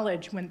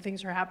acknowledge when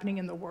things are happening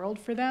in the world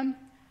for them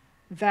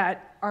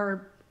that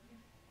are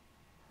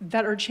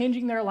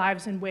changing their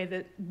lives in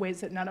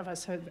ways that none of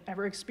us have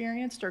ever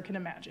experienced or can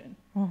imagine.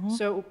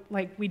 So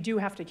we do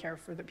have to care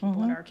for the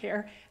people in our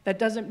care. That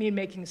doesn't mean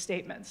making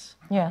statements,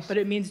 but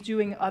it means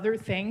doing other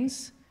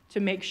things to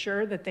make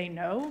sure that they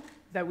know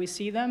that we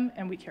see them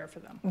and we care for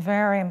them.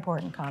 Very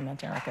important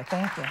comment, Erica.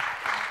 Thank you.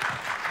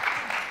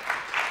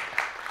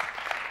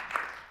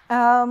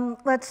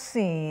 Let's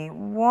see,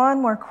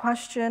 one more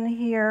question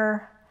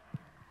here.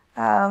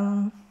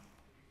 Have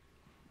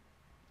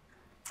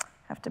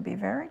to be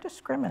very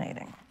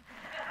discriminating.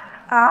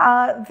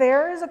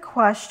 There is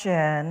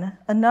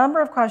a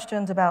number of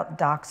questions about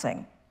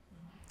doxing,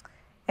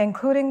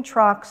 including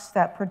trucks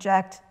that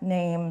project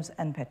names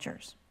and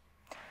pictures.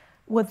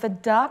 Would the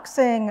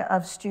doxing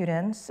of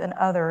students and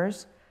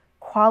others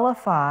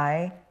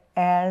qualify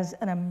as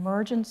an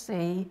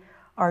emergency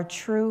or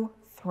true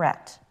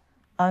threat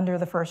under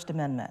the First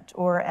Amendment,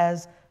 or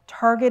as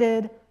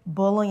targeted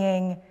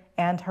bullying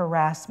and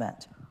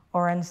harassment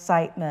or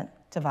incitement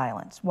to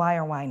violence? Why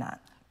or why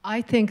not?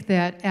 I think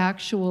that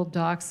actual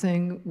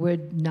doxing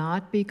would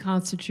not be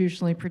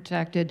constitutionally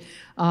protected,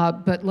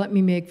 but let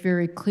me make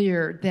very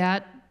clear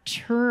that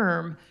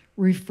term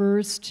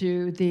refers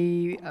to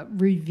the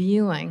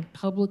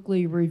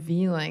publicly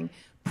revealing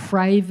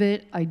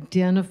private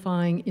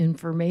identifying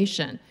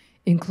information,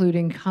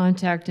 including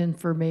contact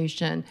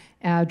information,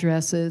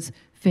 addresses,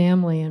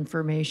 family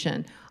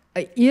information.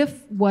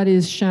 If what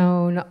is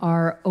shown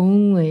are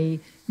only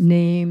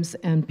names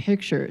and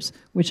pictures,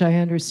 which I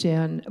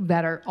understand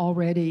that are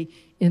already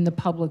in the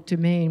public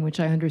domain, which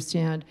I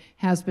understand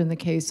has been the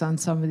case on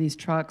some of these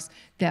trucks,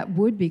 that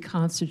would be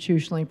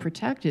constitutionally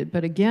protected.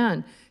 But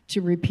again,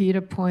 to repeat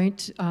a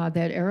point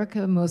that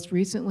Erica most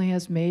recently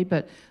has made,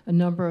 but a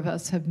number of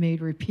us have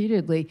made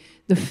repeatedly,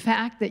 the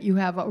fact that you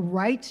have a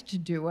right to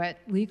do it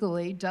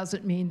legally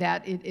doesn't mean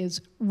that it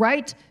is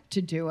right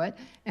to do it.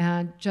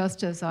 And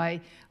just as I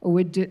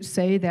would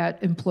say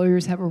that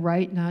employers have a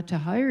right not to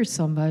hire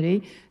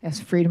somebody as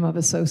freedom of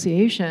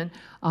association,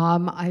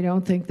 I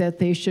don't think that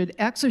they should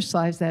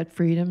exercise that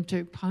freedom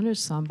to punish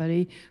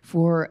somebody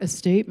for a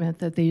statement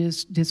that they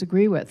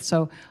disagree with.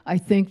 So I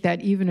think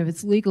that even if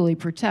it's legally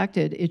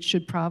protected, it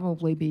should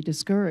probably be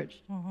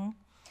discouraged.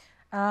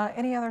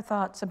 Any other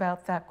thoughts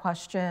about that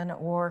question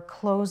or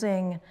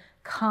closing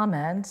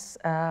comments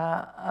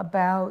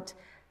about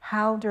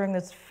how during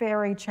this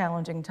very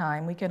challenging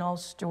time we can all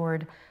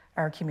steward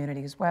our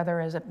communities,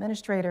 whether as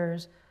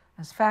administrators,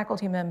 as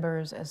faculty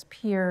members, as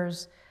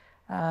peers?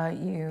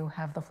 You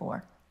have the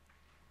floor.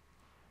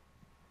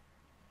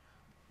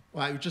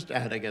 Well, I would just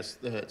add, I guess,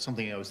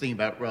 something I was thinking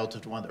about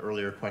relative to one of the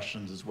earlier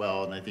questions as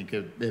well, and I think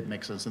it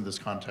makes sense in this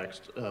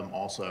context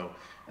also.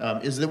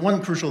 is that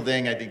one crucial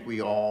thing I think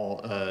we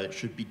all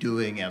should be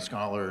doing as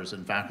scholars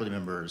and faculty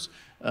members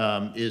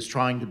is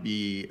trying to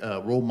be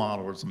role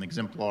models and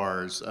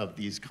exemplars of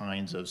these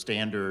kinds of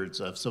standards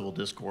of civil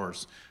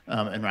discourse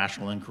and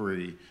rational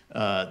inquiry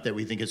that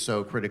we think is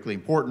so critically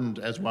important,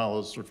 as well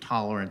as sort of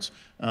tolerance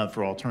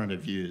for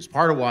alternative views.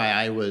 Part of why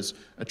I was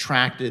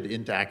attracted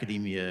into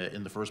academia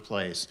in the first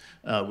place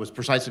was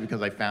precisely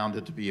because I found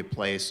it to be a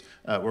place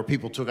where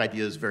people took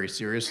ideas very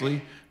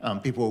seriously.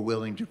 People were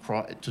willing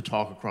to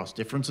talk across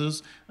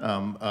differences.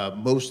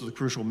 Most of the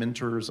crucial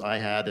mentors I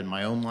had in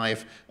my own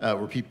life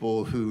were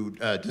people who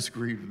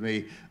disagreed with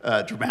me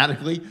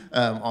dramatically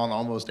on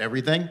almost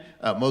everything.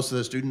 Most of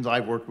the students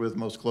I've worked with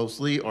most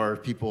closely are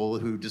people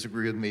who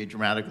disagree with me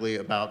dramatically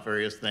about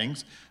various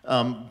things.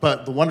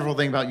 But the wonderful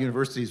thing about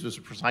universities was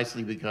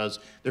precisely because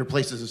they're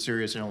places of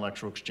serious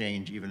intellectual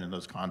exchange, even in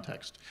those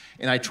contexts.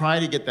 And I try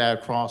to get that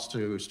across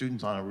to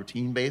students on a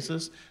routine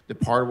basis,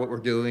 that part of what we're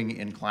doing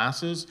in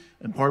classes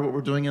and part of what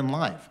we're doing in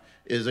life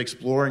is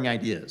exploring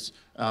ideas.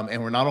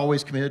 And we're not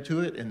always committed to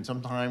it, and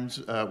sometimes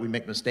we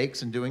make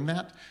mistakes in doing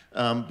that,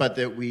 but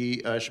that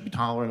we should be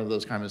tolerant of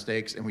those kind of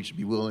mistakes, and we should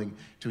be willing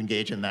to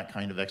engage in that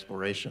kind of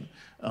exploration.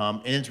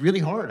 And it's really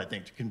hard, I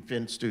think, to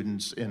convince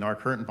students in our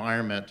current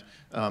environment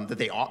that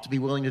they ought to be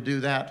willing to do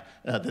that,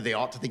 that they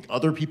ought to think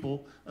other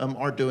people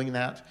are doing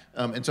that.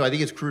 And so I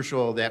think it's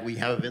crucial that we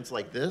have events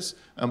like this,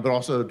 but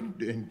also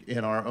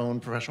in our own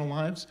professional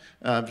lives,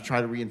 to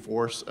try to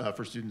reinforce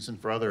for students and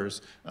for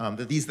others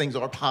that these things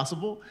are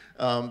possible.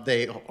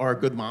 They are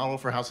a good model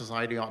for how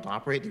society ought to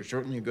operate. They're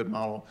certainly a good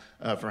model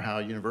for how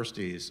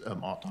universities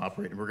ought to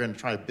operate. And we're going to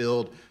try to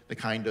build the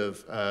kind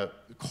of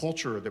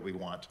culture that we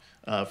want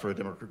for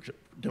a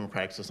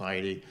democratic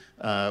society.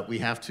 We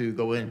have to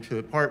go into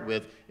a part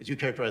with, as you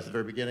characterized at the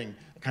very beginning,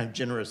 a kind of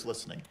generous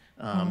listening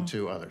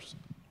to others.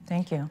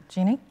 Thank you.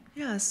 Jeannie?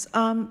 Yes.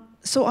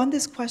 So on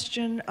this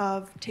question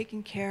of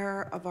taking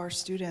care of our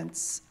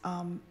students,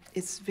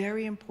 it's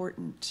very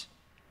important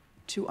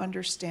to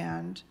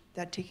understand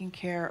that taking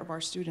care of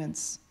our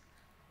students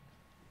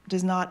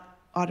does not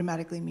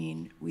automatically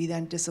mean we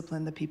then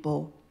discipline the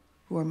people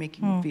who are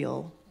making you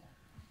feel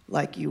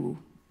like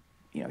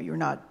you're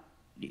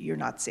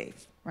not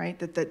safe, right?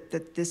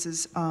 That this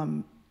is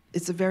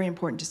it's a very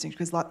important distinction,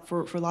 because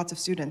for lots of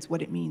students,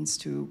 what it means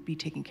to be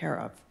taken care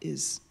of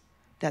is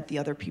that the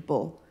other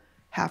people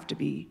have to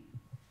be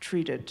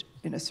treated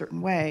in a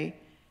certain way.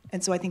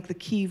 And so I think the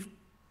key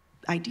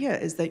idea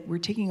is that we're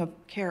taking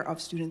care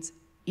of students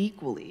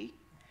equally.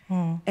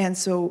 And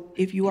so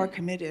if you are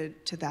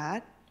committed to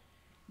that,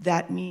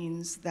 that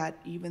means that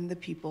even the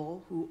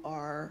people who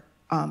are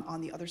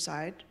on the other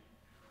side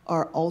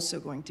are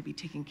also going to be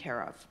taken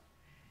care of.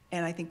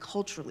 And I think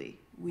culturally,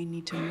 we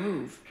need to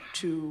move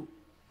to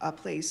a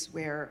place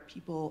where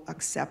people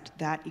accept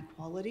that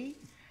equality,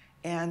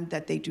 and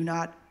that they do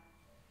not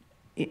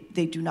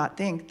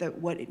think that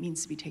what it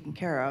means to be taken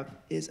care of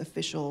is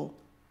official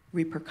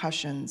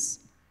repercussions,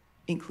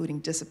 including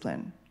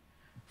discipline,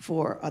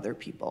 for other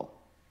people.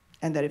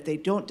 And that if they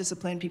don't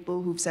discipline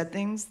people who've said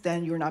things,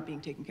 then you're not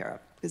being taken care of,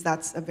 because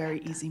that's a very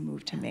easy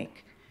move to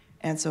make.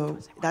 And so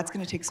that's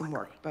going to take some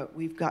work, but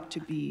we've got to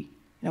be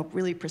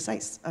really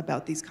precise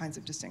about these kinds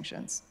of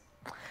distinctions.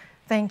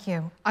 Thank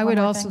you. I would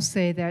also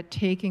say that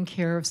taking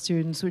care of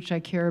students, which I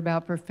care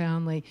about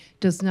profoundly,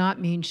 does not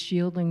mean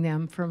shielding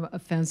them from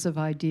offensive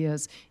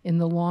ideas. In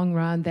the long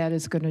run, that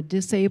is going to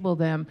disable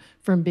them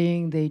from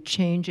being the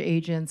change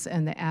agents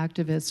and the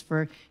activists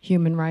for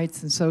human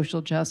rights and social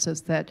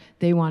justice that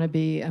they want to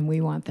be and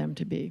we want them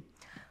to be.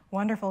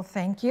 Wonderful,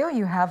 thank you.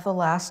 You have the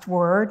last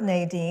word,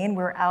 Nadine.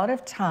 We're out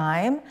of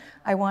time.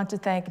 I want to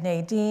thank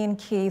Nadine,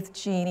 Keith,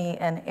 Jeannie,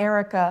 and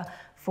Erica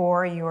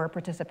for your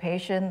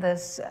participation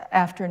this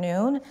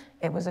afternoon.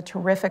 It was a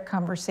terrific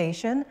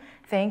conversation.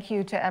 Thank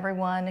you to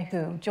everyone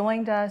who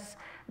joined us.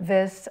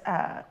 This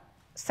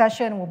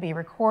session will be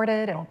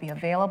recorded and will be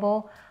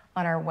available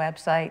on our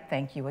website.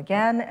 Thank you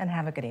again, and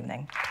have a good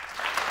evening.